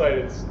hindsight,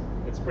 it's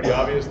pretty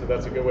obvious that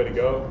that's a good way to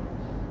go.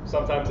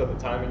 Sometimes at the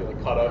time you get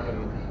like caught up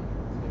and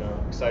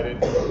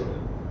excited.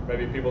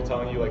 Maybe people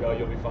telling you like, oh,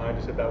 you'll be fine,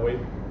 just hit that weight.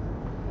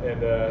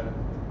 And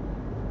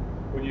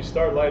when you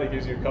start light, it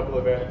gives you a couple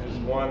advantages.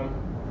 One,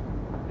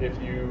 if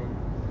you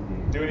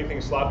do anything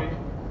sloppy,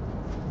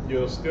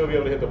 you'll still be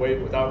able to hit the weight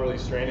without really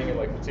straining and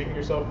like fatiguing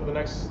yourself for the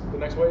next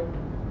weight.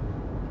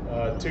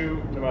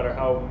 2, no matter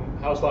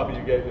how sloppy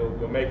you get,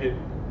 you'll make it.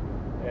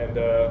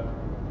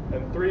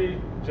 And 3,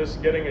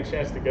 just getting a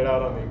chance to get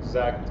out on the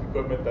exact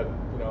equipment that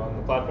on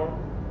the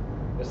platform.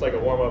 It's like a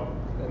warm up,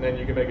 and then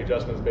you can make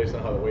adjustments based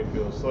on how the weight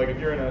feels. So like if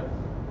you're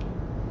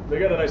they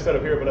got a nice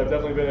setup here, but I've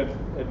definitely been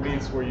at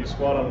meets where you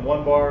squat on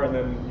one bar and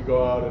then you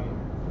go out and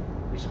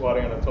you're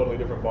squatting on a totally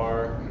different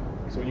bar.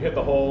 So when you hit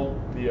the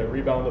hole, the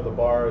rebound of the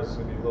bar is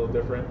going to be a little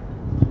different.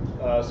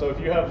 So if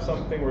you have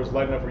something where it's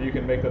light enough where you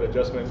can make that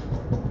adjustment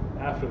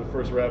after the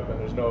first rep, and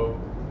there's no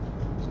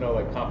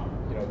like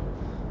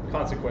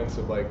consequence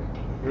of like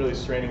really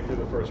straining through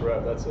the first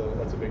rep, that's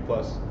a big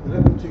plus. What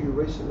happened to you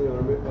recently? I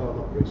remember,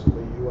 not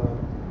recently. You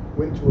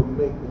went to a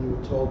meet and you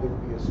were told there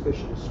would be a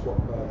specialist squat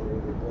bar there,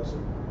 and it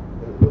wasn't,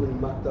 and it really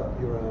mucked up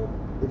your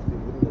lifting,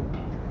 didn't it?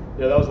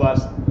 Yeah, that was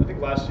last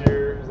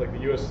year. It was like the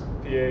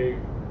USPA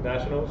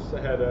Nationals.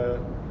 I had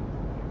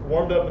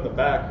warmed up in the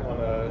back on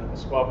a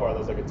squat bar that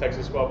was like a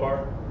Texas squat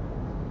bar,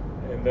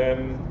 and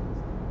then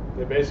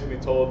they basically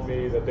told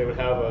me that they would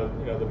have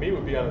the meet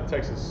would be on a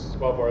Texas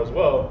squat bar as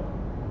well.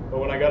 But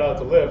when I got out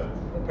to lift,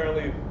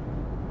 apparently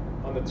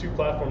on the 2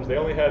 platforms they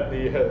only had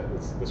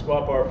the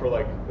squat bar for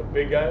like the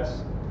big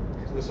guys.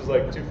 So this was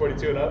like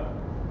 242 and up,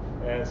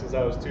 and since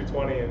I was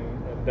 220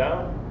 and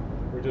down,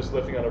 we're just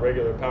lifting on a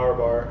regular power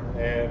bar.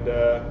 And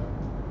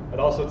I'd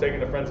also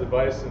taken a friend's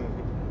advice and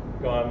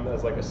gone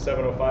as like a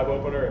 705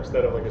 opener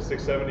instead of like a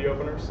 670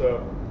 opener.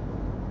 So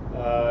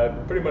I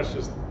pretty much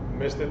just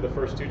missed it the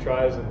first 2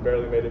 tries and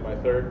barely made it my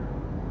 3rd.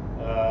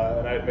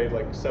 And I had made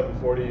like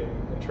 740 in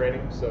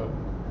training. So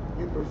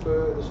you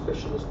prefer the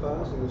specialist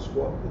bars in the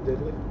squat, the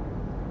deadlift?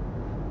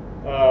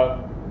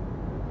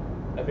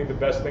 I think the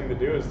best thing to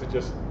do is to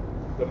just,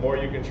 the more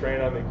you can train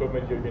on the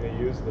equipment you're going to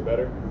use, the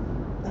better.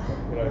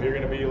 If you're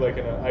going to be like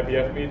in an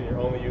IPF meet and you're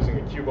only using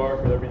a Q bar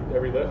for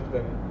every lift,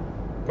 then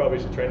you probably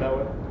should train that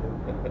way.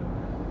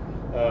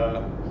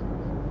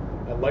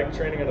 I like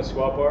training on a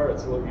squat bar.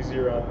 It's a little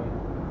easier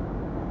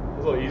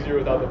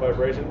without the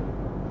vibration.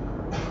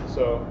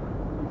 So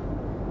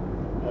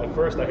at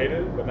first I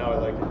hated it, but now I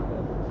like it.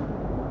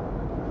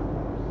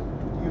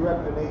 Do you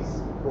wrap your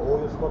knees for all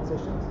your squat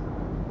sessions?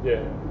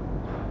 Yeah.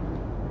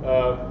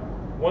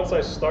 Once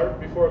I start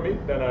before a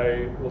meet, then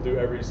I will do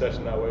every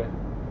session that way.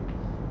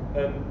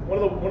 And one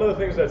of the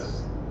things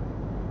that's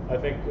I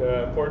think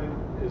important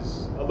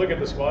is I look at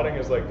the squatting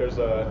as like there's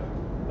an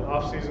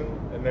off season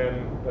and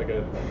then like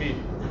a meet.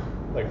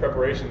 like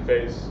preparation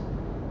phase.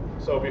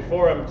 So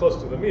before I'm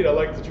close to the meet, I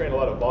like to train a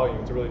lot of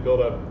volume to really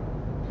build up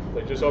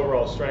like just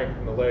overall strength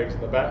in the legs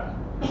and the back.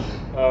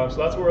 So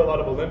that's where a lot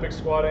of Olympic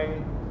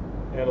squatting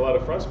and a lot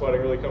of front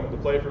squatting really come into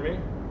play for me.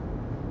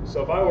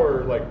 So if I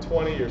were like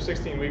 20 or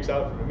 16 weeks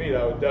out from a meet,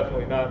 I would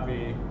definitely not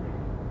be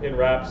in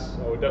wraps.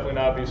 I would definitely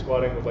not be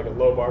squatting with like a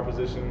low bar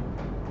position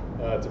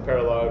to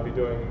parallel. I would be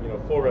doing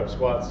full rep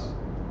squats.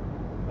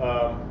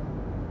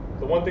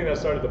 The one thing that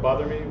started to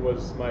bother me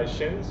was my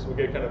shins would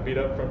get kind of beat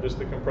up from just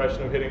the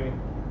compression of hitting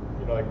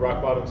like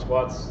rock bottom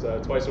squats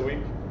twice a week.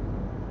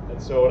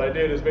 And so what I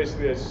did is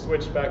basically I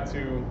switched back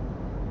to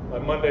my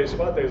Monday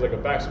squat day is like a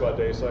back squat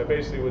day. So I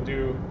basically would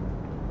do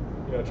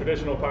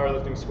traditional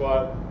powerlifting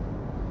squat,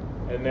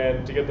 and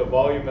then to get the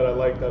volume that I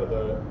liked out of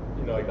the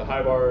like the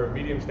high bar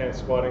medium stance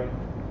squatting,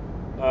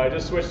 I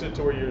just switched it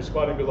to where you're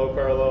squatting below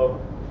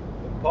parallel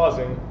and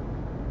pausing,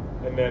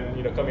 and then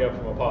coming up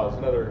from a pause.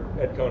 Another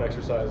Ed Cone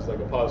exercise, like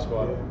a pause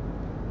squat. Yeah.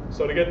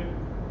 So to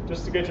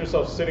get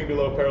yourself sitting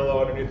below parallel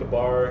underneath the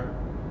bar,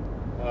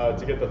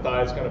 to get the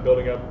thighs kind of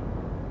building up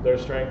their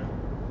strength.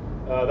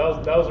 That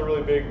was a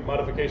really big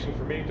modification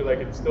for me, because I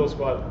could still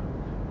squat,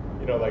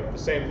 like the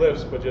same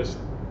lifts, but just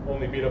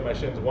only beat up my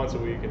shins once a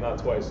week and not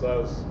twice. So that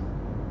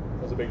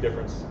was a big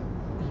difference.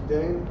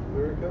 Dan,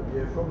 Lyrica?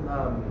 Yeah, from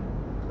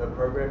a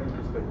programming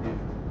perspective,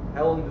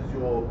 how long does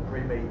your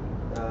pre-meet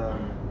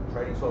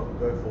training cycle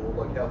go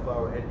for? Like how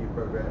far ahead do you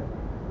program?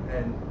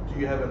 And do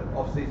you have an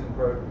off-season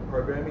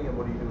programming, and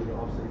what do you do in your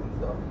off-season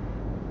stuff?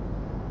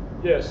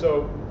 Yeah,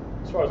 so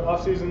as far as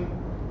off-season,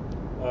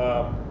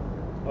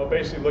 I'll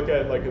basically look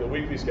at like the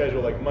weekly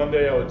schedule. Like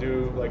Monday I would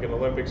do like an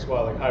Olympic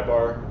squat, like high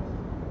bar.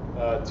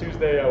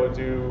 Tuesday I would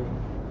do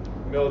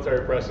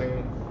military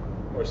pressing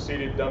or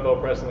seated dumbbell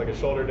pressing, like a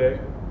shoulder day.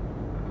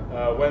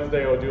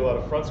 Wednesday I would do a lot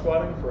of front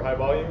squatting for high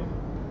volume.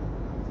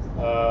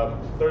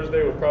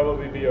 Thursday would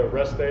probably be a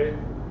rest day.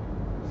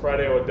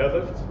 Friday I would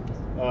deadlift.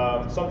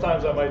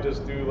 Sometimes I might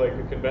just do like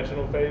a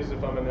conventional phase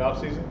if I'm in the off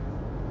season.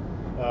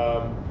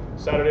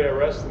 Saturday I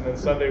rest, and then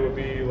Sunday would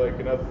be like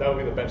that would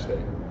be the bench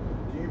day.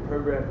 Do you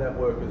program that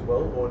work as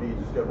well, or do you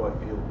just go by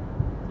feel?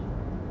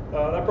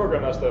 I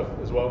program that stuff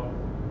as well.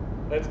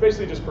 And it's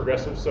basically just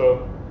progressive.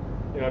 So,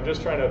 I'm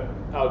just trying to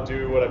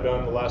outdo what I've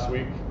done the last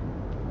week.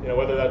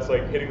 Whether that's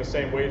like hitting the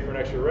same weight for an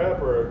extra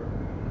rep, or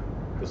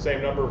the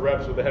same number of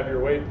reps with a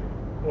heavier weight,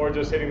 or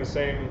just hitting the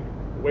same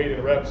weight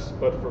and reps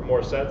but for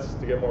more sets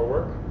to get more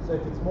work. So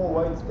if it's more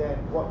weights, then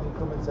what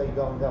increments are you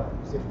going up?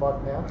 You said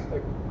 5 pounds?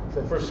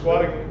 So for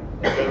squatting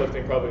and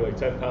deadlifting, probably like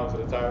 10 pounds at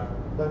a time.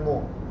 No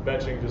more.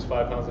 Benching just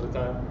 5 pounds at a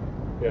time.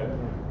 Yeah.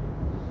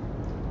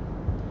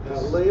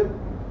 Liam?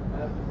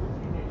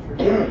 With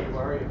your nutrition, do you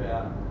worry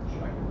about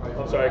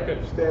I'm sorry, I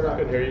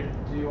couldn't hear you.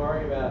 Do you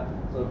worry about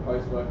sort of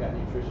post-workout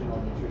nutrition or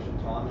nutrition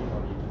timing,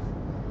 or do you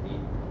just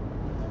eat?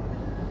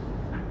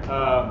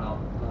 Not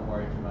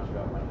worry too much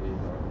about what it is?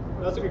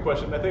 That's a good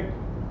question. I think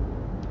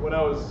when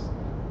I was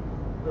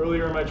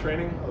earlier in my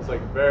training, I was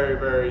like very,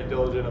 very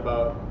diligent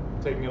about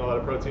taking in a lot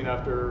of protein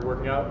after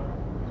working out.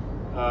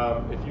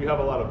 If you have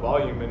a lot of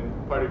volume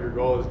and part of your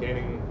goal is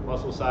gaining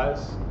muscle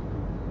size,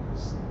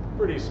 it's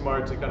pretty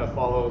smart to kind of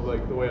follow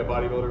like the way a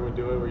bodybuilder would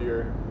do it, where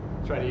you're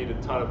trying to eat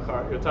a ton of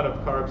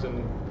carbs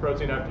and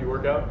protein after you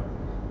work out.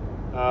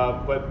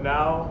 But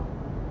now,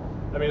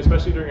 I mean,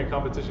 especially during a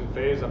competition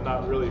phase, I'm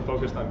not really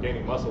focused on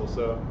gaining muscle,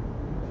 so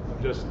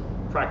I'm just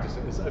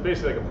practicing. It's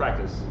basically like a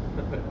practice.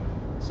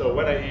 So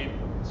when I eat,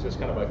 it's just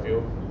kind of by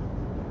feel.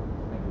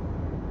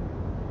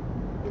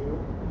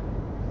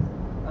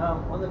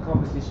 On the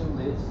competition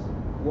list,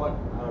 what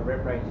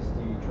rep ranges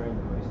do you train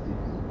the most in?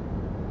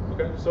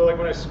 Okay, so like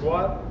when I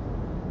squat,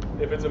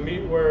 if it's a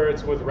meet where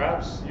it's with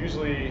wraps,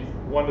 usually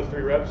 1 to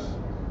 3 reps.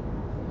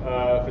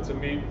 If it's a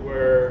meet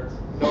where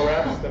no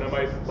wraps, then it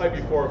might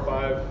be 4 or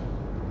 5.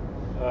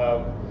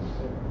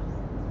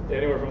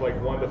 Anywhere from like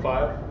 1 to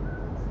 5.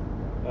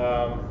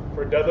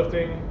 For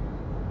deadlifting,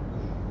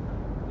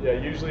 yeah,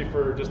 usually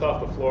for just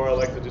off the floor, I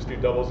like to just do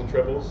doubles and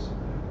triples.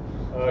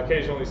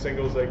 Occasionally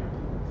singles, like,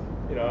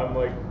 I'm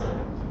like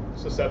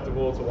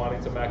susceptible to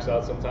wanting to max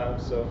out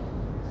sometimes, so.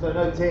 So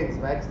no 10s,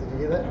 Max, did you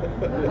hear that?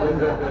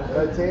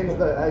 No 10s,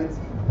 no 8s.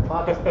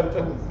 Marcus, no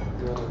 20s.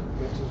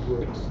 That just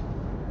works.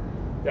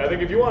 Yeah, I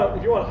think if you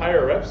want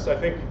higher reps, I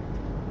think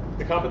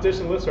the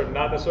competition lifts are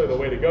not necessarily the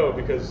way to go,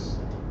 because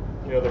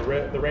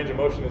the range of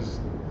motion is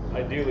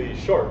ideally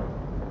short.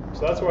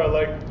 So that's where I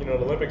like an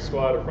Olympic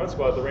squat or front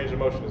squat. The range of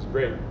motion is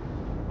great.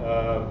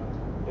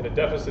 In a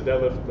deficit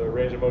deadlift, the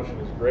range of motion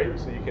is great.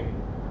 So you can.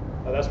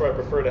 That's where I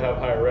prefer to have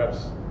higher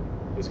reps.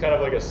 It's kind of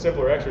like a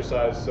simpler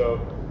exercise, so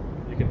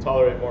you can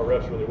tolerate more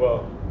reps really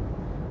well.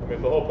 I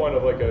mean, the whole point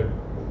of like a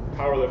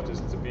power lift is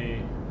to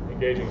be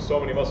engaging so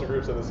many muscle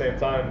groups at the same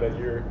time that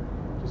you're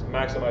just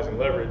maximizing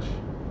leverage.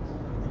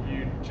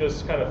 You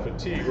just kind of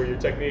fatigue, where your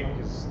technique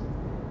is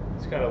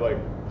kind of like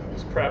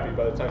it's crappy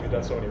by the time you've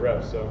done so many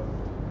reps. So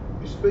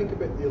you speak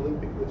about the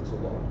Olympic lifts a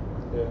lot.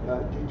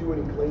 Yeah. Do you do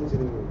any cleans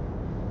anymore?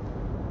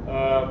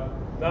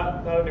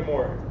 Not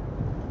anymore.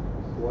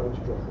 Why don't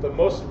you drop it? The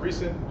most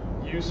recent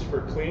use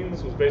for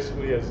cleans was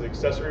basically as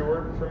accessory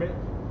work for me,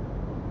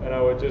 and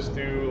I would just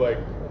do like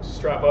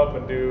strap up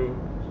and do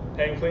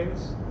hang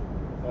cleans.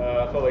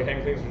 I felt like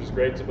hang cleans were just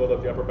great to build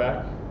up the upper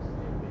back.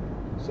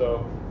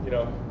 So, you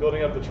know,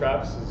 building up the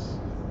traps is,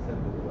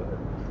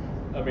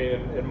 I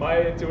mean, in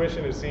my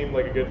intuition, it seemed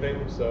like a good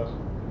thing. So.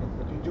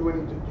 Do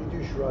you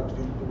do shrugs?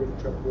 Do you do with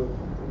trap work?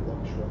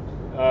 Like shrugs?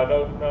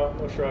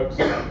 No shrugs.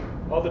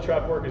 All the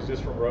trap work is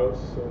just from rows,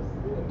 so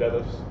and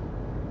deadlifts.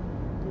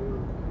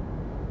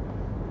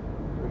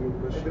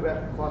 Maybe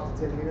about 5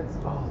 to 10 minutes.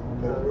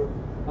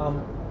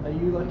 Are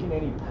you like in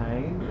any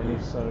pain? And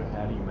if so,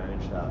 how do you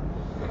manage that?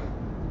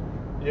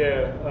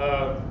 Yeah.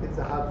 It's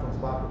a hard from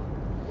sparkle.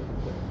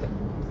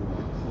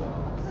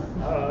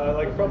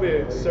 Like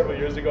probably several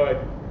years ago, I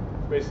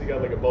basically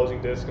got like a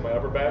bulging disc in my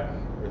upper back,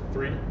 or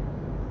 3,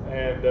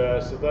 and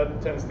so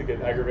that tends to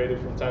get aggravated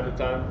from time to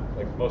time,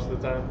 like most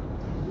of the time.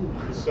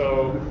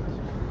 So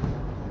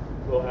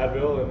a little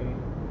Advil and,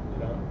 you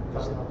know,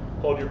 just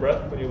hold your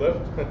breath when you lift.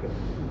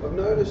 I've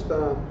noticed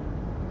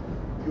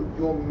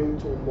your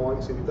mental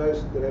mindset.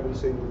 Those that haven't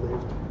seen you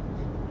lift,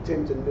 you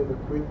tend to never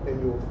quit,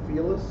 and you're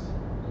fearless.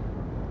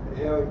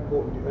 How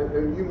important,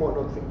 and you might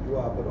not think you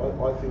are, but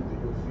I think that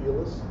you're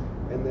fearless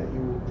and that you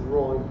will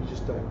grind, you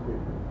just don't quit.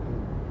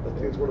 And I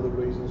think it's one of the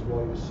reasons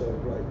why you're so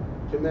great.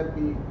 Can that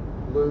be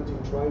learned in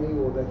training,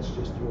 or that's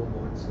just your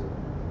mindset?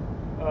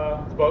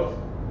 It's both.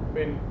 I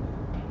mean,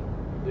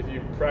 if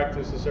you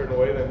practice a certain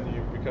way, then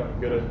you become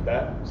good at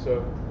that.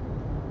 So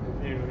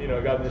if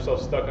you've gotten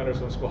yourself stuck under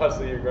some squats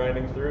that you're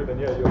grinding through, then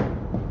yeah,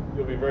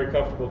 you'll be very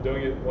comfortable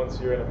doing it once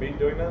you're in a meet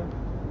doing that.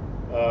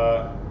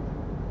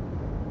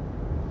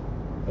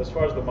 As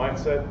far as the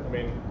mindset, I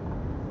mean,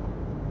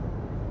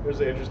 here's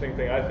the interesting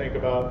thing I think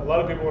about. A lot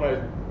of people, when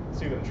I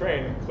see them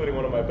train, including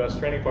one of my best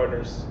training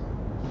partners,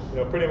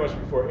 pretty much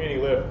before any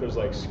lift, there's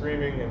like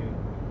screaming and,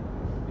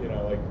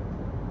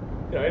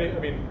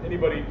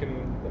 anybody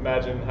can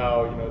imagine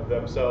how,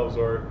 themselves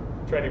or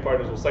training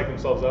partners will psych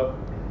themselves up.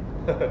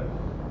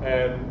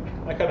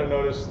 And I kind of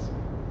noticed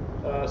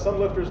some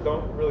lifters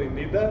don't really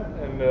need that,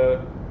 and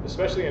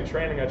especially in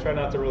training, I try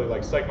not to really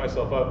like psych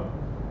myself up.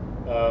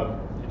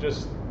 You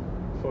just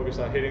focus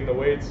on hitting the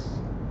weights,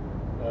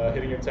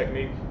 hitting your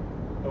technique,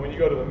 and when you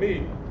go to the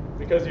meet,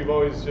 because you've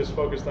always just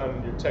focused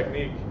on your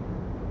technique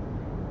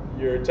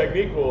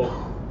will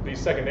be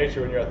second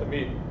nature when you're at the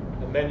meet,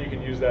 and then you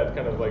can use that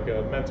kind of like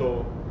a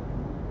mental,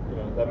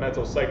 that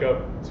mental psych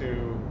up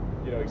to,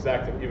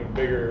 exact an even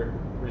bigger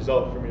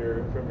result from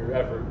your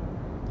effort.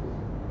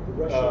 The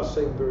Russians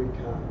seem very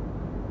calm.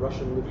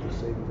 Russian lifters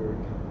seem very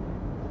calm.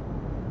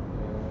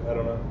 I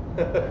don't know.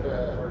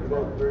 You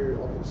don't very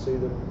often see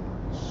them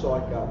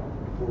psych up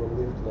before a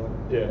lift like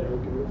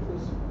American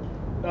lifters.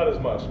 Not as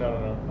much,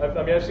 no.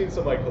 I've seen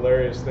some like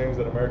hilarious things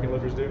that American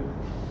lifters do,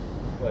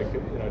 like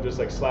just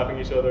like slapping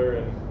each other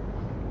and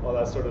all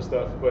that sort of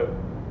stuff. But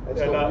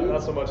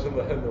not so much in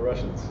the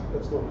Russians.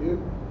 That's not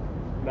you.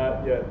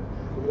 Not yet.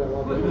 You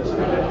don't like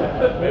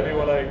that? Maybe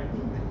when I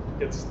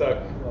get stuck,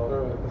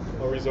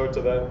 I'll resort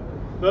to that.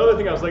 The other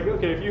thing I was like,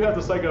 okay, if you have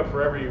to psych up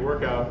for every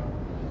workout,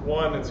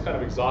 one, it's kind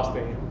of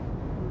exhausting,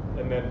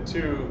 and then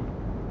two,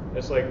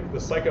 it's like the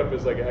psych up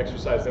is like an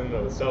exercise in and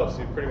of itself.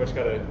 So you pretty much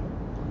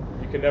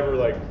you can never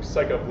like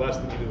psych up less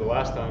than you did the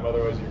last time.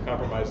 Otherwise, you're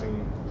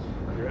compromising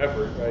your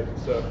effort, right?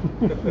 So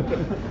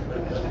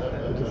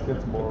it just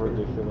gets more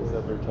ridiculous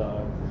every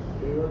time.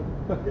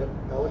 Yep,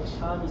 Alex.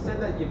 You said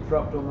that you've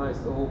dropped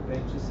almost all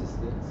bench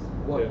assistance.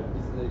 What is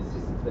the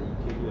assistance that you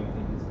keep and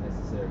think is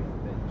necessary for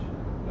bench?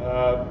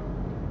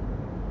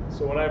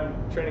 So when I'm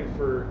training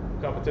for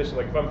competition,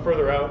 like if I'm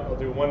further out, I'll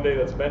do one day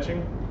that's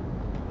benching,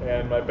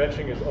 and my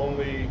benching is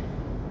only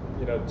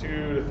 2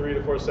 to 3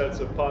 to 4 sets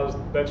of paused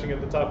benching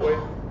at the top weight,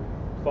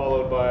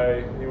 followed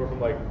by anywhere from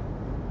like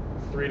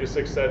 3 to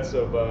 6 sets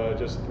of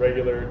just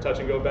regular touch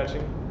and go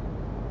benching.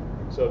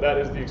 So that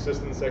is the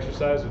assistance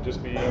exercise. Would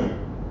just be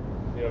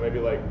maybe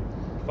like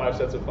 5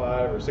 sets of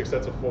 5 or 6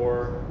 sets of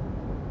 4,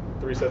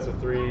 3 sets of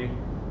 3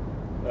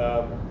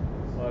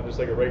 on just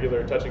like a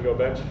regular touch and go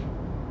bench.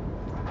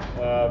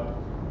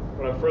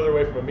 When I'm further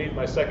away from a meet,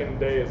 my second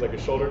day is like a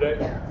shoulder day.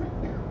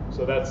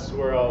 So that's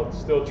where I'll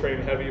still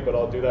train heavy, but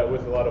I'll do that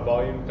with a lot of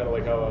volume, kind of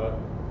like how,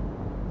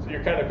 so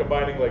you're kind of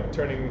combining like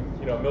turning,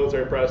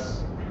 military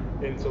press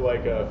into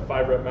like a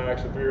 5 rep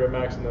max or 3 rep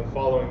max, and then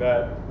following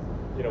that,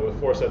 with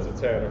 4 sets of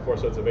 10 or 4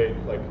 sets of 8,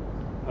 like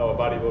how a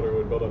bodybuilder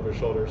would build up their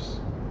shoulders.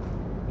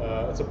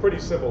 It's a pretty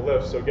simple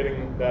lift, so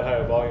getting that high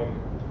of volume,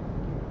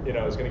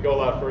 is going to go a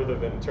lot further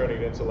than turning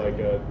it into like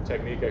a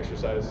technique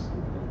exercise.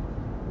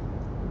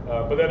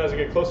 But then as I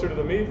get closer to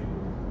the meet,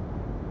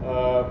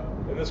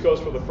 and this goes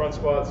for the front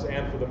squats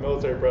and for the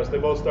military press, they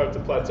both start to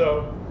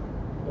plateau,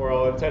 or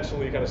I'll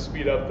intentionally kind of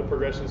speed up the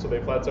progression so they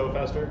plateau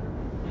faster.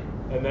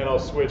 And then I'll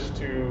switch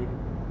to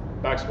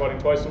back squatting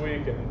twice a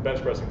week and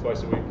bench pressing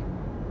twice a week.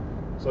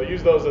 So I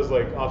use those as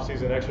like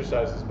off-season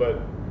exercises, but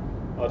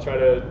I'll try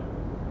to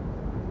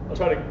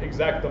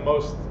exact the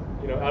most,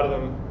 out of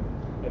them,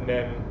 and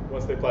then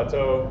once they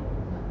plateau,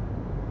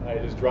 I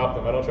just drop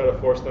them. I don't try to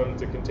force them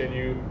to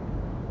continue,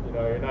 You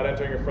know, you're not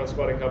entering a front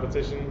squatting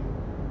competition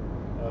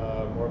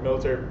or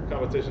military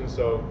competition,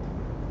 so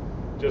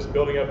just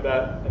building up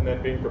that and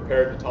then being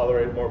prepared to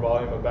tolerate more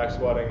volume of back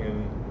squatting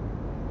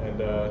and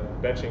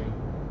benching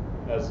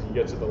as you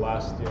get to the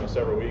last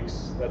several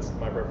weeks. That's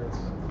my preference.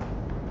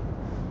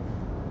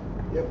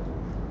 Yep.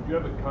 Do you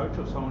have a coach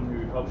or someone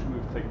who helps you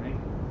with technique?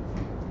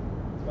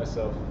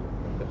 Myself.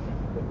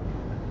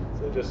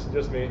 So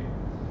just me.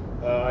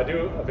 I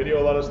do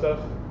video a lot of stuff,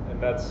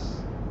 and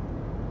that's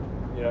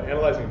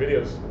analyzing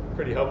videos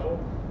pretty helpful,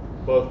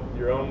 both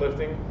your own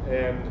lifting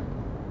and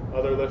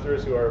other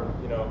lifters who are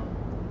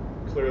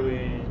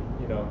clearly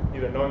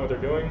either knowing what they're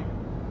doing.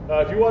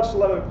 If you watch a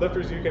lot of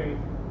lifters, you can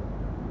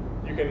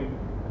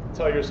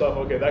tell yourself,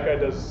 okay, that guy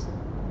does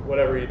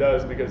whatever he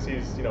does because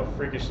he's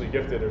freakishly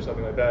gifted or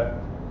something like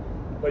that.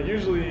 But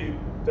usually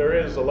there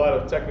is a lot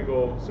of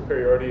technical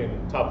superiority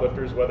in top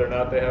lifters, whether or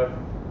not they have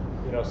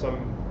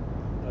some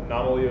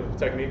anomaly of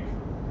technique.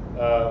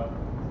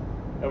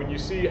 And when you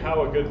see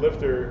how a good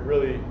lifter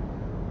really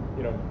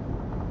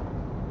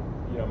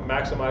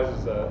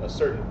maximizes a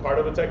certain part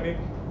of a technique,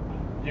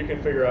 you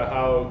can figure out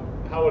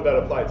how would that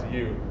apply to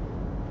you.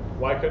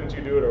 Why couldn't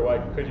you do it, or why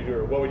could you do it,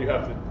 or what would you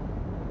have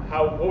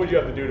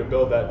to do to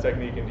build that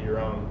technique into your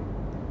own?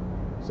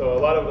 So a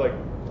lot of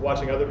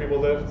watching other people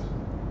lift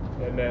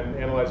and then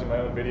analyzing my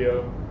own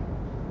video,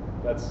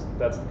 that's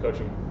the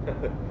coaching.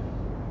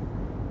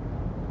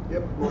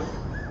 Yep.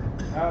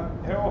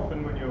 How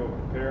often when you're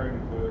preparing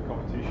for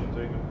competitions,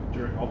 even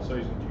during off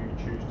season, do you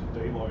choose to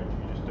deload? Do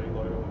you just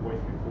deload on the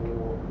week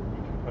before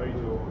you compete,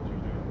 or do you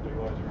do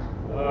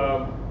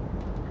deloads?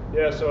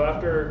 Yeah, so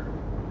after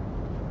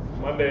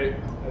Monday,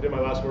 I did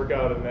my last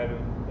workout, and then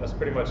that's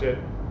pretty much it.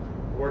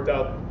 Worked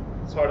out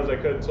as hard as I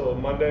could until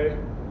Monday,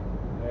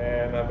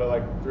 and I've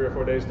got 3 or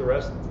 4 days to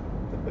rest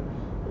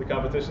for the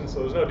competition.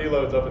 So there's no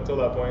deloads up until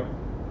that point.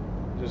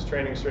 Just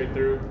training straight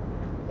through.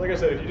 Like I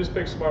said, if you just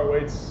pick smart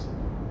weights,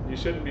 you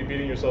shouldn't be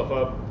beating yourself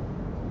up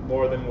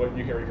more than what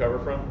you can recover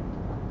from.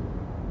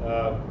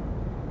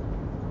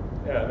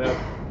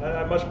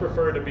 I much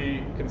prefer to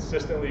be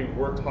consistently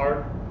worked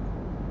hard,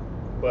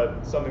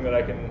 but something that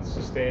I can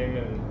sustain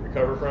and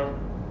recover from,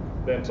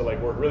 than to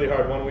work really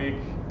hard one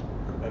week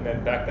and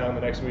then back down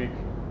the next week.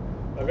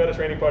 I've got a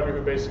training partner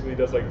who basically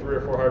does 3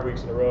 or 4 hard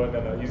weeks in a row and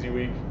then an easy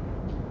week.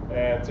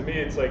 And to me,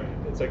 it's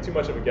too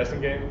much of a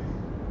guessing game.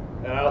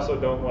 And I also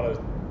don't want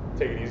to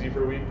take it easy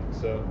for a week,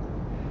 so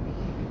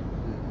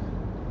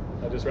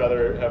I'd just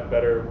rather have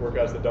better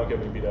workouts that don't get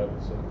me beat up.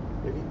 So.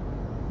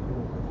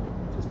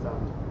 Just do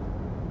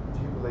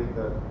you believe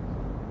that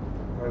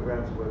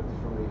programs work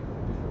differently for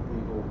different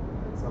people,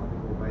 and some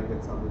people may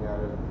get something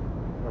out of a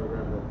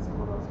program that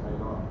someone else may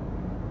not?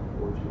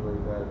 Or do you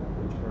believe that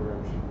each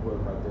program should work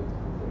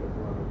identically for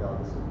everyone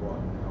regardless of what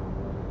how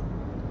we're learning?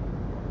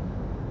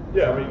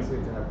 Yeah, I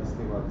seem to have this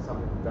thing some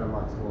people don't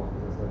like small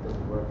because it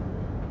doesn't work for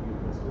me. You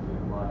personally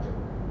didn't like it.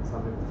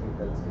 Some people think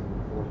that it's going to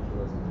be 40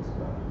 kilos and just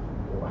about,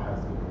 or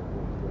has to be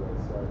 40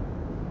 kilos. So,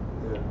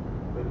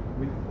 but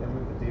with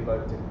the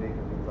deload technique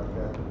and things like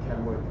that, it can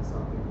work for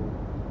some people.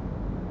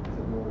 Is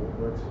it more what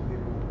works for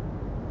people?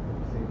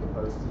 You think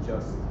opposed to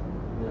just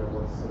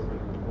what's sort of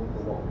in the book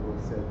or what people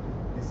have said.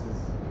 This is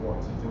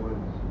what to do, and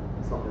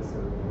it's not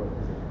necessarily going to work.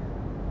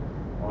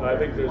 I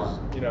think there's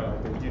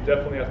you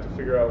definitely have to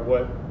figure out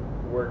what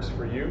works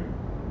for you.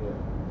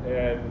 Yeah.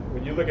 And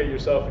when you look at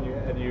yourself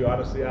and you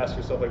honestly ask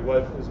yourself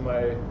what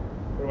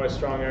are my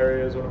strong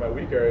areas, what are my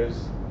weak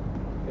areas,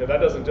 that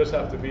doesn't just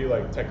have to be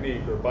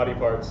technique or body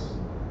parts.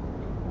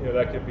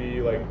 That could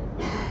be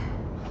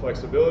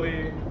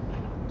flexibility.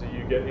 Do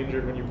you get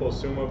injured when you pull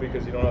sumo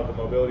because you don't have the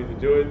mobility to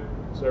do it?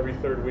 So every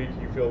 3rd week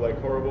you feel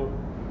horrible.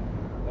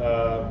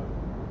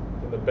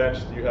 In the bench,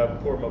 do you have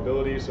poor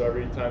mobility? So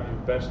every time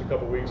you've benched a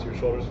couple weeks, your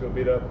shoulders feel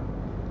beat up.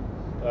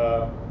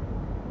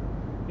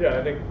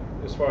 I think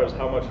as far as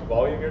how much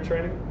volume you're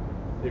training,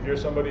 if you're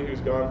somebody who's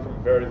gone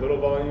from very little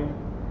volume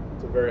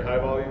to very high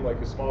volume,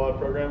 like a small out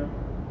program,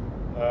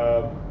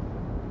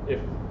 if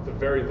the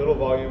very little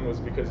volume was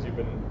because you've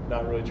been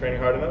not really training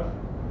hard enough,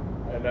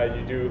 and now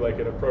you do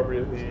an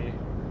appropriately,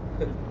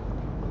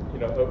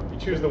 you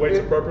choose the weights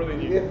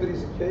appropriately. The effort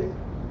is key.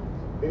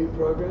 Any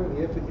program,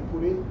 the effort you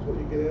put in is what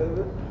you get out of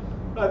it.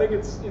 I think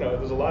it's,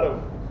 there's a lot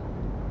of,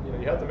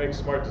 you have to make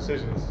smart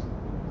decisions.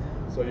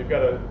 So you've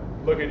got to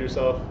look at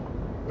yourself.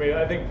 I mean,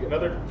 I think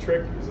another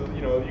trick is,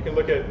 you can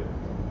look at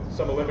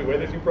some Olympic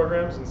weightlifting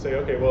programs and say,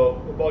 okay, well,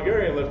 the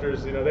Bulgarian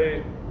lifters,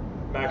 they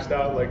maxed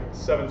out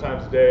 7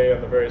 times a day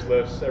on the various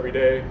lifts every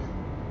day.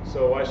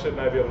 So why shouldn't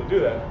I be able to do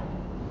that?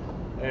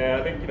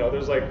 And I think,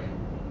 there's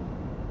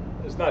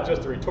it's not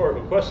just a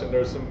rhetorical question.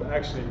 There's some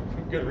actually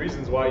good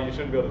reasons why you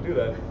shouldn't be able to do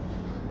that.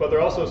 But there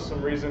are also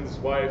some reasons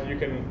why if you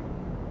can,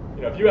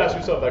 if you ask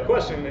yourself that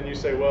question and you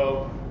say,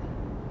 well,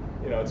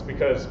 it's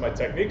because my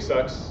technique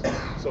sucks,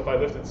 so if I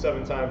lifted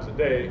 7 times a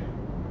day,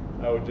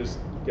 I would just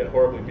get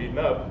horribly beaten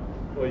up.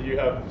 Well, you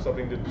have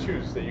something to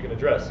choose that you can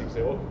address. You can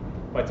say, well,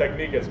 my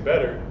technique gets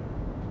better.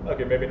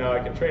 Okay, maybe now I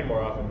can train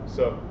more often.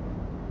 So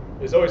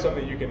there's always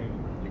something you can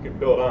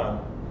build on.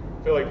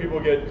 I feel like people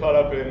get caught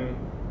up in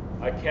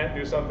I can't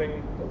do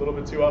something a little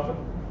bit too often.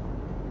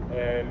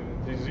 And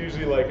there's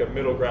usually like a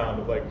middle ground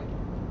of like,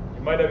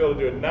 you might not be able to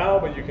do it now,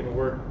 but you can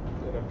work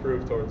and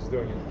improve towards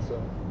doing it.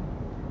 So.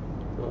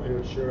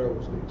 Cheryl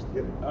was next.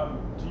 Yep.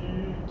 Do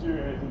you do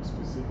anything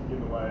specific in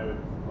the way of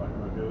like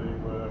mobility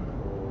work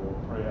or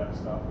pre-app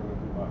stuff or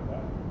anything like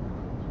that?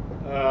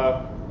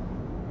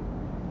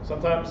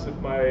 Sometimes if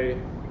my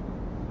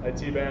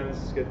IT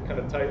bands get kind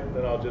of tight,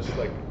 then I'll just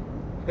like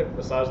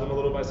massage them a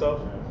little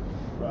myself. Yeah.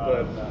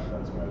 But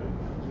That's about it.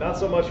 not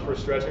so much for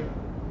stretching.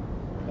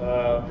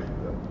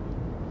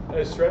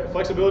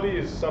 Flexibility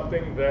is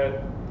something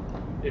that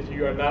if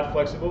you are not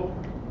flexible,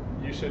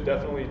 you should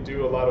definitely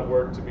do a lot of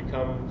work to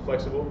become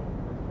flexible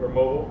or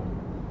mobile.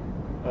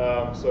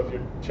 So if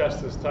your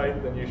chest is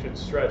tight, then you should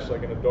stretch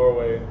like in a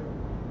doorway,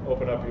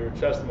 open up your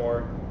chest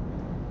more,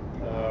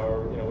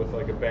 or with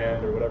like a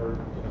band or whatever,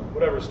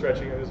 whatever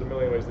stretching. There's a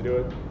million ways to do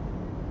it.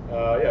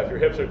 Yeah, if your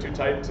hips are too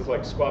tight to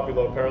like squat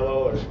below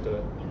parallel or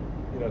to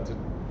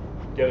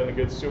get in a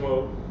good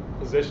sumo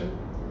position,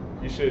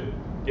 you should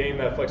gain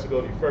that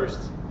flexibility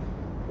first.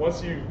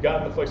 Once you've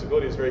gotten the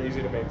flexibility, it's very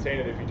easy to maintain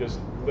it if you just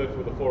lift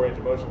with a full range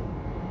of motion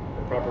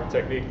and proper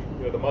technique.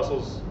 The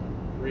muscles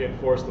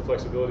reinforce the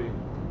flexibility.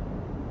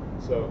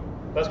 So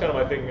that's kind of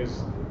my thing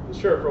is,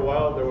 sure, for a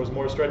while there was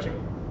more stretching,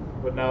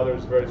 but now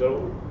there's very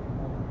little.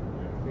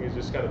 I think it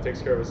just kind of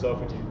takes care of itself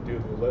when you do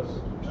the lifts.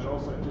 And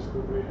also, just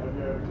quickly, have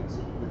you ever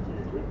considered lifting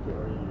equipped,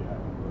 or are you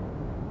happy with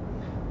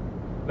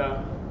it?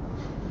 Nah,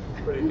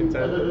 pretty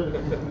content.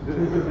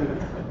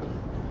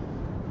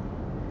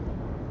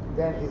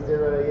 Dan, is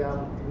there a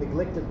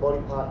neglected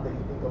body part that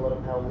you think a lot of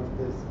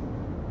powerlifters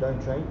don't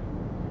train?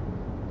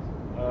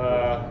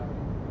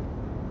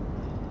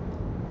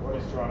 What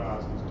he's trying to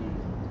ask is, do you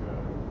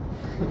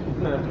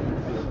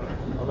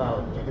Oh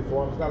no, do you do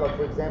forms? No, like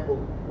for example,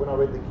 when I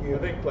read the cube, I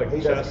think like he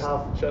does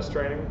chest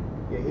training.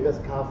 Yeah, he does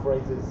calf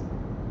raises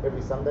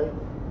every Sunday.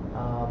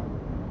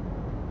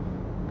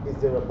 Is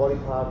there a body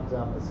part?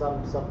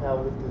 Some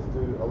powerlifters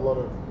do a lot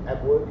of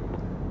ab work.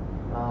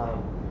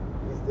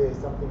 Is there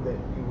something that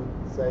you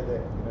would say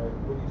that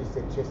when you just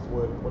said chest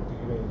work, what do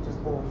you mean?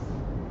 Just balls?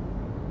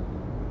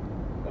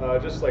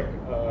 Just like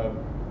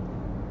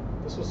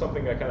this was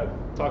something I kind of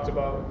talked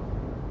about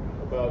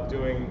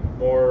doing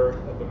more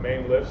of the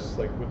main lifts,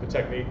 like with the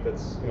technique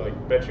that's like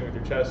benching with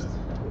your chest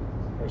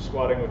or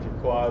squatting with your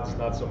quads,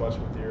 not so much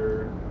with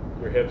your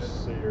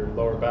hips or your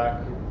lower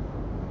back.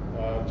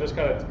 Just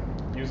kind of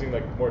using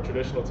like more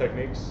traditional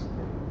techniques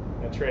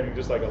and training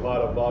just like a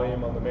lot of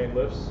volume on the main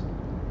lifts.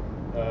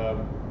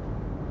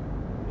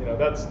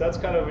 That's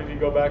kind of, if you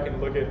go back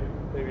and look at,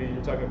 maybe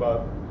you're talking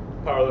about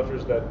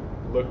powerlifters that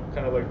look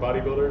kind of like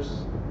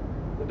bodybuilders.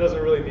 It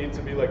doesn't really need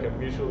to be like a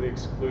mutually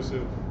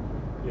exclusive,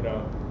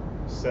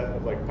 set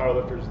of like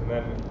powerlifters and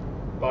then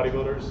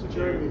bodybuilders.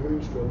 Jeremy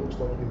Hoonstra looks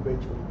like he can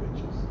bench when he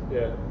benches.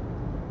 Yeah.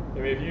 I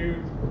mean,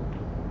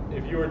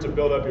 if you were to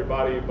build up your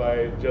body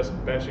by just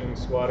benching,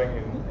 squatting,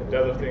 and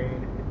deadlifting,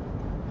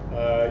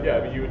 I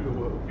mean,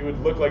 you would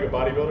look like a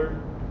bodybuilder,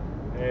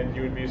 and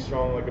you would be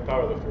strong like a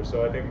powerlifter.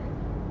 So I think,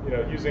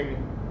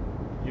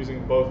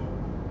 using both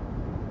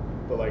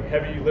the like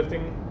heavy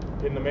lifting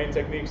in the main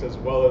techniques as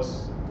well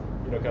as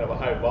kind of a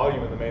high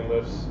volume in the main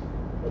lifts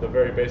or the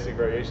very basic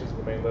variations of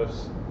the main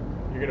lifts,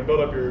 you're going to build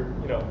up your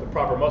the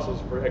proper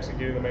muscles for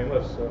executing the main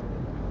lifts. So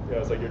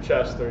it's like your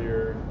chest or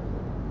your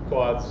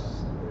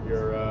quads or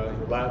your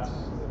lats,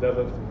 the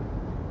deadlift.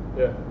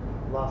 Yeah.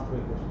 Last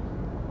three questions.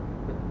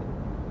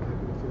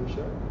 Happy to finish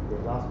up?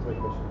 Yeah, last three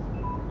questions.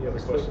 You have a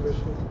question?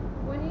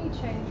 When you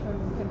changed from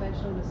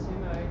conventional to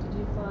sumo, did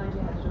you find you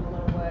had to do a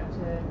lot of work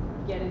to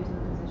get into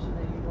the position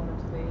that you wanted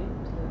to be in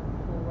to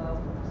pull well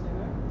from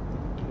sumo?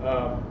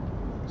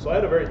 So I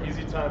had a very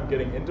easy time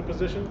getting into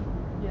position,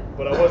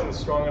 but I wasn't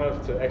strong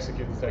enough to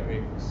execute the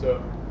technique.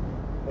 So,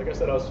 like I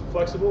said, I was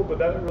flexible, but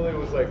that really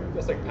was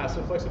that's like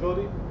passive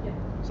flexibility. Yeah.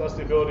 So that's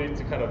the ability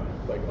to kind of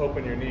like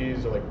open your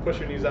knees or like push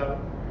your knees out.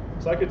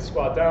 So I could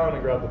squat down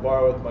and grab the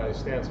bar with my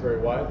stance very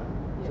wide.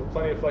 So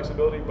plenty of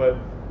flexibility, but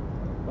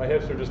my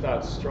hips were just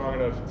not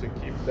strong enough to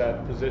keep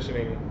that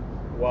positioning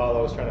while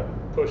I was trying to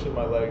push with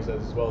my legs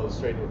as well as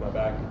straighten with my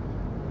back.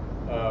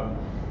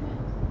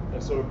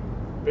 And so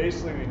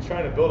basically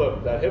trying to build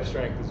up that hip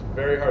strength is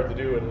very hard to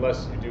do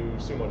unless you do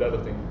sumo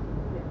deadlifting.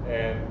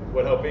 And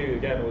what helped me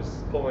again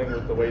was pulling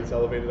with the weights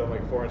elevated on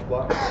like 4-inch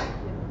blocks.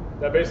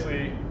 That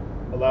basically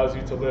allows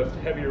you to lift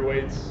heavier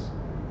weights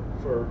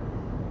for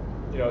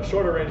a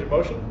shorter range of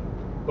motion,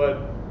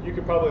 but you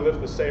could probably lift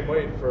the same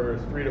weight for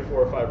 3 to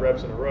 4 or 5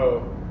 reps in a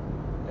row,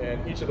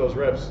 and each of those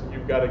reps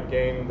you've got to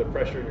gain the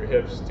pressure in your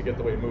hips to get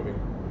the weight moving.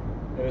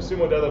 And in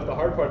sumo deadlift, the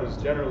hard part is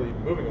generally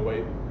moving a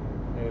weight,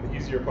 and the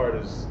easier part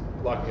is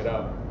locking it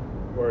out.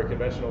 Where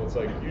conventional, it's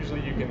like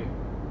usually you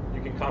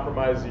can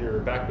compromise your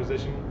back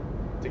position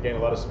to gain a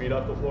lot of speed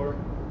off the floor,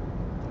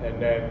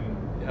 and then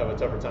you have a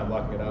tougher time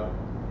locking it out.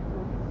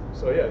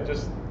 So yeah,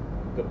 just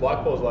the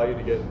block pulls allow you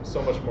to get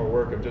so much more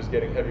work of just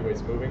getting heavy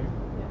weights moving,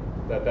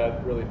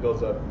 that really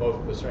builds up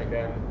both the strength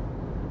and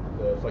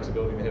the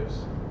flexibility in the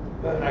hips.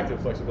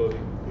 active flexibility.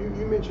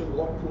 You mentioned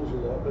block pulls a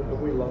lot,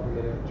 and we love them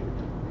at our gym.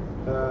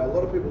 A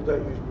lot of people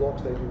don't use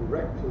blocks, they do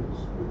rack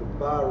pulls where the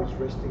bar is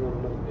resting on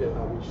another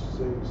bar, which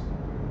seems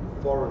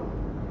foreign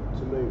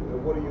to me.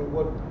 What are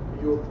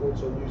your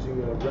thoughts on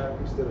using a rack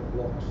instead of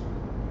blocks?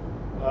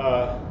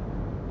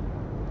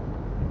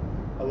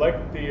 I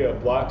like the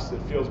blocks.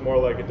 It feels more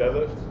like a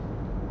deadlift.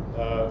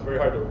 It's very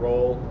hard to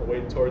roll a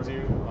weight towards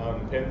you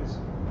on pins.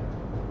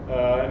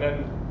 And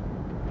then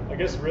I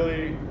guess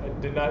really I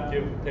did not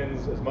give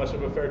pins as much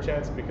of a fair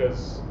chance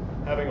because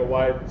having a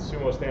wide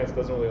sumo stance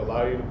doesn't really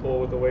allow you to pull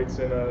with the weights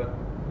in a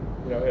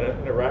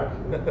rack.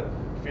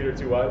 Feet are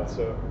too wide.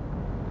 So,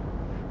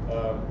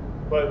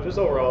 but just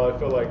overall, I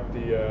feel like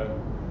the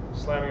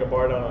slamming a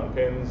bar down on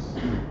pins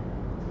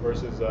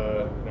versus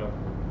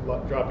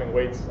dropping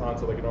weights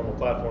onto like a normal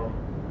platform.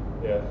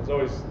 Yeah, it's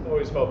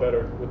always felt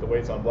better with the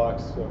weights on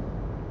blocks. So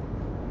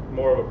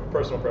more of a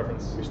personal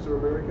preference. Mr.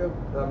 America,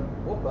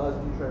 what bars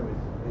do you train with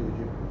in the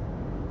gym?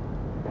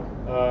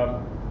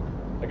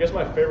 I guess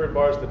my favorite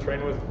bars to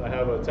train with, I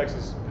have a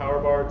Texas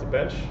power bar to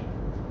bench,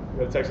 I've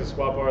got a Texas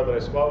squat bar that I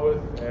squat with,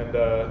 and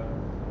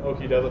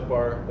Oki deadlift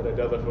bar that I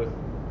deadlift with.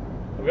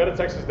 I've got a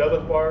Texas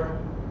deadlift bar,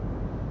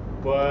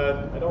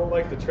 but I don't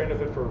like to train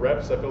with it for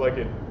reps. I feel like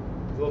it's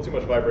a little too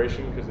much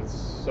vibration because it's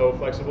so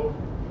flexible.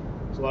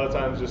 So a lot of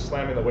times just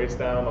slamming the weights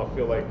down, I'll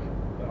feel like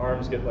the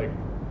arms get like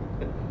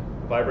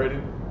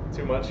vibrated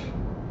too much,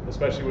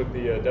 especially with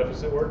the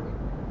deficit work.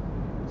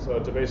 So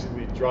to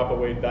basically drop a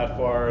weight that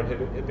far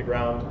and hit the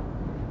ground,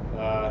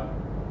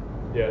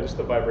 yeah, just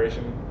the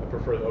vibration. I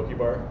prefer the Oki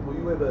bar. Will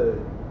you ever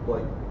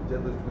like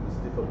deadlift with a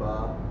stiffer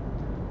bar,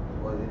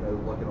 like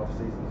like an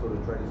off-season sort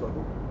of training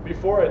cycle?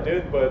 Before I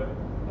did, but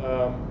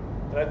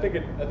and I think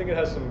it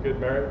has some good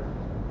merit.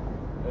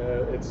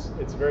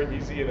 It's very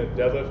easy in a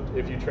deadlift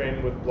if you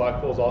train with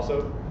block pulls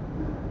also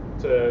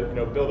to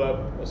build up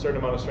a certain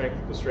amount of strength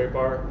with the straight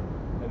bar,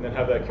 and then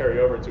have that carry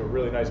over to a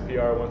really nice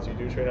PR once you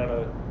do train on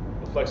a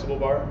flexible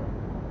bar.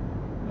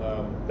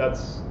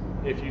 That's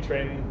if you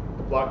train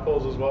the block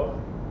pulls as well,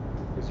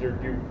 because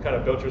you kind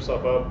of built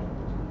yourself up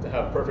to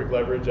have perfect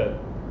leverage at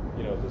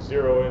the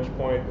 0-inch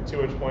point, the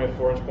 2-inch point,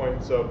 4-inch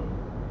point. So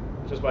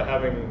just by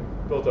having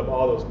built up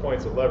all those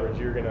points of leverage,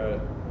 you're gonna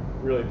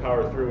really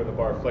power through when the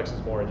bar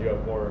flexes more and you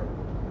have more,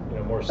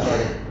 more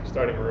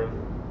starting room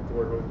to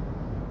work with.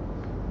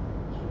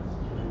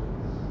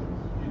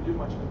 Do you do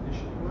much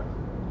conditioning work?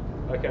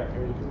 I can't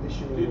hear you.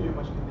 Conditioning. Do you do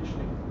much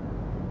conditioning?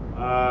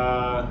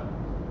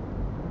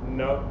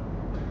 No.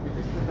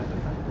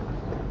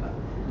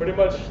 Pretty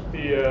much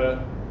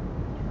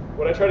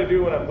what I try to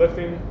do when I'm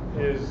lifting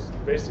is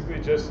basically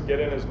just get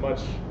in as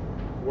much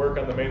work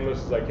on the main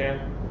lifts as I can.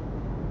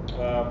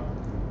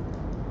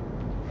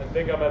 I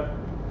think I'm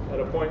at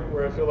a point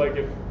where I feel like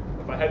if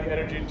I had the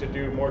energy to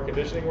do more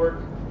conditioning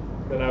work,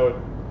 then I would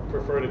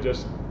prefer to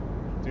just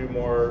do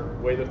more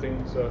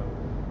weightlifting,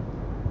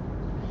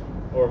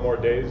 or more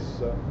days.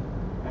 So.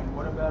 And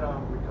what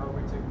about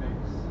recovery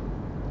techniques?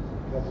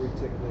 Recovery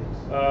techniques.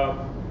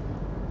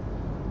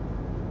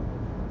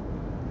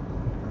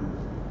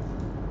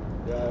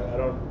 Yeah, I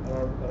don't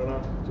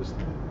know. Just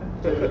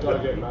So you gotta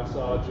get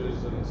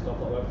massages and stuff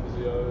like that,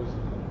 physios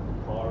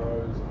and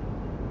pyros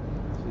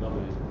and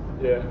nothing.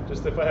 Yeah,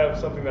 just if I have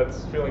something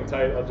that's feeling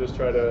tight, I'll just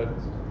try to,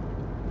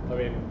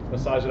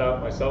 massage it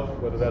out myself,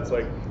 whether that's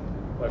like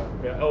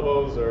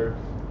elbows or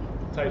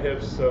tight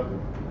hips. So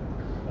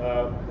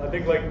I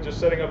think like just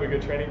setting up a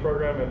good training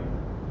program, and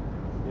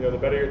the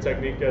better your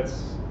technique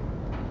gets,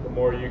 the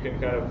more you can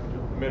kind of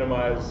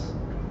minimize,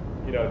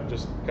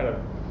 just kind of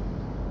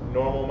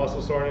normal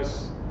muscle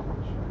soreness,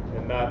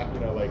 and not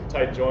like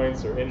tight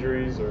joints or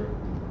injuries or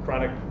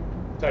chronic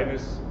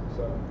tightness.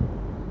 So.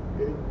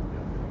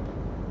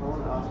 I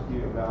want to ask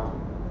you about,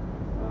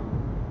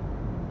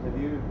 have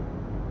you,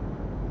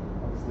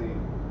 obviously,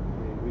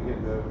 we get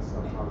nervous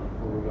sometimes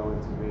before we go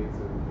into meets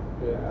and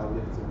our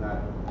lifts and that.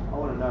 I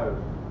want to know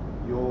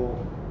your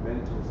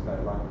mental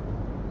state, like,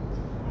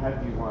 have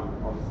you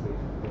obviously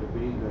ever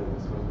been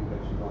nervous when you've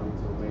actually gone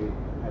into a meet,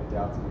 had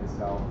doubts in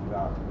yourself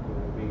about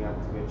being able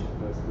to get your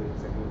first lift,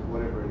 second,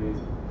 whatever it is,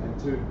 and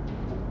two,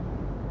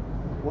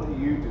 what do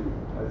you do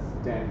as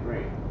Dan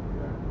Green,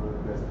 one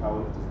of the best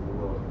powerlifters in the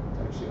world,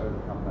 to actually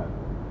overcome that?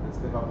 And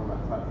step up on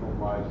that platform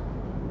like,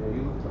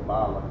 you look at the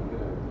bar like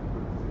you're going to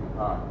rip the thing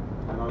apart.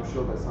 And I'm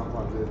sure that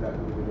sometimes there's that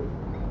little bit of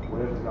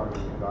whatever's going on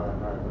in your I don't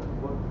know,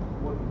 but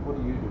what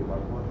do you do?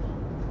 Like what?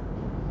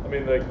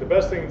 Like the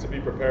best thing to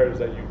be prepared is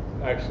that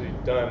you've actually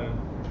done,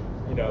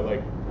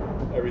 like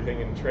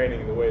everything in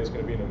training the way it's going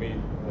to be in a meet.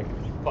 Like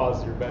if you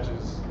pause your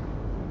benches,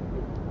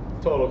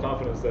 total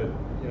confidence that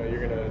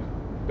you're going to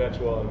bench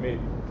well in a meet.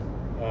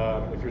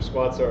 If your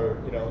squats are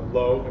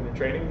low in your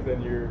training,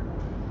 then you're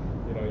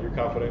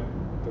confident.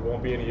 There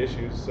won't be any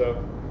issues.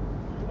 So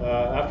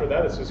after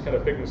that, it's just kind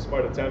of picking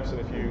smart attempts.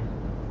 And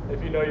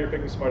if you know you're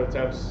picking smart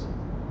attempts,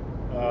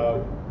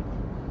 I'm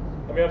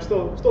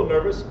still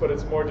nervous, but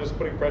it's more just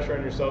putting pressure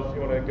on yourself.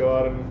 You want to go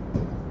out and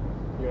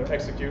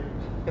execute.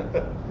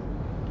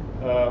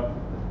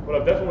 But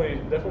I've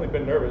definitely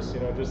been nervous.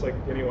 Just like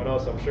anyone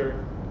else, I'm sure.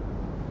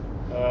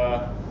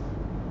 A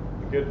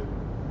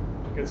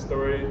good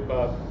story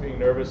about being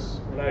nervous.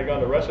 When I had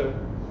gone to Russia,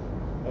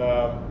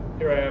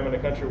 here I am in a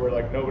country where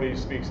like nobody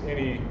speaks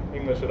any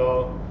English at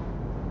all,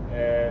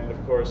 and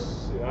of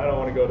course, you know, I don't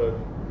want to go to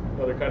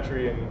another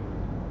country and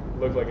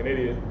look like an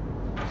idiot.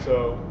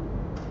 So,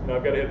 you know,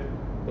 I've got to hit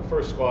the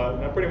first squat,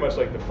 and I'm pretty much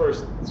like the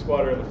first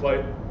squatter in the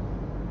flight.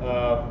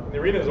 The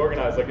arena is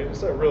organized like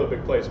it's a really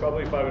big place,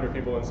 probably 500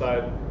 people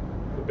inside,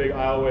 the big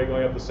aisleway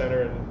going up the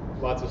center,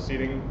 and lots of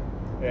seating,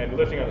 and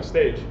lifting on a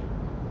stage.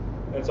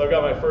 And so I've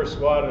got my first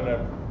squat,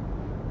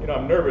 and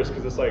I'm nervous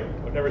because it's like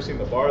I've never seen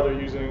the bar they're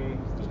using.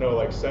 There's no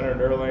like center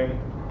knurling,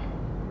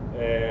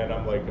 and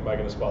I'm like, am I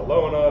going to squat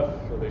low enough?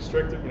 Are they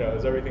strict? You know,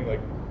 is everything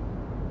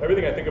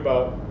I think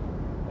about?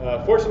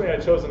 Fortunately, I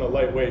chose a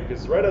light weight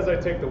because right as I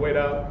take the weight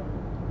out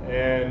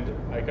and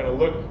I kind of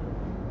look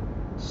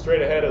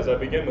straight ahead as I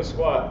begin the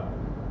squat.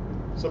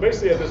 So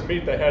basically, at this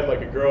meet, they had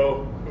like a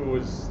girl who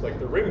was like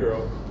the ring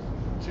girl.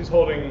 She's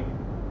holding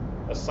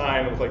a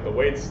sign with like the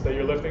weights that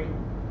you're lifting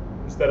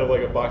instead of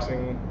like a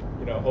boxing,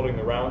 you know, holding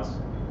the rounds.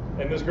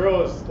 And this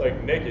girl is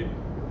like naked,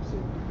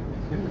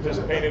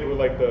 just painted with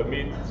like the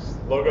meet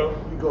logo.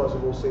 You guys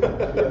have all seen the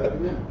video,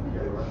 haven't you?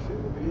 Yeah,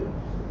 seen the video.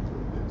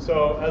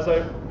 So as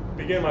I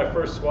begin my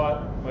first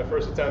squat, my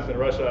first attempt in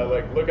Russia, I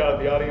like look out at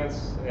the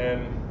audience,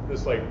 and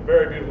this like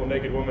very beautiful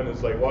naked woman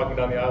is like walking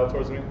down the aisle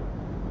towards me,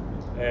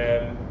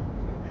 and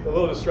a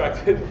little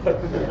distracted, but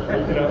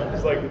you know,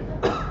 it's like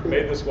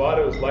made the squat.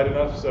 It was light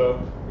enough, so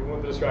we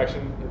went the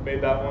distraction. It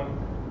made that one.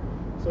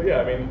 So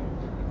yeah, I mean,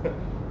 I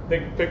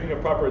think picking a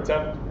proper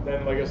attempt,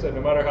 then like I said,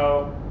 no matter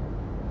how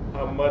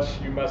much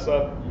you mess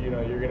up, you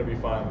know, you're gonna be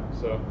fine.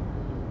 So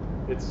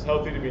it's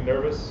healthy to be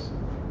nervous,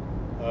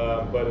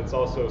 but it's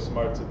also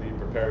smart to be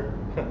prepared.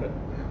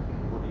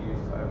 What do you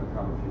use to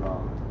overcome if you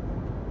are?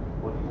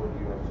 What do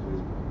you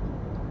actually?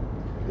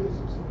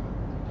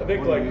 I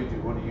think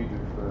What do you do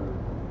for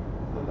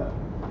that?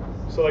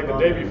 So like the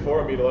day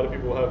before a meet, a lot of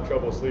people have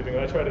trouble sleeping.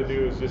 What I try to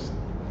do is just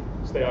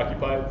stay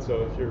occupied.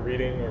 So if you're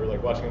reading or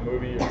like watching a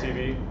movie or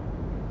TV,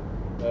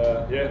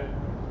 yeah,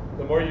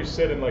 the more you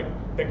sit and like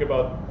think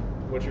about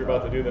what you're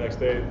about to do the next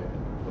day,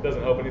 it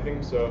doesn't help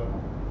anything. So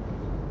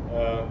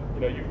you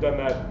know, you've done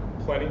that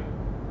plenty.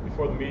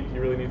 Before the meet,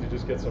 you really need to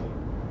just get some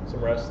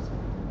rest.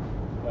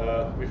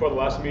 Before the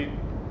last meet,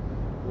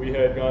 we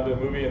had gone to a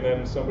movie, and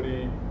then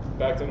somebody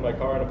backed into my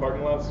car in a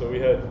parking lot, so we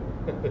had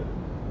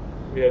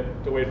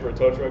to wait for a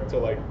tow truck till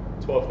like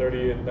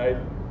 12:30 at night.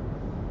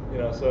 You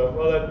know, so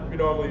well, that would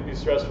normally be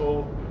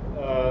stressful.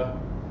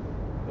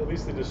 At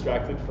least they're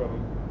distracted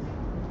from,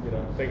 you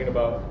know, thinking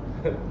about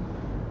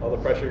all the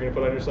pressure you're going to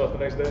put on yourself the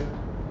next day.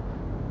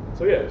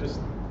 So yeah, just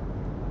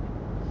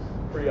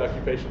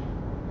preoccupation.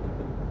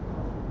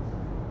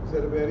 Is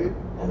that about it?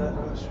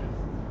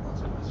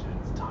 Lots of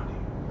questions. Tony.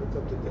 That's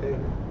up to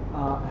Dan.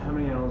 How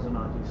many hours a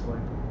night do you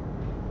sleep?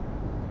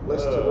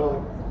 Less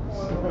tonight.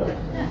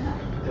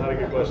 Not a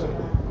good question.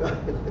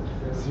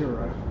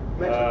 0.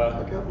 Max, I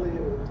can't believe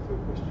you asked a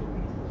question.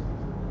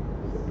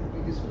 The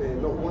biggest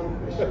fan, not one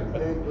question.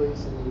 Dan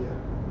Gleason here.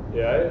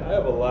 Yeah, I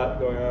have a lot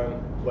going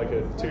on, like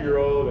a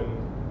 2-year-old and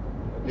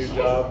a new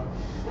job.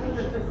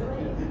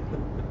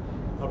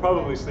 I'll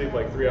probably sleep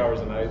like 3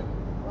 hours a night.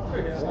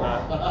 It's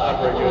not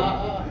very good.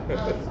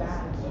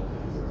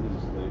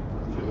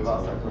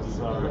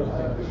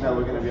 No,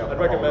 we're going to be I'd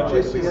recommend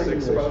like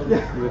 6 about.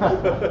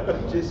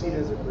 Jesse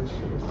has a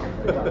question.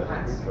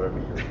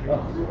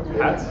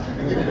 Hats?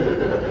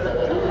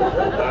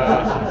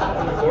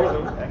 4 of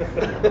them.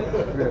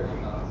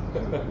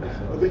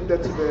 I think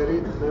that's about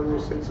it. No more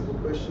sensible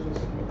questions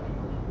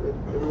that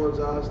everyone's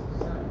asked.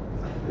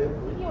 Yep.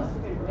 He wants to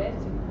go to bed.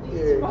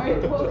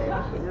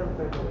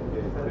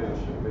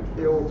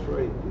 Yeah, all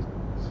 3.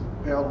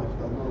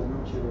 Powerlifter, not a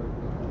wheelchair.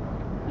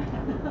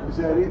 Is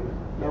that it?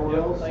 No one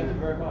else? Thank you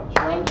very much.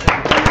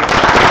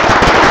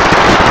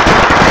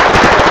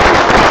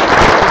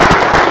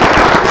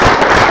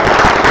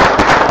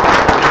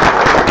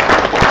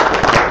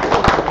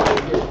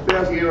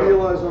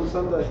 Kilos on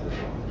Sunday.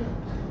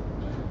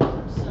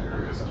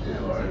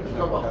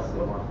 Come on.